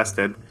over on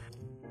Tested.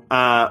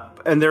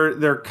 And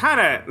they're kind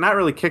of not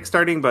really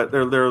kickstarting, but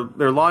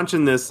they're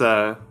launching this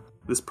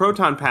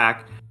proton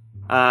pack.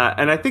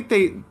 And I think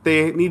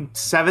they need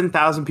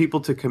 7,000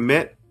 people to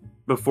commit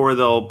before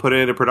they'll put it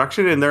into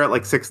production, and they're at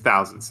like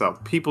 6,000. So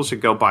people should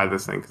go buy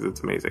this thing because it's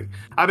amazing.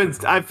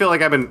 I feel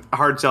like I've been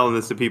hard selling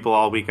this to people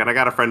all weekend. I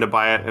got a friend to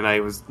buy it, and I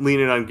was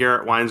leaning on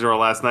Garrett Weinzierl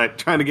last night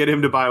trying to get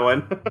him to buy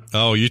one.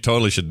 Oh, you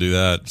totally should do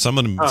that.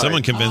 Someone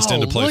convinced him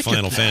to play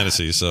Final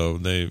Fantasy, so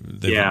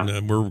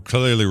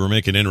we're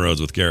making inroads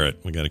with Garrett.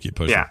 We got to keep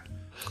pushing. Yeah.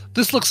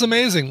 This looks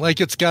amazing.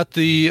 Like it's got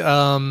the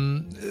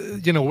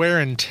wear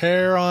and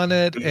tear on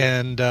it,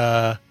 and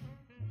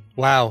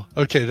wow.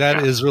 Okay,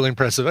 that is really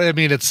impressive. I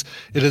mean, it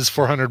is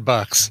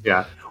 $400.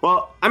 Yeah.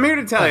 Well, I'm here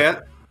to tell you,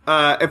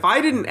 if I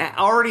didn't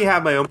already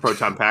have my own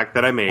proton pack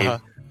that I made,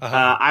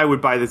 I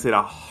would buy this in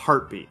a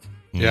heartbeat.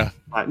 Yeah.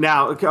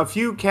 Now, a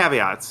few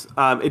caveats.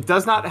 It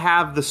does not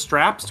have the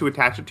straps to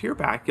attach it to your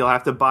back. You'll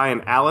have to buy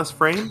an Alice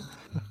frame.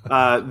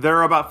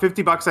 They're about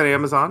 $50 on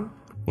Amazon.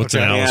 What's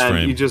an Alice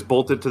frame? You just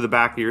bolt it to the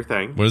back of your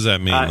thing. What does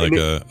that mean?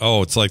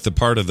 It's like the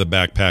part of the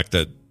backpack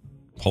that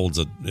holds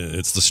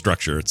it's the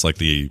structure. It's like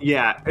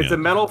it's a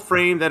metal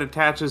frame that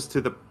attaches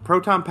to the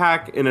proton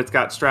pack, and it's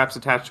got straps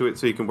attached to it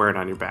so you can wear it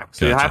on your back.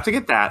 So you'll have to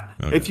get that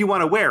if you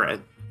want to wear it.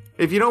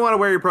 If you don't want to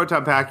wear your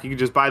proton pack, you can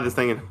just buy this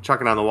thing and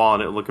chuck it on the wall,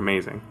 and it'll look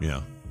amazing.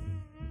 Yeah.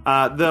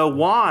 The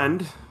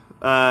wand,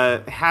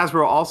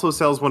 Hasbro also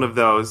sells one of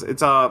those.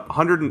 It's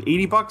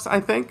 $180, I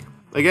think.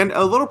 Again,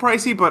 a little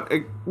pricey, but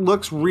it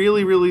looks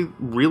really, really,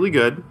 really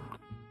good.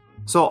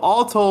 So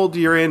all told,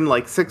 you're in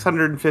like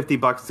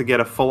 $650 to get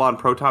a full-on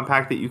proton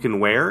pack that you can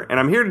wear. And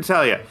I'm here to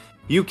tell you,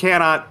 you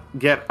cannot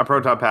get a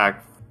proton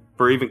pack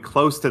for even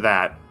close to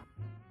that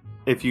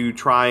if you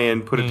try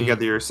and put it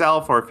together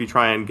yourself, or if you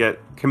try and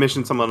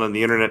commission someone on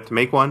the internet to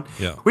make one,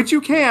 which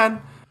you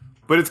can,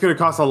 but it's going to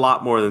cost a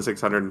lot more than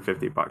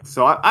 $650.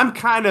 So I'm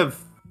kind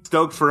of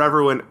stoked for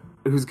everyone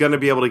who's going to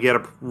be able to get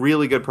a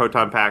really good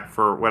proton pack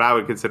for what I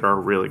would consider a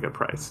really good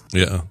price.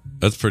 Yeah,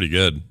 that's pretty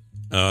good.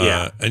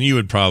 And you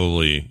would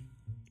probably,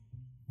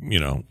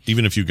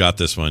 even if you got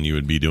this one, you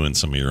would be doing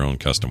some of your own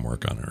custom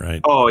work on it,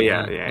 right? Oh,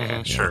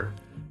 yeah, sure.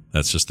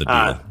 That's just the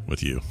deal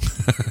with you.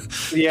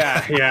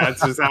 yeah,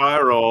 it's just how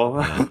I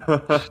roll.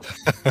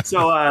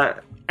 So,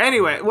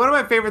 anyway, one of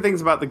my favorite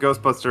things about the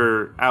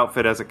Ghostbuster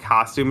outfit as a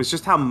costume is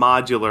just how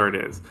modular it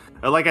is.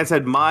 Like I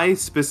said, my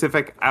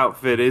specific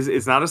outfit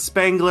is not a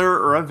Spengler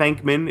or a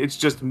Venkman. It's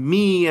just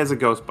me as a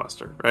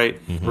Ghostbuster,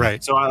 right? Mm-hmm.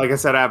 Right. So, like I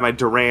said, I have my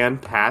Duran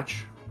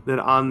patch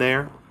on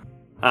there.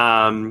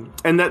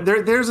 And that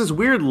there's this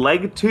weird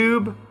leg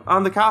tube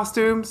on the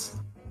costumes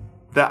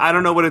that I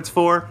don't know what it's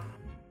for.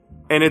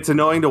 And it's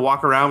annoying to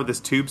walk around with this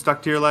tube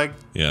stuck to your leg.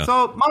 Yeah.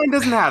 So mine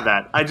doesn't have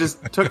that. I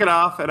just took it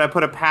off and I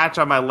put a patch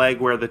on my leg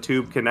where the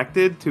tube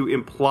connected to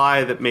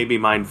imply that maybe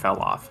mine fell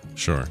off.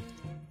 Sure.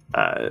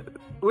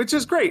 Which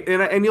is great.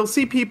 And you'll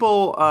see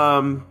people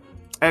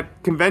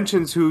at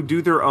conventions who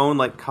do their own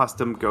like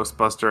custom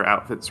Ghostbuster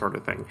outfit sort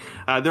of thing.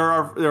 There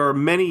are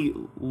many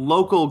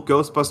local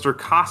Ghostbuster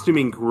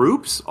costuming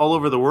groups all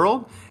over the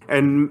world,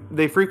 and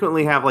they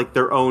frequently have like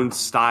their own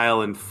style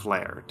and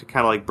flair to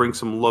kind of like bring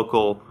some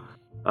local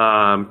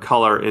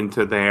color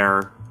into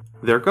their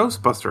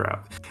Ghostbuster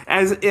outfit,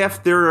 as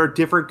if there are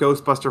different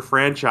Ghostbuster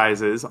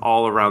franchises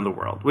all around the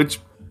world, which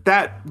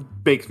that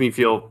makes me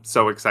feel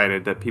so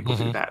excited that people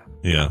do that.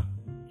 Yeah,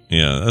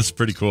 that's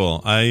pretty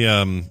cool.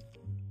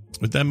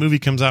 That movie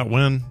comes out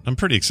when? I'm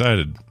pretty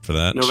excited for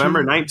that.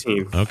 November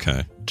 19th.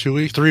 Okay.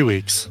 3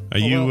 weeks. Are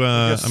you,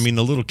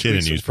 the little kid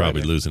in you is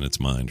probably losing its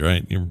mind,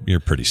 right? You're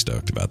pretty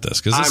stoked about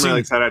this. I'm really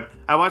excited.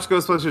 I watched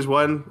Ghostbusters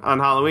 1 on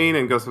Halloween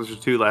and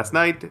Ghostbusters 2 last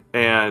night,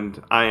 and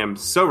I am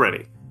so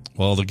ready.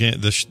 Well,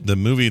 the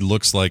movie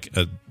looks like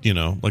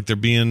like they're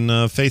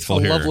being faithful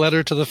here. Love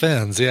letter to the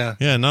fans, yeah.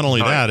 Yeah, not only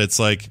that, it's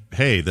like,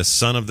 hey, the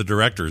son of the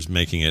director is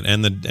making it,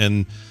 and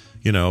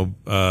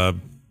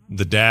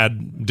the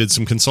dad did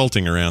some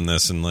consulting around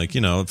this, and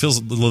it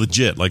feels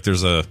legit. Like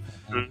there's a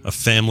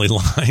family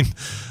line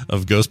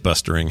of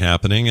Ghostbustering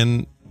happening,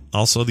 and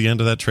also the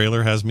end of that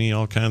trailer has me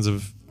all kinds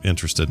of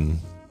interested in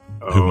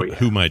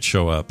who might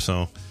show up.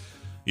 So,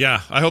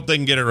 yeah, I hope they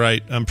can get it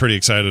right. I'm pretty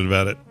excited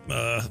about it.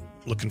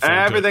 Looking forward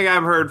everything to it.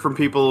 I've heard from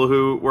people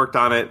who worked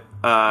on it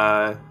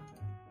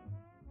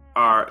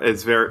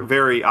is very,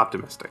 very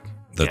optimistic.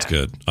 That's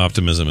good.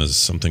 Optimism is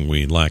something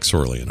we lack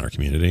sorely in our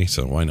community,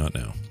 so why not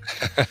now?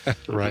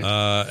 Right.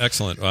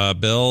 Excellent.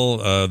 Bill,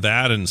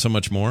 that and so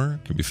much more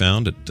can be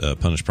found at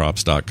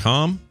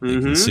punishprops.com.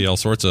 You can see all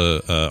sorts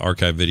of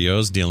archive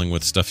videos dealing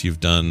with stuff you've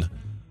done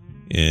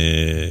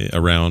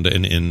around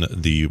and in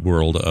the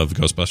world of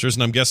Ghostbusters.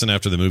 And I'm guessing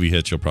after the movie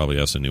hits, you'll probably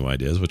have some new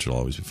ideas, which will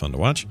always be fun to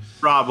watch.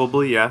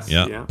 Probably, yes.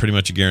 Yeah. Pretty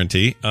much a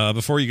guarantee.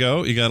 Before you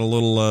go, you got a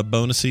little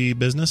bonusy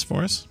business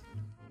for us?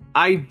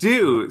 I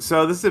do.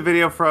 So this is a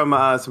video from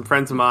some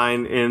friends of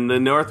mine in the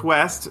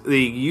Northwest.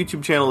 The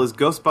YouTube channel is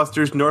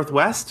Ghostbusters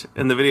Northwest,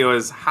 and the video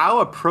is how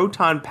a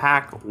proton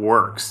pack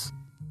works.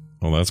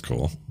 Oh, that's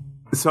cool.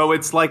 So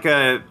it's like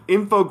a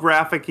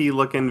infographic-y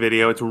looking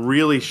video. It's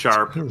really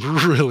sharp.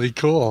 Really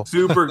cool.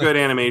 Super good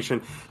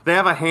animation. They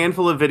have a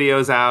handful of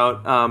videos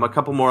out, a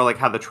couple more like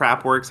how the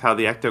trap works, how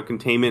the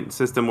ecto-containment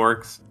system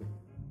works.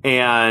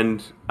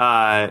 And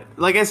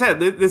like I said,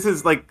 this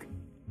is like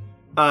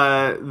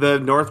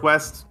the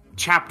Northwest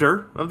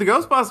chapter of the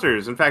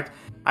Ghostbusters. In fact,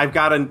 I've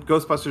got a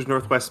Ghostbusters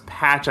Northwest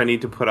patch I need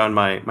to put on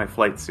my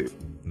flight suit.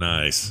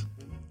 Nice.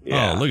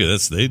 Yeah. Oh, look at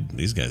this.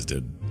 These guys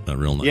did a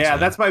real nice. Yeah,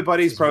 one. that's my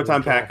buddy's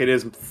proton pack. It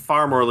is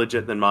far more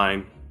legit than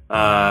mine.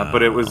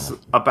 But it was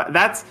about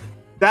that's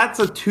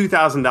a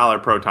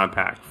 $2,000 proton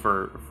pack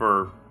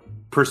for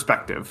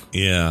perspective.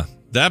 Yeah,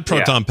 that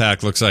proton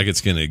pack looks like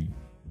it's going to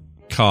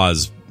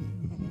cause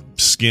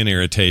skin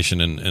irritation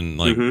and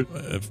like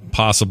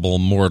possible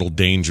mortal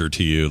danger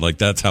to you. Like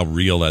that's how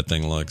real that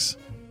thing looks.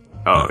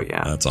 Oh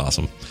yeah, that's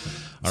awesome.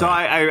 So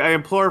I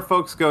implore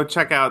folks, go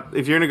check out,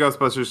 if you're into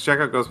Ghostbusters, check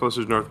out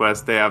Ghostbusters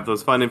Northwest. They have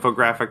those fun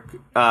infographic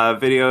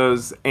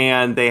videos,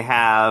 and they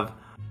have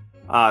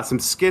some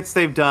skits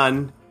they've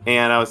done.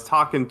 And I was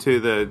talking to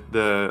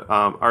the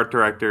art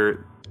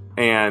director,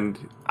 and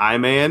I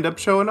may end up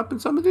showing up in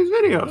some of these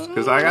videos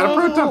because I got a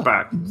proton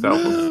pack. So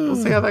we'll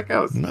see how that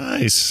goes.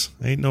 Nice.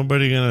 Ain't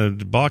nobody going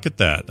to balk at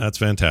that. That's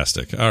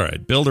fantastic. All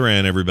right. Bill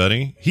Duran,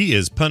 everybody. He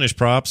is Punish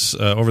Props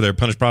over there at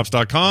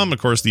punishprops.com. Of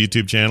course, the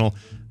YouTube channel.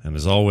 And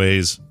as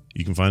always,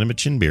 you can find him at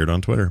Chinbeard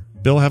on Twitter.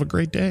 Bill, have a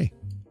great day.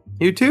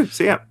 You too.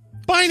 See ya.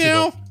 Bye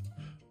now.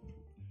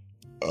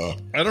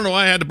 I don't know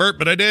why I had to burp,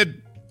 but I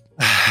did.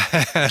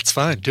 That's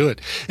fine. Do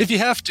it. If you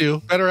have to,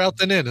 better out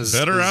than in.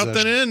 Better out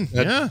than in.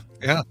 Yeah.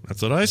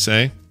 That's what I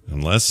say.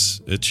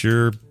 Unless it's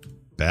your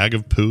bag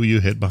of poo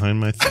you hid behind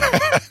my thumb.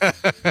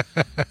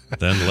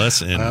 Then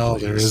less in. Well,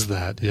 please. there is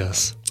that.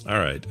 Yes. All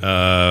right.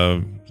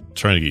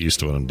 Trying to get used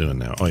to what I'm doing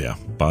now. Oh, yeah.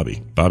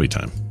 Bobby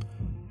time.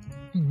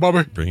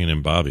 Bobby. Bringing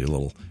in Bobby, a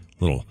little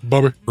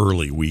Bobby.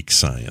 Early week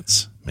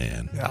science,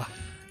 man. Yeah.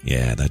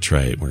 Yeah, that's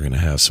right. We're going to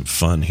have some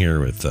fun here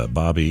with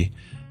Bobby.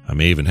 I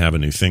may even have a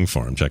new thing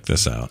for him. Check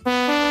this out.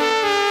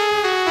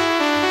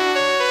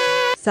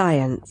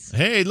 Science.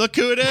 Hey, look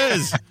who it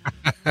is.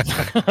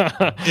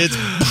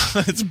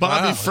 it's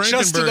Bobby Frankenberger.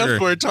 Just enough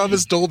where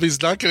Thomas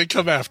Dolby's not going to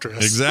come after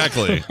us.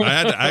 Exactly.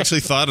 I actually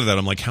thought of that.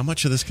 I'm like, how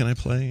much of this can I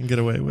play and get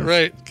away with?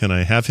 Right. Can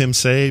I have him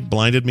say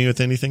blinded me with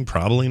anything?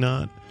 Probably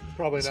not.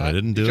 Probably so not. I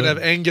didn't do you it. You could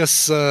have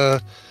Angus,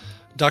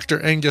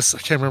 Dr. Angus, I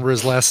can't remember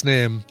his last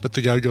name, but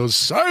the guy goes,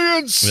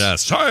 Science! Yeah,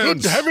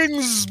 science! Good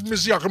heavens,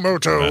 Miss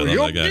Yakamoto,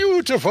 you're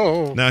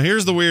beautiful! Now,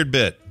 here's the weird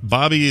bit.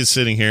 Bobby is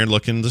sitting here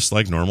looking just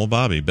like normal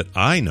Bobby, but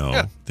I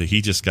know that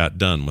he just got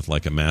done with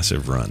like a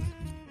massive run.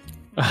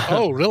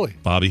 Oh, really?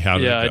 Bobby, how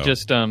did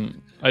it go?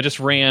 I just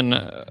ran...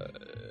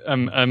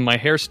 my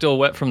hair's still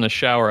wet from the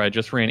shower. I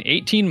just ran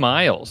 18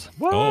 miles.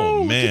 Whoa,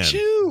 oh man!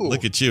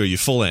 Look at you! Are you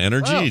full of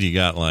energy? Wow. You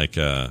got like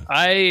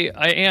I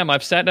am.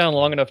 I've sat down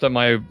long enough that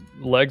my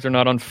legs are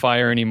not on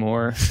fire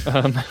anymore.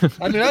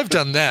 I mean, I've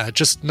done that,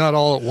 just not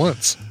all at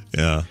once.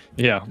 Yeah.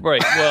 Yeah.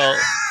 Right. Well,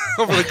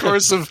 over the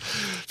course of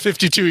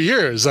 52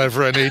 years, I've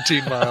run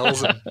 18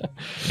 miles.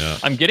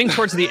 I'm getting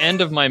towards the end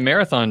of my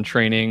marathon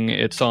training.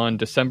 It's on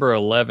December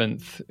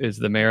 11th is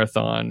the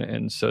marathon,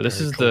 and so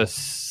this is the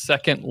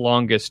second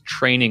longest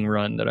training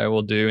run that I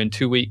will do in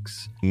 2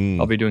 weeks.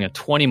 I'll be doing a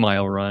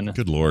 20-mile run.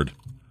 Good Lord.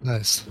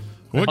 Nice.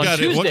 On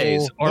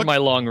Tuesdays are my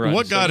long runs.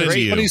 What got into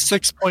you?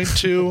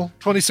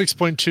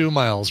 26.2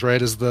 miles, right?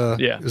 Is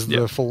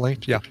the full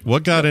length? Yeah.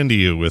 What got into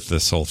you with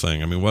this whole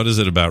thing? I mean, what is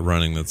it about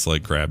running that's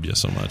like grabbed you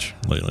so much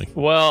lately?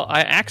 Well,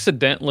 I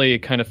accidentally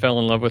kind of fell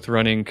in love with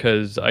running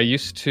because I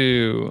used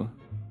to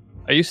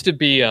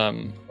be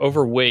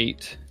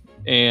overweight,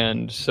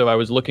 and so I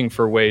was looking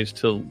for ways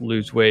to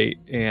lose weight,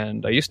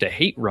 and I used to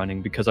hate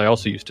running because I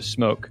also used to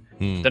smoke.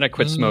 Then I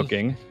quit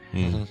smoking.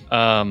 And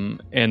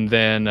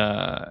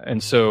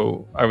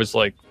so I was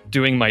like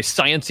doing my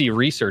sciencey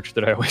research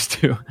that I always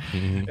do.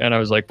 And I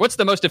was like, what's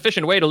the most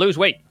efficient way to lose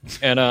weight?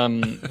 And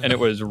it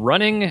was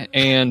running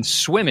and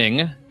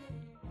swimming,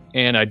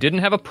 and I didn't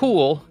have a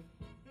pool.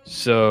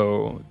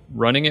 So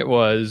running it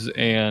was.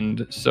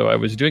 And so I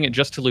was doing it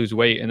just to lose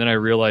weight. And then I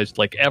realized,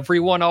 like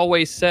everyone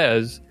always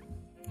says,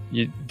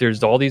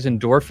 there's all these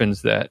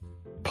endorphins that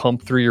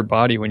pump through your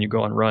body when you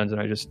go on runs. And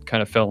I just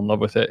kind of fell in love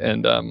with it.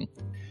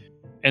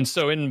 And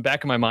so in the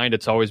back of my mind,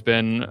 it's always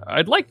been,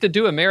 I'd like to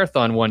do a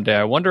marathon one day.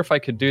 I wonder if I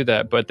could do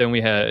that. But then we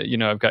had,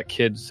 I've got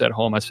kids at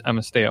home. I'm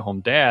a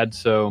stay-at-home dad.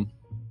 So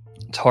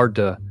it's hard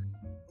to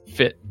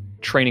fit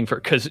training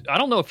because I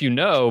don't know if you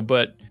know,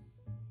 but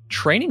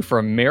training for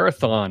a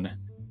marathon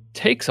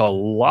takes a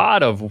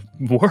lot of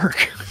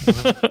work.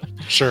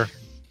 Sure.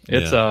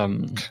 It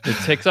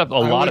takes up a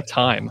lot of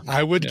time.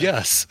 I would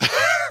guess.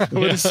 I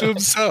would assume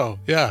so.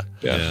 Yeah.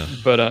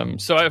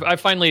 But so I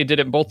finally did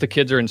it. Both the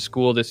kids are in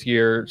school this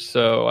year,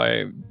 so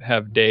I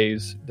have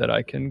days that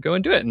I can go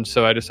and do it. And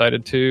so I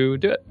decided to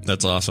do it.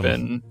 That's awesome. It's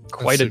been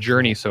quite a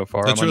journey so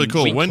far. That's really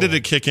cool. When did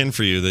it kick in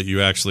for you that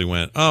you actually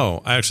went,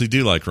 oh, I actually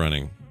do like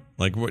running?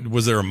 Like,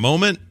 was there a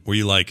moment where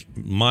you like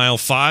mile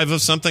 5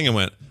 of something and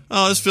went,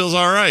 oh, this feels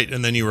all right,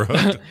 and then you were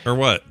hooked, or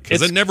what?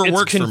 Because it never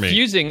works for me.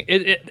 It's confusing.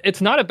 It's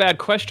not a bad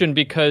question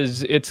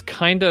because it's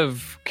kind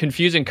of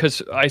confusing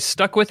because I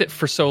stuck with it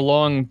for so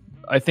long,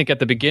 I think, at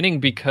the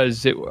beginning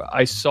because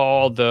I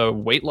saw the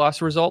weight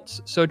loss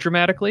results so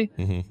dramatically.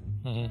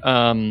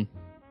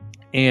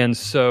 And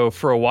so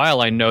for a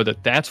while, I know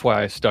that's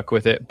why I stuck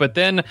with it. But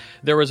then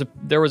there was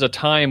a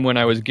time when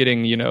I was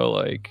getting,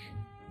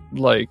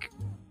 like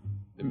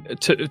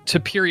to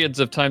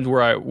periods of times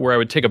where I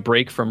would take a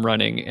break from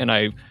running, and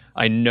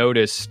I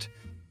noticed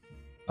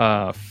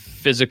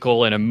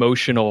physical and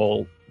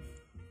emotional,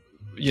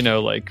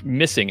 like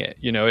missing it.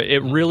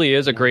 It really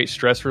is a great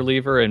stress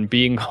reliever, and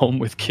being home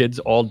with kids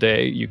all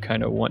day, you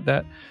kind of want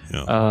that.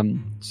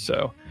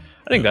 So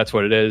I think that's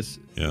what it is.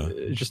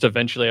 Just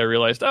eventually I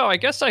realized, I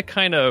guess I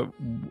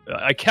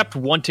kept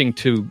wanting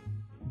to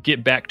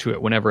get back to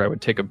it whenever I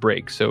would take a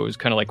break. So it was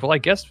kind of like, well, I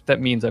guess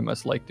that means I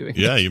must like doing it.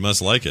 Yeah, you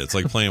must like it. It's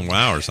like playing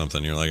WoW or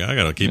something. You're like, I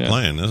got to keep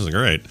playing. This is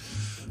great.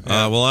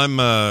 Well, I'm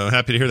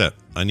happy to hear that.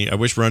 I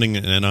wish running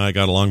and I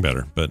got along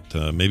better, but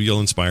maybe you'll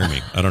inspire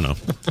me. I don't know.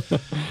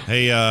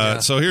 Hey,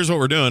 so here's what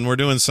we're doing. We're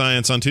doing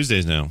science on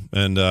Tuesdays now,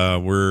 and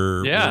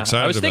we're excited.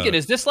 I was thinking,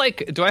 is this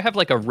do I have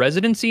like a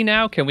residency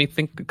now? Can we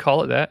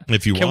call it that?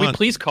 If you can want, we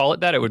please call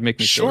it that? It would make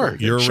me sure.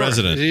 feel You're a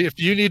resident. If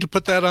you need to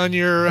put that on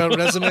your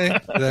resume,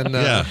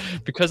 then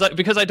because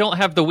I don't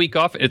have the week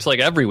off. It's like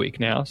every week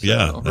now. So.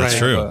 Yeah, that's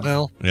true.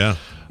 Well, yeah.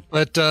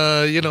 But,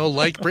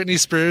 like Britney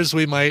Spears,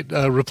 we might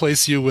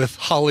replace you with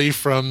Holly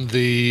from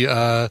the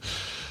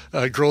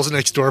Girls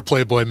Next Door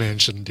Playboy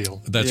Mansion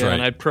deal. That's right.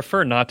 And I'd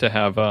prefer not to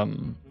have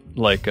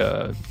like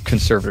a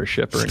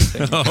conservatorship or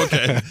anything.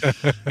 Okay.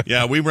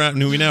 Yeah, we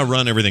now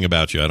run everything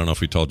about you. I don't know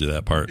if we told you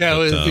that part. Yeah,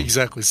 but,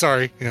 exactly.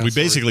 Sorry. Yeah, we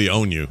basically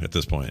own you at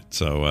this point.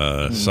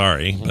 So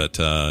sorry, but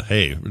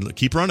hey,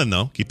 keep running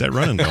though. Keep that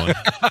running going.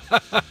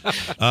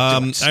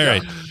 All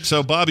right.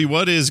 So Bobby,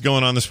 what is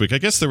going on this week? I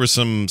guess there was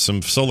some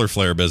solar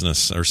flare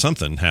business or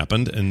something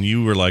happened, and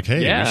you were like,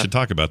 hey, we should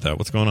talk about that.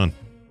 What's going on?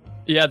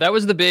 Yeah, that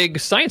was the big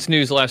science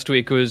news last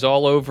week. It was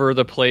all over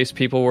the place.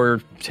 People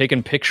were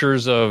taking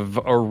pictures of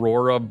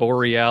Aurora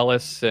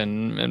Borealis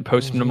and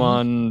posting them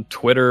on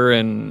Twitter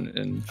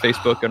and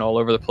Facebook and all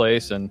over the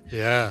place. And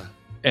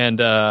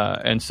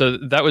and so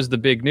that was the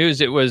big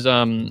news. It was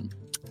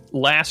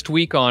last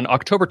week on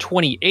October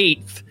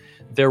 28th.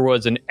 There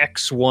was an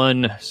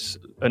X1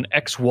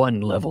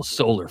 level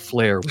solar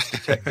flare was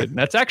detected. And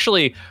that's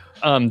actually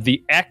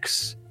the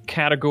X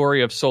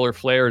category of solar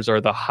flares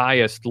are the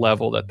highest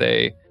level that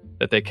they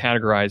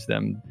categorize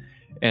them.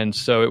 And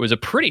so it was a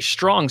pretty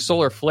strong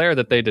solar flare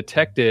that they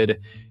detected.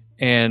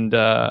 And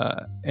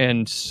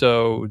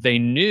so they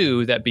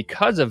knew that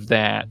because of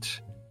that,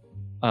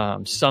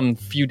 some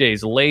few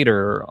days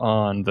later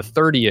on the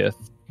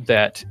 30th,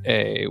 that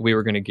we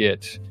were going to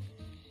get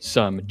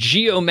some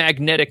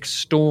geomagnetic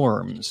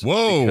storms.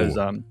 Whoa. Because,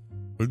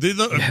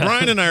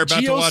 Brian and I are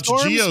about to watch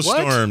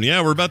Geostorm. What?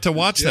 Yeah, we're about to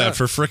watch that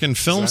for frickin'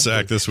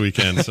 FilmSack this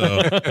weekend.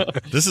 So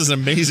this is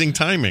amazing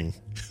timing.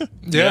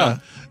 Yeah.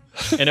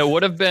 And it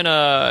would have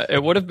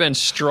been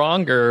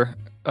stronger,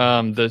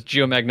 the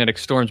geomagnetic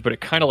storms, but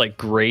it kind of like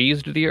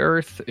grazed the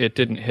Earth. It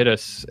didn't hit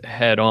us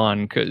head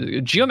on.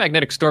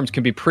 Geomagnetic storms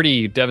can be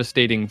pretty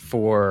devastating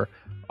for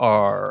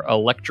our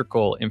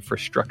electrical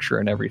infrastructure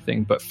and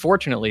everything. But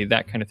fortunately,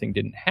 that kind of thing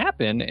didn't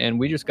happen, and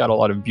we just got a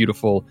lot of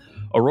beautiful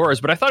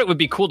auroras. But I thought it would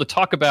be cool to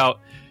talk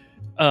about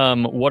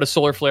what a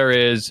solar flare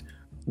is,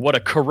 what a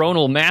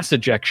coronal mass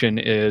ejection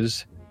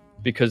is,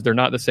 because they're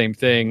not the same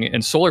thing.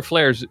 And solar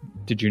flares,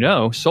 did you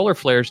know, solar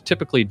flares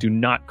typically do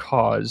not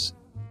cause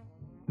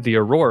the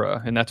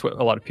aurora, and that's what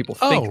a lot of people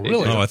think. Oh,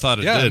 really? Oh, I thought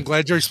it did. I'm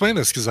glad you explained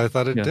this because I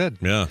thought it did.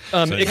 Yeah.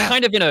 It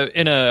kind of in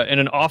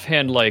an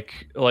offhand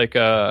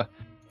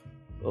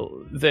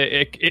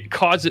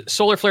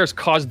solar flares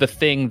cause the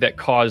thing that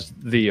caused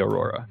the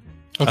aurora.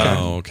 Okay.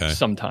 Oh, okay.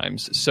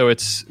 Sometimes. So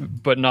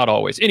but not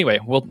always. Anyway,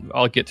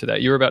 I'll get to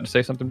that. You were about to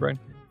say something, Brian?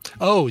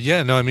 Oh,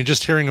 yeah. No, I mean,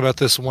 just hearing about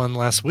this one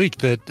last week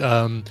that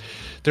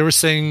they were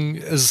saying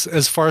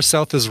as far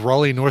south as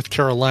Raleigh, North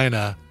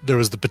Carolina, there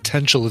was the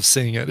potential of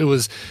seeing it. It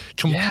was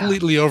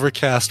completely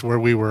overcast where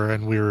we were,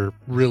 and we were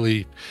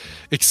really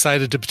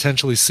excited to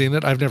potentially see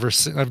it. I've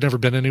never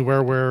been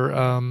anywhere where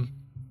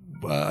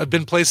I've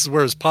been places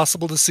where it was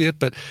possible to see it,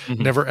 but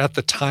never at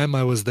the time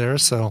I was there.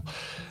 So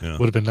it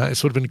would have been nice.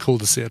 It would have been cool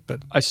to see it.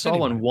 But I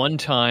saw one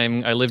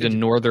time. I lived in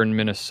northern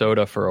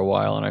Minnesota for a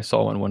while, and I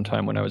saw one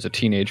time when I was a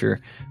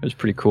teenager. It was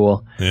pretty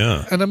cool.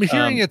 Yeah. And I'm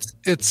hearing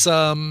it's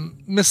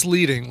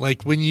misleading.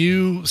 Like when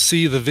you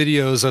see the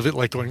videos of it,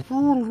 like going,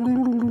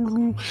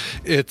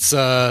 that's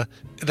a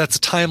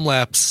time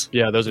lapse.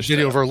 Yeah, those are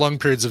video over long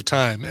periods of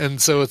time, and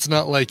so it's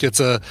not like it's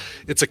a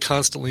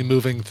constantly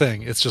moving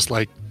thing. It's just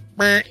like,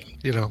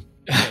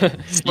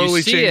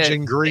 slowly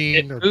changing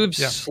green. It moves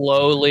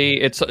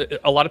slowly. It's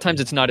a lot of times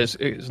it's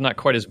not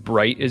quite as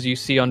bright as you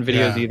see on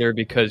videos either,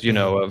 because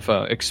of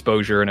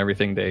exposure and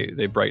everything.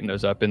 They brighten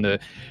those up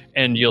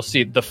and you'll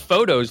see the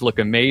photos look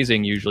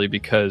amazing usually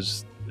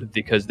because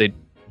they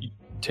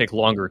take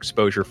longer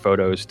exposure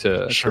photos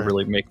to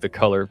really make the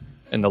color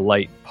and the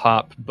light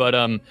pop. But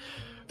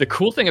the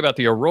cool thing about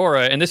the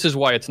aurora, and this is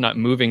why it's not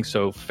moving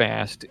so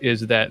fast,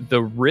 is that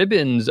the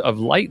ribbons of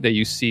light that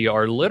you see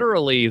are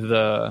literally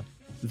the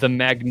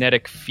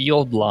magnetic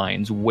field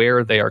lines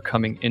where they are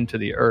coming into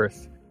the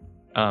Earth.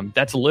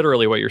 That's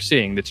literally what you're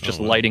seeing. That's just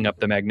lighting up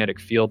the magnetic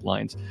field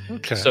lines.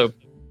 Okay. So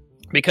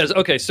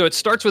it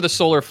starts with a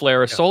solar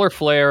flare. A solar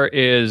flare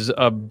is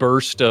a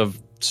burst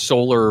of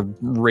solar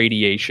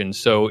radiation.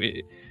 So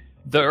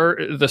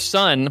the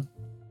sun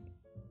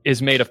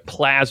is made of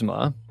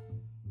plasma.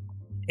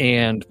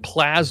 And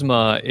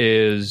plasma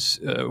is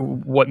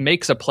what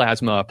makes a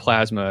plasma a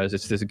plasma is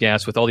it's this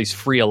gas with all these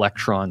free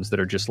electrons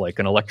that are just like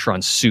an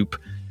electron soup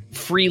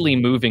freely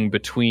moving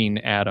between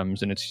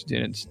atoms. And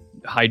it's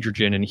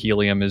hydrogen and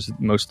helium is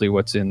mostly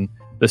what's in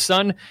the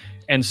sun.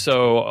 And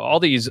so all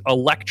these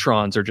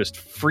electrons are just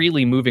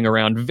freely moving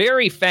around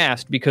very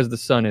fast because the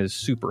sun is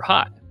super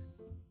hot.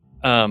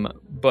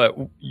 But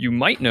you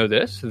might know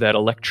that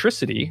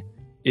electricity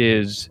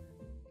is...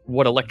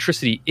 What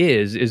electricity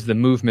is the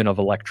movement of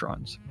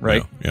electrons,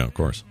 right? Yeah, of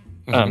course.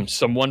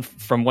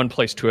 From one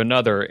place to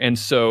another. And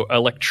so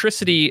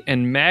electricity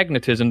and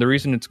magnetism, the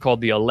reason it's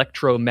called the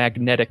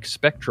electromagnetic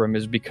spectrum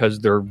is because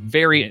they're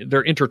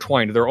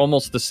intertwined. They're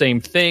almost the same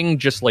thing,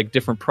 just like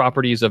different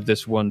properties of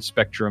this one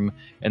spectrum,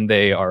 and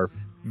they are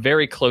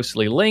very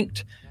closely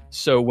linked.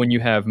 So when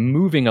you have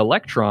moving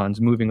electrons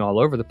moving all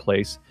over the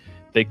place,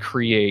 they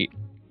create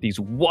these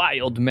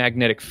wild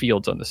magnetic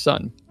fields on the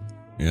sun.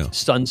 Yeah.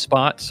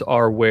 Sunspots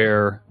are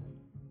where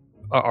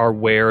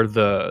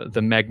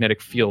the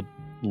magnetic field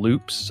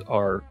loops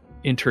are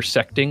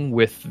intersecting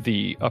with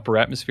the upper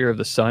atmosphere of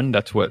the sun.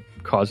 That's what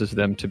causes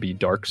them to be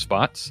dark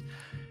spots.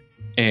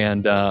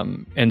 And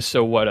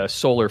so what a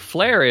solar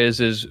flare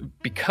is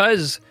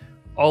because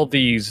all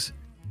these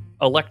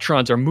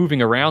electrons are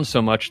moving around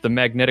so much, the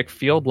magnetic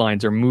field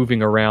lines are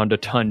moving around a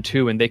ton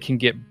too, and they can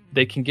get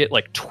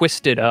like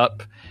twisted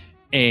up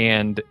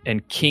and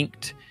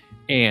kinked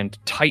and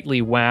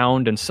tightly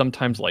wound and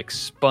sometimes like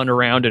spun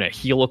around in a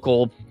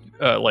helical,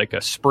 like a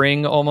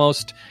spring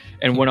almost.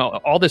 And when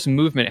all this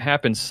movement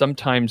happens,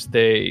 sometimes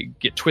they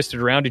get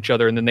twisted around each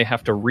other and then they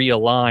have to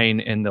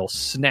realign and they'll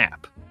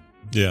snap.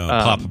 Yeah,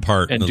 pop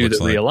apart. And do the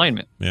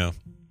realignment. Yeah.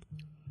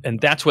 And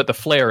that's what the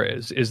flare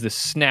is the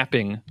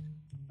snapping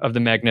of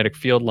the magnetic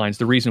field lines.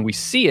 The reason we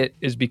see it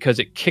is because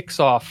it kicks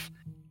off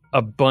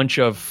a bunch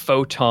of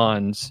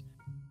photons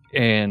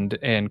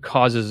and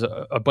causes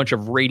a bunch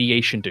of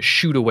radiation to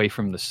shoot away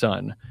from the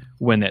sun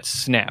when that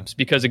snaps.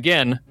 Because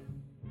again,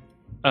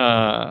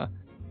 the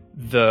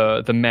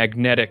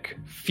magnetic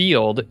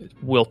field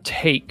will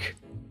take,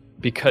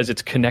 because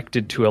it's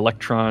connected to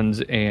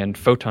electrons and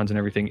photons and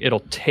everything,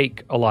 it'll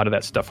take a lot of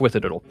that stuff with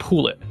it. It'll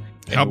pull it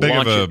and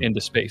launch it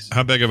into space.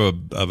 How big of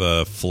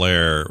a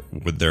flare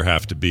would there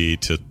have to be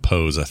to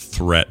pose a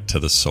threat to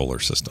the solar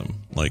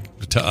system,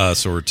 like to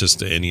us or just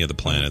to any of the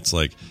planets?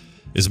 Like,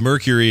 is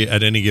Mercury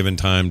at any given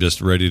time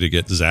just ready to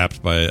get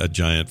zapped by a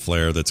giant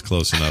flare that's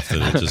close enough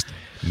that it just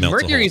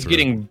melts? Mercury's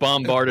getting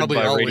bombarded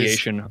by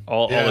radiation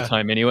all the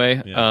time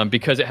anyway,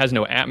 because it has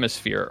no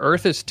atmosphere.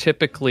 Earth is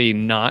typically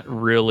not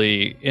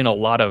really in a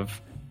lot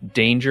of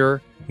danger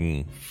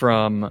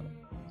from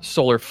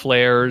solar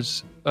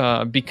flares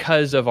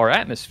because of our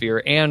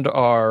atmosphere and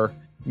our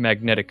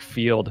magnetic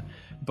field.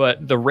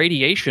 But the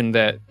radiation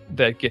that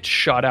gets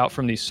shot out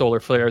from these solar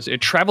flares,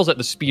 it travels at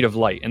the speed of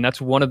light. And that's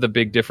one of the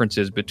big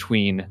differences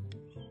between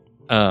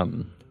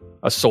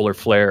a solar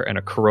flare and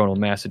a coronal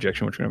mass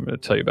ejection, which I'm going to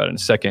tell you about in a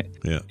second.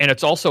 Yeah. And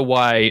it's also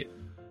why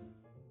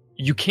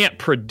you can't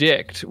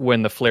predict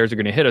when the flares are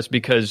going to hit us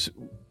because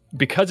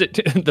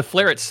the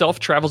flare itself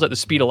travels at the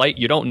speed of light.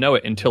 You don't know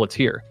it until it's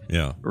here.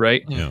 Yeah.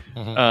 Right? Yeah.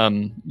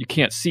 You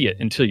can't see it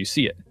until you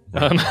see it.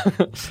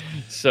 Right.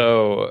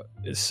 So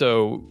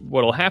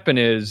what'll happen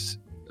is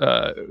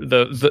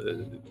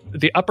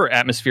the upper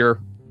atmosphere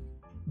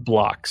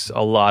blocks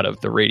a lot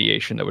of the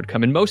radiation that would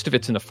come, and most of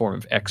it's in the form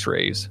of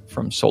X-rays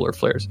from solar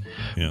flares.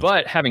 Yeah.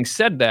 But having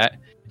said that,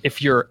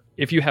 if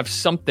you have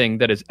something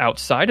that is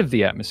outside of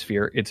the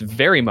atmosphere, it's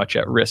very much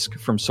at risk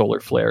from solar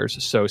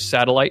flares. So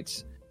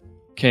satellites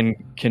can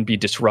be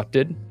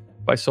disrupted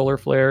by solar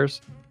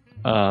flares.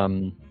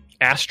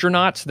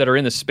 Astronauts that are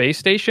in the space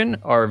station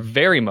are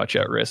very much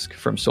at risk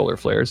from solar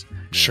flares.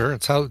 Sure,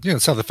 it's how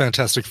the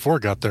Fantastic Four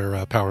got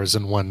their powers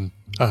in one.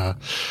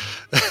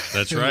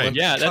 That's right.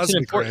 Yeah, that's an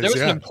important. There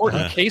was an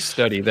important case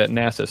study that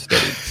NASA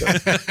studied.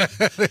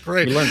 So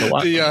right, we learned a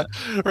lot.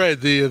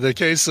 The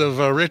case of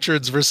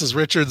Richards versus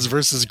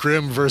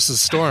Grimm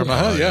versus Storm.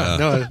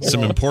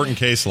 Some important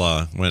case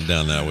law went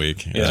down that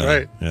week. Yeah, that's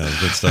right. Yeah,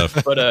 good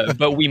stuff. But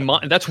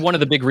that's one of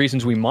the big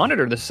reasons we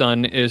monitor the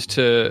sun is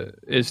to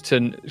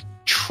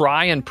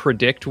try and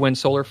predict when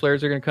solar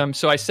flares are going to come.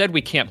 So I said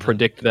we can't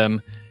predict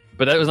them,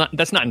 But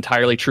that's not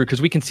entirely true,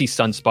 because we can see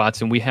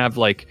sunspots and we have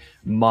like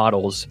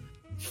models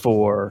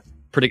for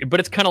but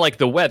it's kind of like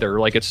the weather,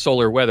 like it's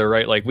solar weather,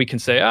 right? Like we can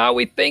say,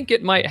 we think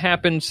it might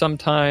happen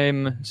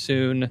sometime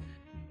soon,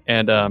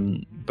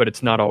 and but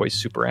it's not always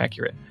super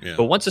accurate. Yeah.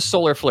 But once a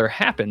solar flare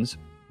happens,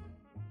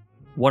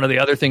 one of the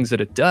other things that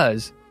it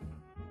does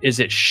is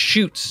it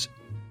shoots,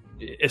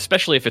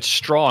 especially if it's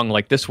strong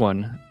like this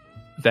one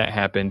that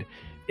happened,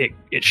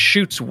 it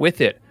shoots with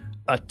it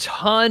a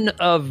ton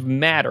of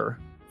matter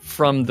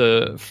from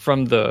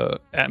the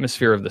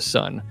atmosphere of the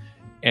sun.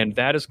 And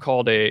that is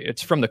called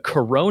it's from the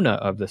corona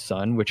of the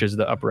sun, which is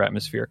the upper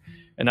atmosphere.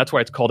 And that's why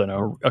it's called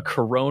a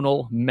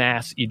coronal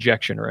mass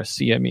ejection, or a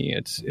CME.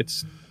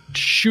 It's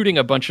shooting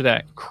a bunch of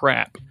that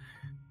crap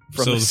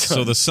from the sun.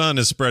 So the sun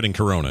is spreading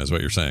corona, is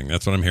what you're saying.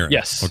 That's what I'm hearing.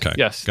 Yes. Okay.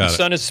 Yes. Got the it.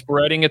 sun is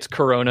spreading its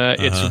corona.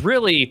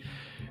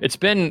 It's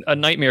been a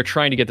nightmare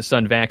trying to get the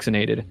sun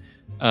vaccinated.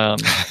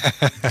 But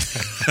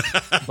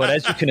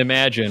as you can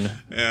imagine,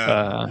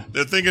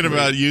 they're thinking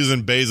about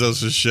using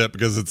Bezos' ship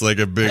because it's like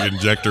a big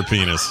injector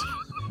penis.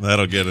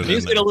 That'll get it.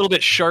 He's getting a little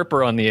bit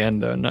sharper on the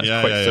end, though. Not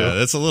quite so.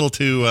 That's a little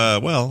too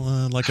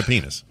like a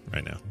penis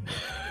right now.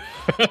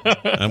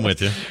 I'm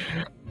with you.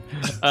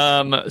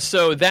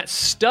 So that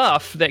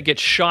stuff that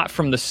gets shot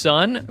from the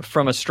sun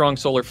from a strong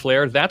solar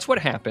flare, that's what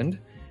happened.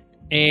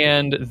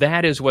 And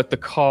that is what the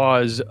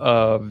cause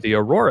of the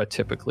aurora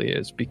typically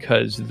is,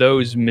 because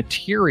that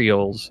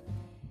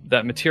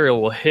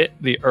material will hit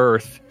the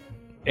Earth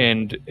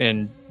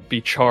and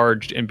be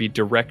charged and be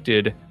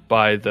directed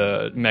by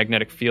the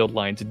magnetic field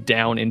lines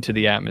down into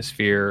the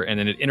atmosphere, and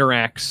then it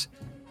interacts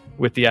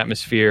with the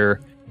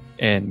atmosphere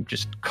and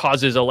just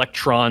causes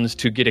electrons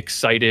to get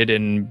excited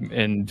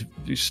and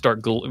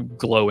start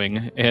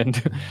glowing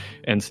and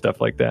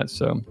stuff like that.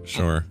 So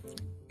sure.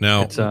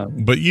 Now,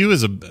 but you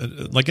as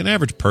an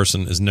average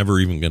person is never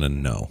even going to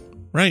know,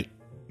 right?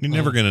 You're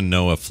never going to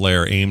know a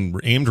flare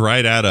aimed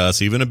right at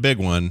us, even a big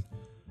one.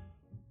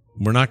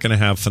 We're not going to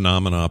have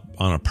phenomena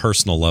on a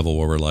personal level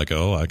where we're like,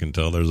 oh, I can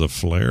tell there's a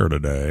flare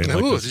today.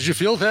 Did you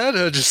feel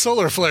that? Just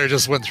solar flare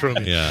just went through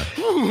me. Yeah.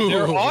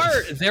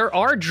 There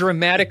are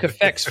dramatic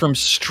effects from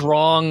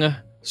strong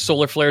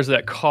solar flares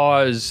that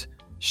cause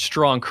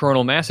strong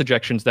coronal mass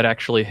ejections that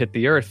actually hit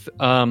the Earth.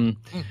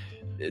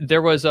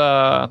 There was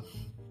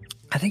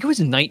I think it was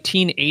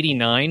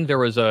 1989. There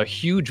was a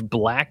huge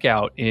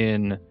blackout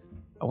in,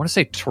 I want to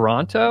say,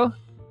 Toronto.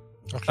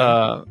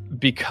 Okay.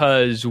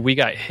 Because we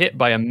got hit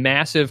by a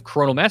massive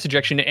coronal mass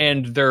ejection,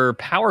 and their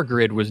power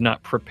grid was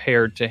not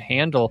prepared to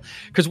handle.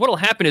 Because what'll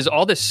happen is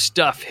all this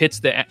stuff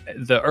hits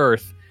the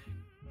Earth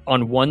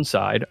on one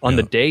side, on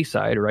the day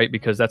side, right?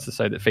 Because that's the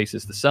side that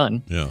faces the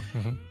sun. Yeah.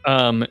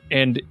 Mm-hmm.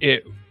 And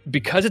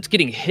because it's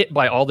getting hit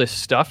by all this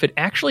stuff, it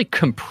actually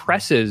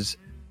compresses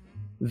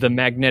the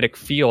magnetic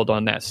field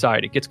on that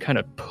side. It gets kind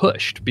of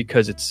pushed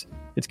because it's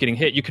getting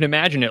hit. You can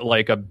imagine it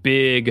like a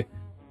big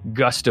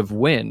gust of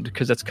wind,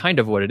 because that's kind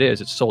of what it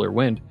is. It's solar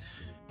wind.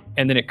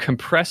 And then it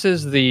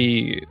compresses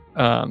the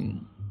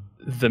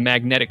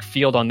magnetic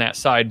field on that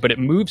side, but it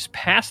moves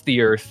past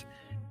the Earth.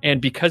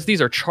 And because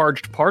these are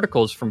charged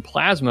particles from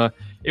plasma,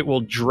 it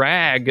will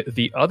drag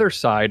the other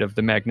side of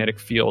the magnetic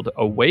field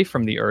away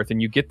from the Earth.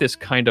 And you get this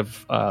kind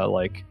of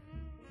like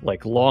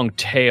long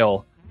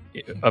tail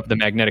of the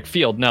magnetic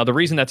field. Now, the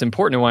reason that's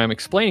important and why I'm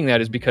explaining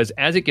that is because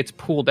as it gets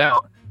pulled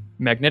out,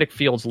 magnetic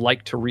fields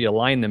like to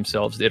realign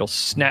themselves. It'll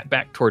snap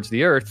back towards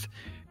the Earth,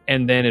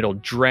 and then it'll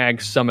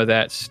drag some of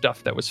that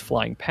stuff that was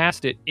flying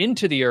past it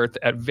into the Earth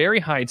at very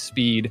high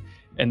speed,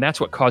 and that's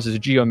what causes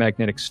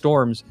geomagnetic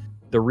storms,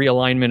 the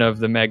realignment of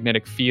the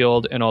magnetic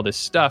field and all this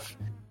stuff.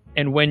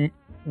 And when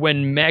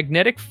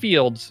magnetic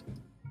fields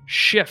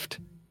shift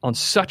on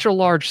such a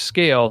large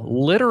scale,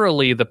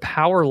 literally the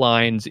power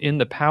lines in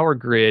the power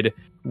grid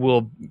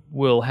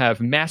will have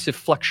massive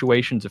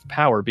fluctuations of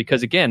power,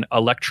 because again,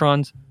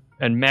 electrons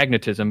and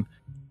magnetism,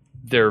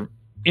 they're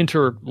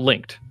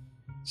interlinked.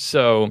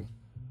 So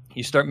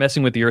you start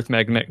messing with the Earth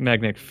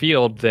magnetic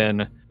field,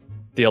 then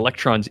the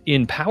electrons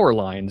in power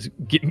lines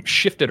get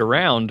shifted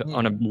around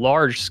on a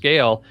large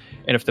scale.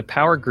 And if the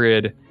power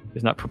grid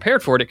is not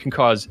prepared for it, it can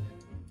cause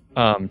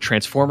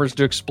transformers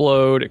to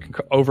explode. It can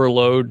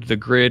overload the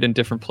grid in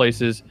different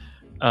places.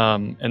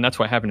 And that's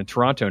what happened in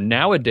Toronto.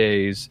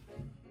 Nowadays,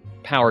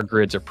 power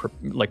grids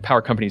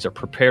power companies are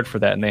prepared for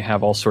that. And they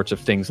have all sorts of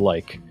things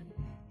like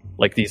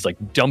these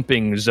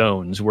dumping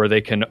zones where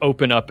they can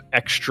open up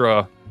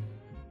extra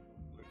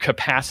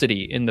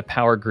capacity in the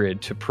power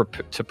grid to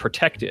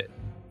protect it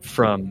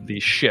from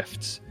these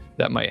shifts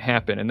that might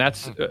happen. And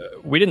that's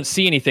we didn't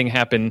see anything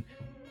happen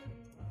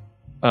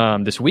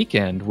this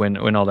weekend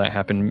when all that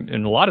happened,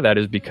 and a lot of that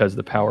is because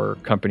the power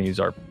companies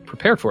are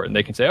prepared for it, and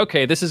they can say,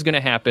 okay, this is going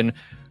to happen.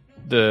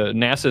 The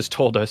NASA's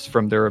told us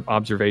from their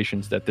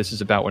observations that this is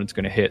about when it's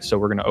going to hit, so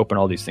we're going to open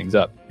all these things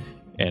up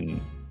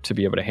and to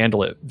be able to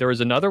handle it. There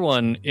was another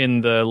one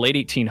in the late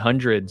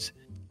 1800s,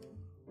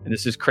 and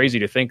this is crazy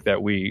to think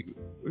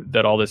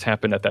that all this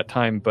happened at that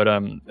time, but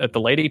at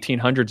the late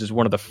 1800s is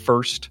one of the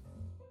first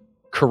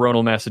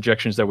coronal mass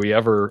ejections that we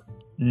ever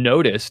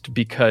noticed,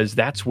 because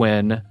that's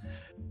when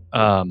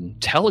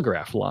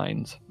telegraph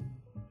lines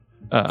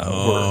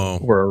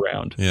were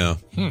around. Yeah.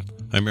 I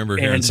remember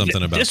hearing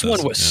something about this. This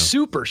one was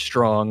super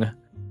strong.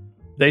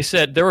 They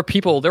said there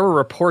were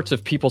reports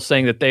of people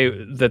saying that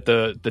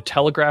the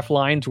telegraph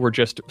lines were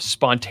just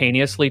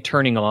spontaneously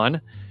turning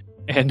on,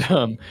 and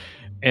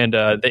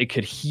they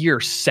could hear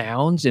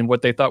sounds and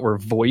what they thought were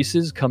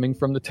voices coming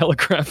from the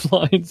telegraph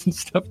lines and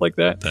stuff like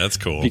that. That's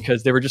cool.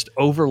 Because they were just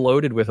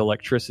overloaded with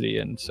electricity,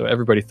 and so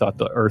everybody thought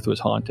the Earth was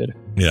haunted.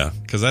 Yeah,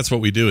 because that's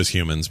what we do as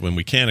humans. When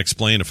we can't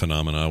explain a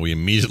phenomenon, we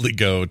immediately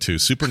go to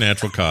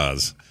supernatural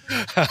cause.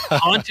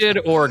 Haunted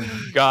or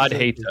God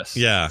hates us.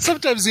 Yeah.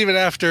 Sometimes even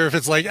after, if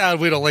it's like,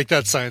 we don't like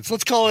that science,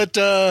 let's call it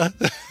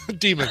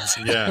demons.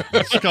 Yeah,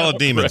 let's call it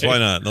demons. Right. Why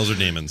not? Those are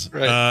demons.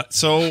 Right.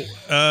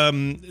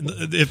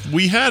 If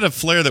we had a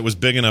flare that was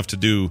big enough to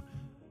do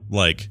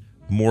like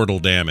mortal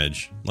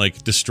damage,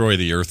 like destroy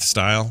the Earth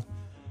style,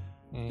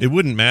 it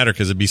wouldn't matter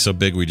because it'd be so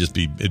big.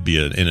 It'd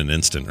be in an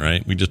instant,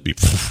 right? We'd just be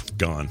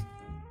gone.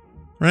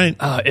 Right.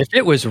 If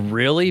it was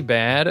really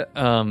bad,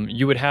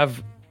 you would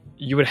have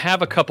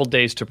a couple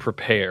days to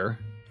prepare.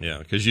 Yeah,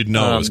 because you'd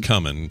know it was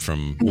coming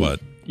from what?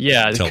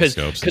 Yeah,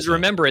 telescopes. Because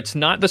remember, it's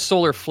not the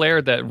solar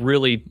flare that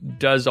really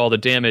does all the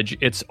damage.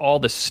 It's all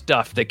the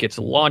stuff that gets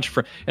launched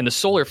from. And the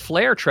solar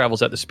flare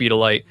travels at the speed of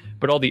light,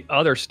 but all the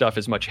other stuff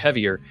is much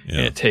heavier, and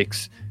it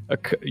takes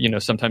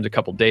sometimes a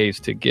couple days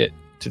to get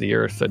to the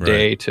Earth. A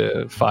day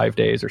to 5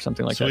 days or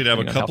something like that. So we'd have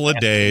a couple of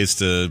days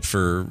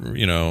for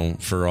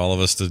all of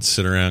us to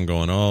sit around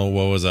going, "Oh,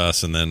 woe is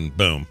us," and then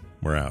boom,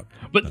 we're out.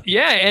 But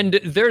yeah, and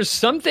there's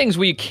some things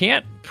we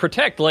can't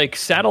protect, like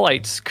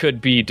satellites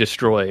could be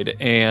destroyed,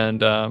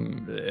 and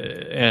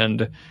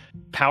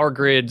power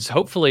grids.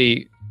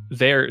 Hopefully,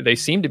 they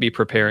seem to be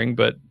preparing,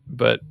 but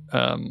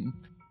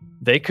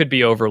they could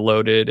be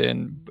overloaded,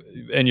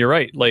 and you're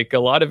right. Like a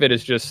lot of it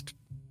is just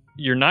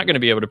you're not going to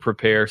be able to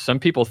prepare. Some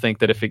people think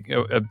that if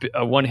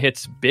a one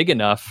hits big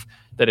enough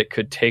that it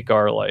could take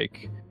our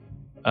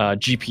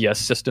GPS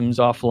systems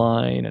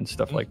offline and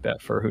stuff like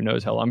that for who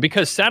knows how long,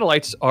 because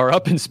satellites are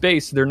up in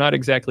space. They're not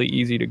exactly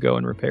easy to go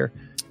and repair.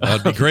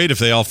 It'd be great if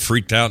they all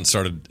freaked out and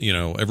started,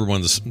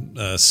 everyone's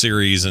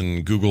Siris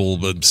and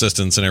Google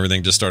assistants and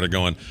everything just started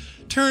going,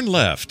 turn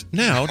left,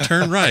 now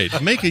turn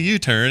right, make a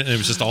U-turn, and it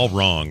was just all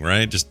wrong,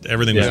 right? Just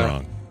everything was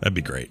wrong. That'd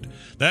be great.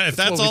 If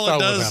that's all it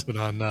does. What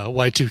happened on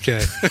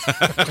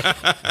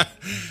Y2K.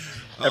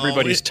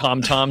 Everybody's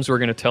tom-toms were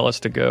going to tell us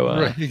to go.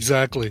 Right,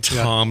 exactly.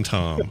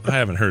 Tom-tom. I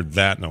haven't heard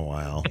that in a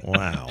while.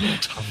 Wow.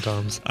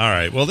 Tom-toms. All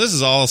right. Well, this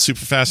is all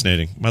super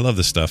fascinating. I love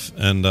this stuff.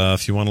 And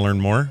if you want to learn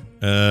more,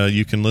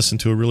 you can listen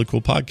to a really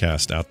cool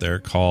podcast out there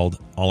called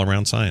All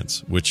Around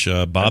Science, which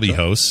Bobby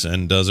hosts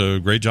and does a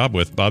great job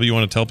with. Bobby, you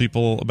want to tell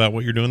people about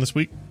what you're doing this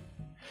week?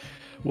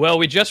 Well,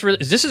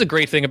 this is a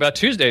great thing about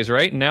Tuesdays,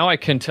 right? Now I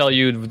can tell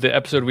you the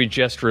episode we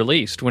just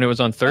released. When it was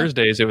on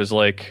Thursdays, it was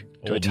like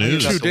old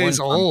news. 2 days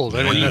old.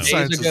 I mean, that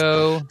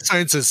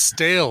science is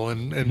stale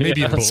and maybe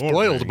even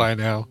spoiled by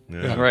now.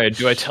 Yeah. Right.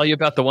 Do I tell you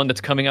about the one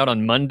that's coming out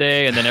on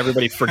Monday and then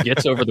everybody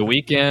forgets over the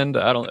weekend?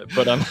 I don't.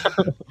 But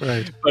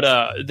right.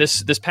 But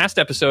this past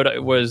episode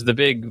was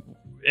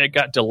it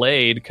got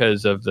delayed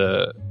because of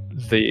the.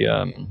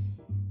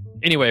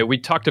 Anyway, I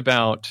talked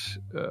about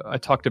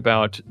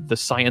the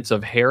science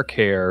of hair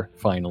care.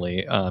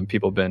 Finally,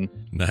 people have been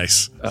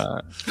nice.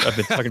 I've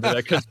been talking about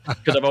that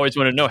because I've always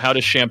wanted to know, how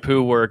does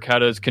shampoo work? How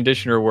does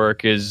conditioner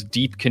work? Is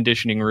deep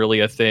conditioning really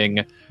a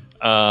thing?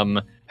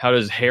 How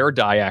does hair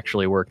dye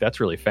actually work? That's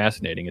really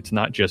fascinating. It's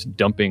not just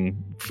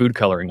dumping food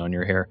coloring on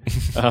your hair.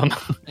 And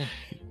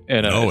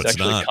it's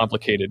actually not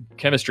complicated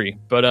chemistry.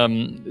 But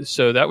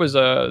so that was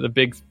the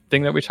big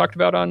thing that we talked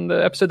about on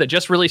the episode that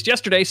just released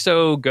yesterday.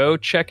 So go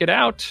check it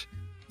out.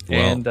 Well,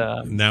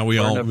 and now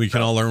we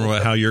can all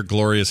learn how your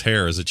glorious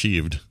hair is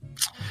achieved,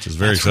 which is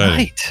very exciting.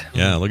 Right.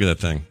 Yeah, look at that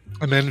thing.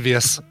 I'm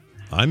envious.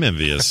 I'm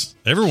envious.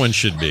 Everyone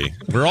should be.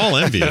 We're all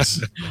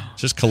envious.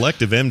 Just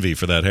collective envy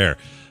for that hair.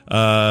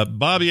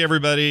 Bobby,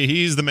 everybody,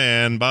 he's the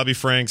man. Bobby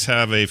Franks,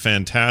 have a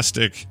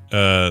fantastic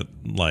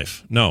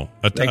life. No,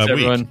 a week.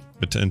 Everyone.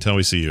 But until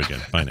we see you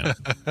again. Bye now.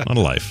 Not a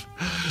life.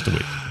 Just a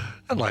week.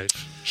 A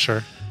life.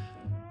 Sure.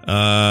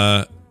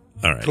 All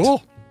right.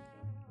 Cool.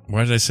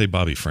 Why did I say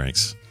Bobby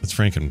Franks? It's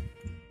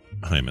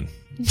Frankenheimen.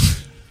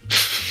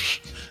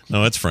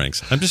 No, it's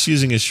Franks. I'm just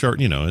using his short,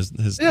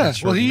 his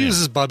well, he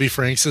uses Bobby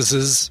Franks as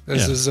his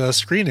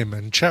screen name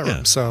in chat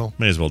room, so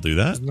may as well do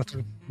that.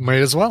 Might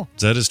as well.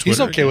 Is that his Twitter?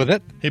 He's okay account? with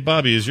it. Hey,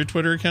 Bobby, is your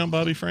Twitter account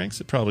Bobby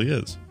Franks? It probably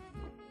is.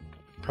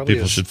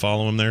 People should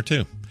follow him there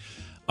too.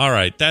 All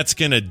right, that's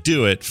going to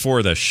do it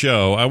for the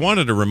show. I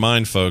wanted to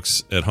remind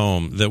folks at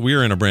home that we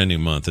are in a brand new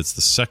month. It's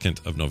the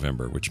 2nd of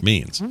November, which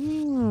means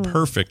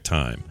perfect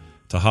time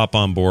to hop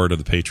on board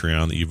of the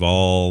Patreon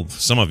that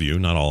some of you,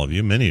 not all of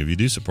you, many of you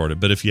do support it.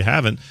 But if you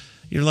haven't,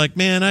 you're like,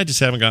 man, I just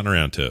haven't gotten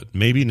around to it.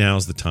 Maybe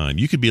now's the time.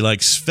 You could be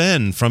like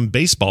Sven from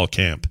baseball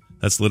camp.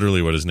 That's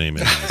literally what his name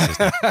is.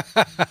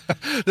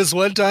 This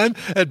one time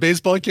at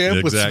baseball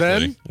camp with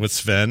Sven? With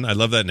Sven. I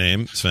love that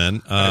name,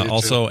 Sven.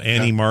 Also,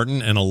 Annie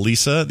Martin and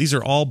Elisa. These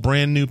are all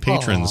brand new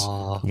patrons.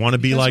 Want to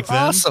be like them?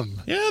 Awesome.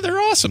 Yeah, they're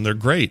awesome. They're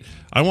great.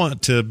 I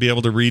want to be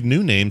able to read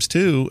new names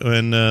too,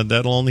 and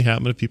that'll only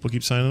happen if people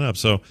keep signing up.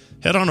 So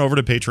head on over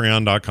to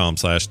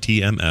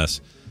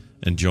patreon.com/TMS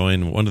and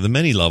join one of the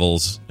many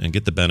levels and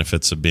get the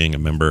benefits of being a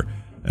member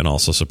and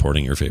also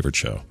supporting your favorite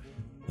show.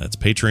 That's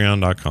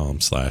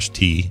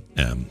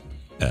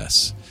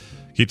patreon.com/TMS.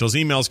 Keep those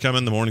emails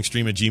coming,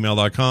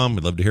 themorningstream@gmail.com.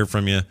 We'd love to hear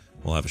from you.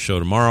 We'll have a show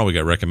tomorrow. We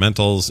got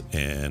recommendals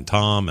and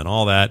Tom and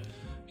all that.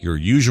 Your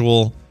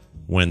usual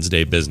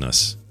Wednesday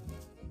business.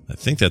 I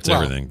think that's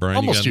everything. Brian,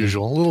 almost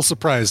usual. A little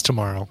surprise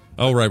tomorrow.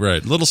 Oh,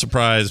 right. Little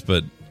surprise,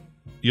 but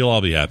you'll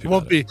all be happy.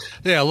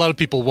 Yeah, a lot of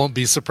people won't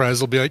be surprised.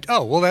 They'll be like,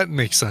 oh, well, that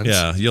makes sense.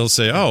 Yeah, you'll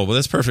say, oh, well,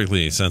 that's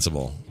perfectly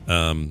sensible.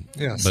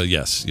 Yes. But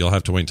yes, you'll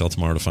have to wait until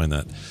tomorrow to find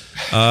that.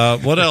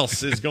 What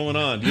else is going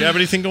on? Do you have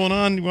anything going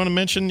on you want to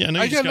mention?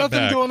 I got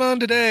nothing going on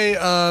today.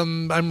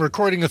 I'm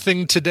recording a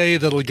thing today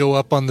that'll go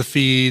up on the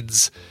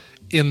feeds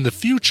in the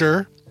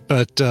future,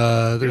 but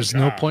there's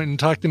no point in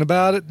talking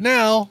about it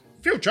now.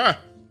 Future.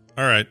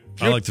 All right.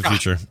 I like the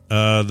future.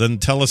 Then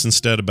tell us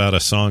instead about a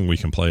song we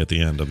can play at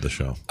the end of the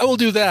show. I will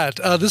do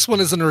that. This one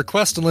isn't a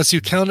request unless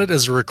you count it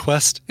as a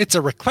request. It's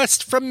a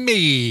request from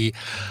me.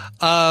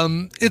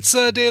 It's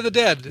Day of the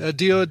Dead,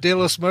 Dia de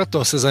los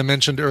Muertos, as I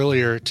mentioned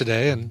earlier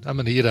today, and I'm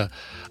going to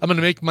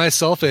make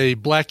myself a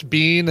black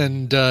bean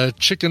and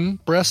chicken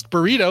breast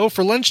burrito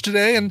for lunch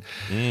today and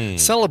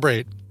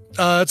celebrate.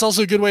 It's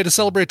also a good way to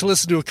celebrate to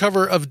listen to a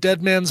cover of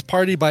Dead Man's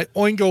Party by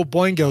Oingo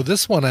Boingo.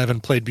 This one I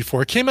haven't played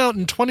before. It came out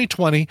in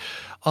 2020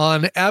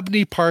 on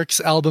Abney Park's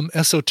album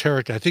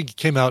Esoterica. I think it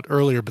came out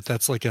earlier, but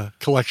that's like a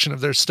collection of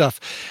their stuff.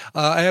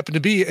 I happen to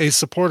be a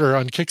supporter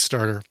on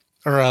Kickstarter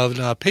or on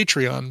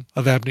Patreon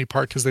of Abney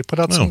Park because they put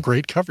out some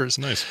great covers.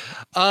 Nice.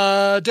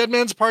 Dead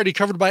Man's Party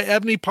covered by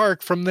Abney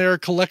Park from their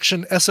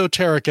collection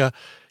Esoterica,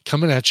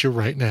 coming at you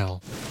right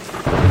now.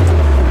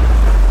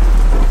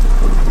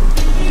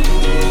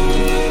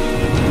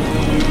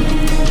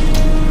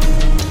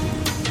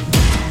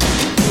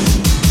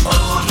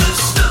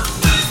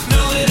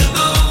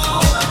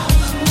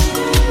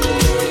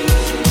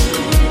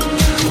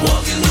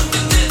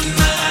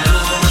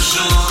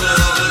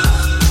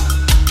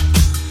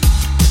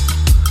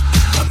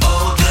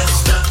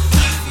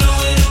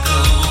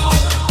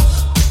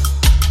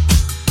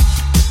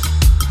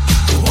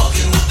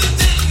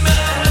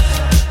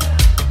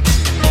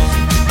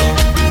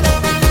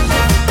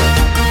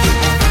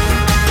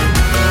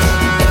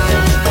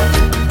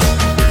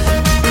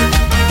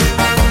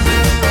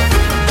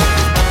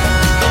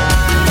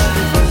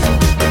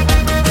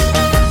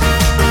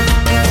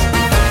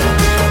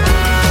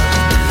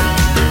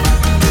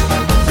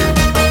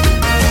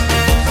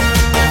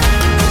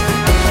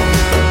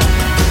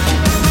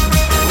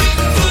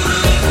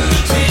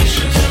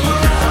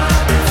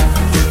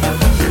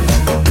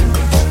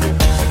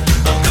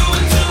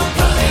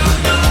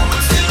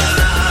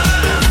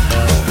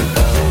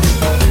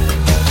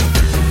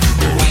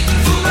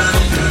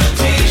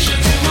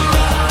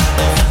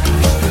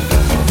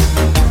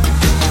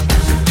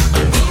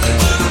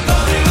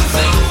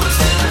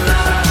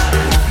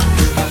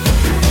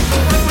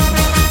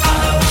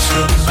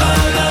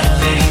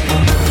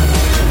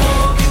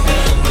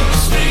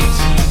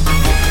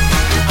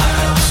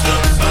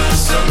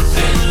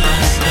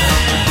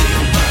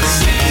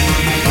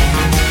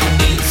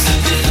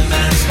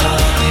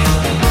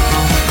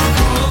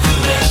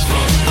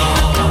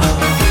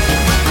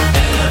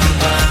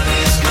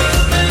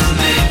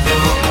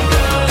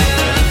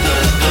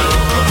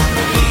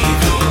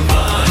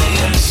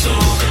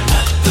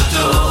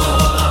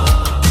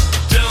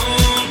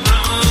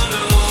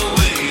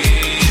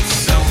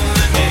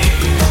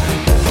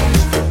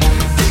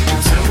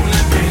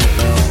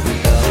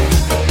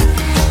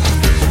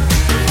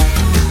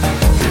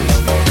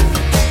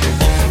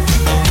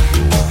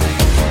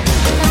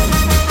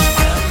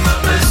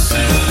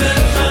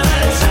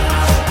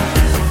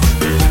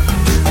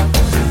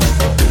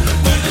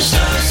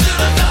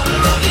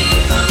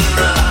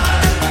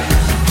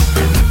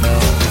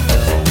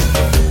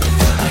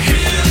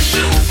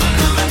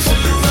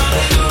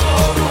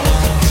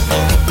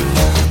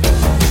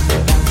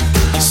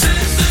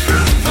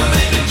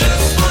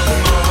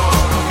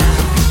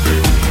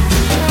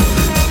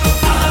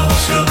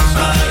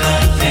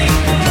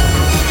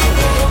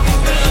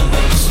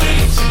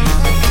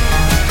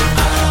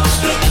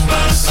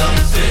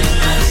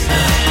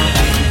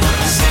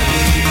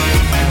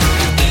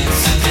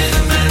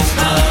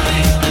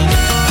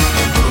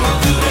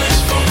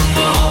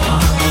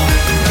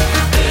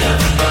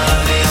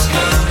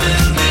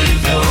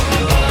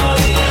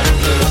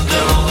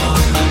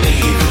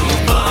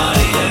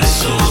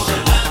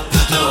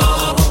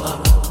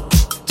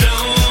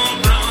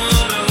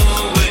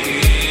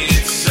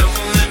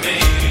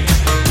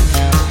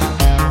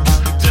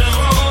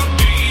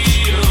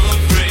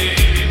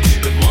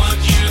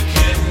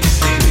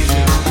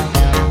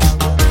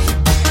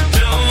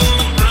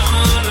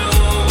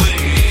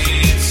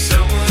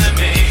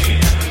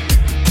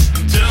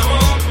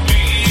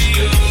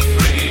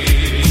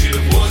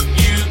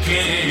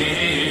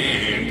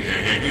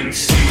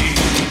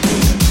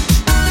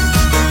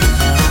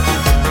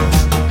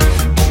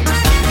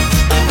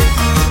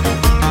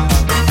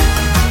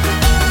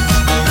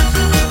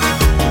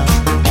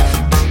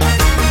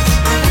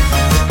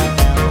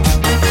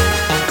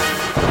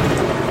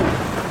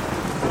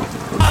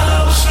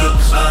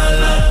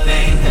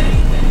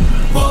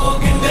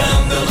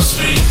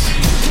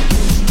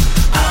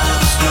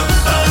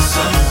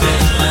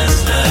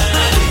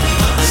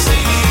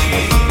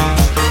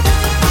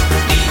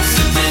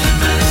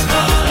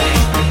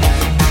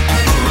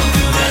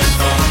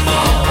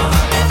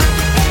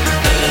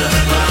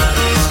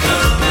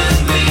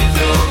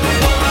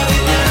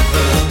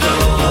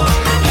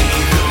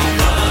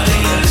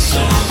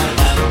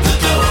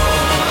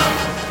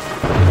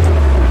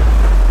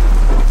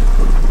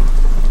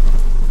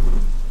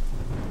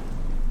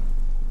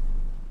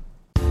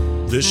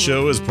 This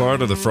show is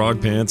part of the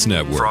Frog Pants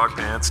Network. Frog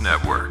Pants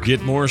Network.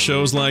 Get more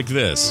shows like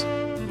this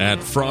at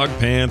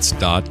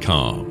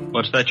frogpants.com.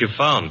 What's that you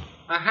found?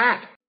 A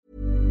hat.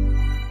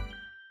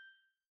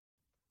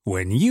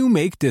 When you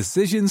make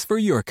decisions for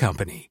your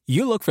company,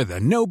 you look for the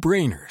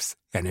no-brainers.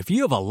 And if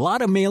you have a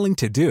lot of mailing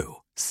to do,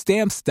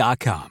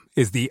 Stamps.com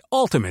is the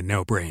ultimate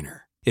no-brainer.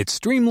 It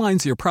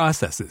streamlines your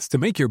processes to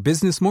make your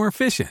business more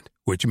efficient,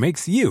 which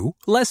makes you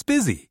less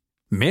busy.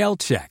 Mail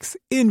checks,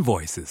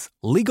 invoices,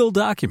 legal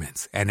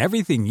documents, and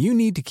everything you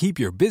need to keep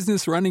your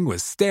business running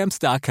with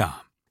Stamps.com.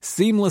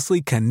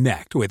 Seamlessly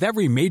connect with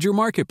every major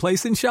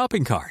marketplace and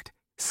shopping cart.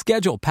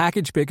 Schedule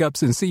package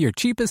pickups and see your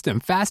cheapest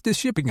and fastest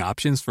shipping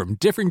options from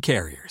different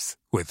carriers,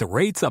 with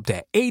rates up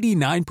to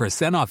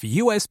 89% off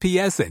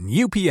USPS and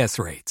UPS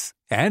rates.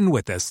 And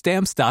with the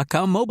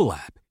Stamps.com mobile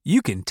app,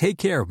 you can take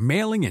care of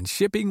mailing and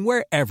shipping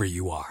wherever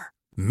you are.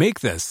 Make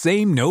the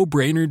same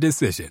no-brainer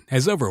decision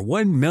as over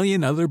 1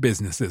 million other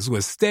businesses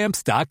with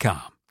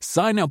Stamps.com.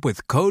 Sign up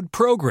with code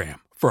PROGRAM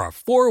for a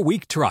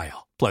 4-week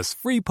trial, plus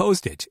free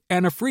postage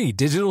and a free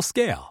digital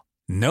scale.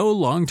 No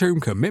long-term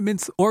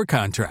commitments or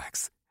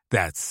contracts.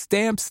 That's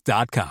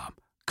Stamps.com.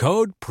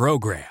 Code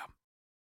PROGRAM.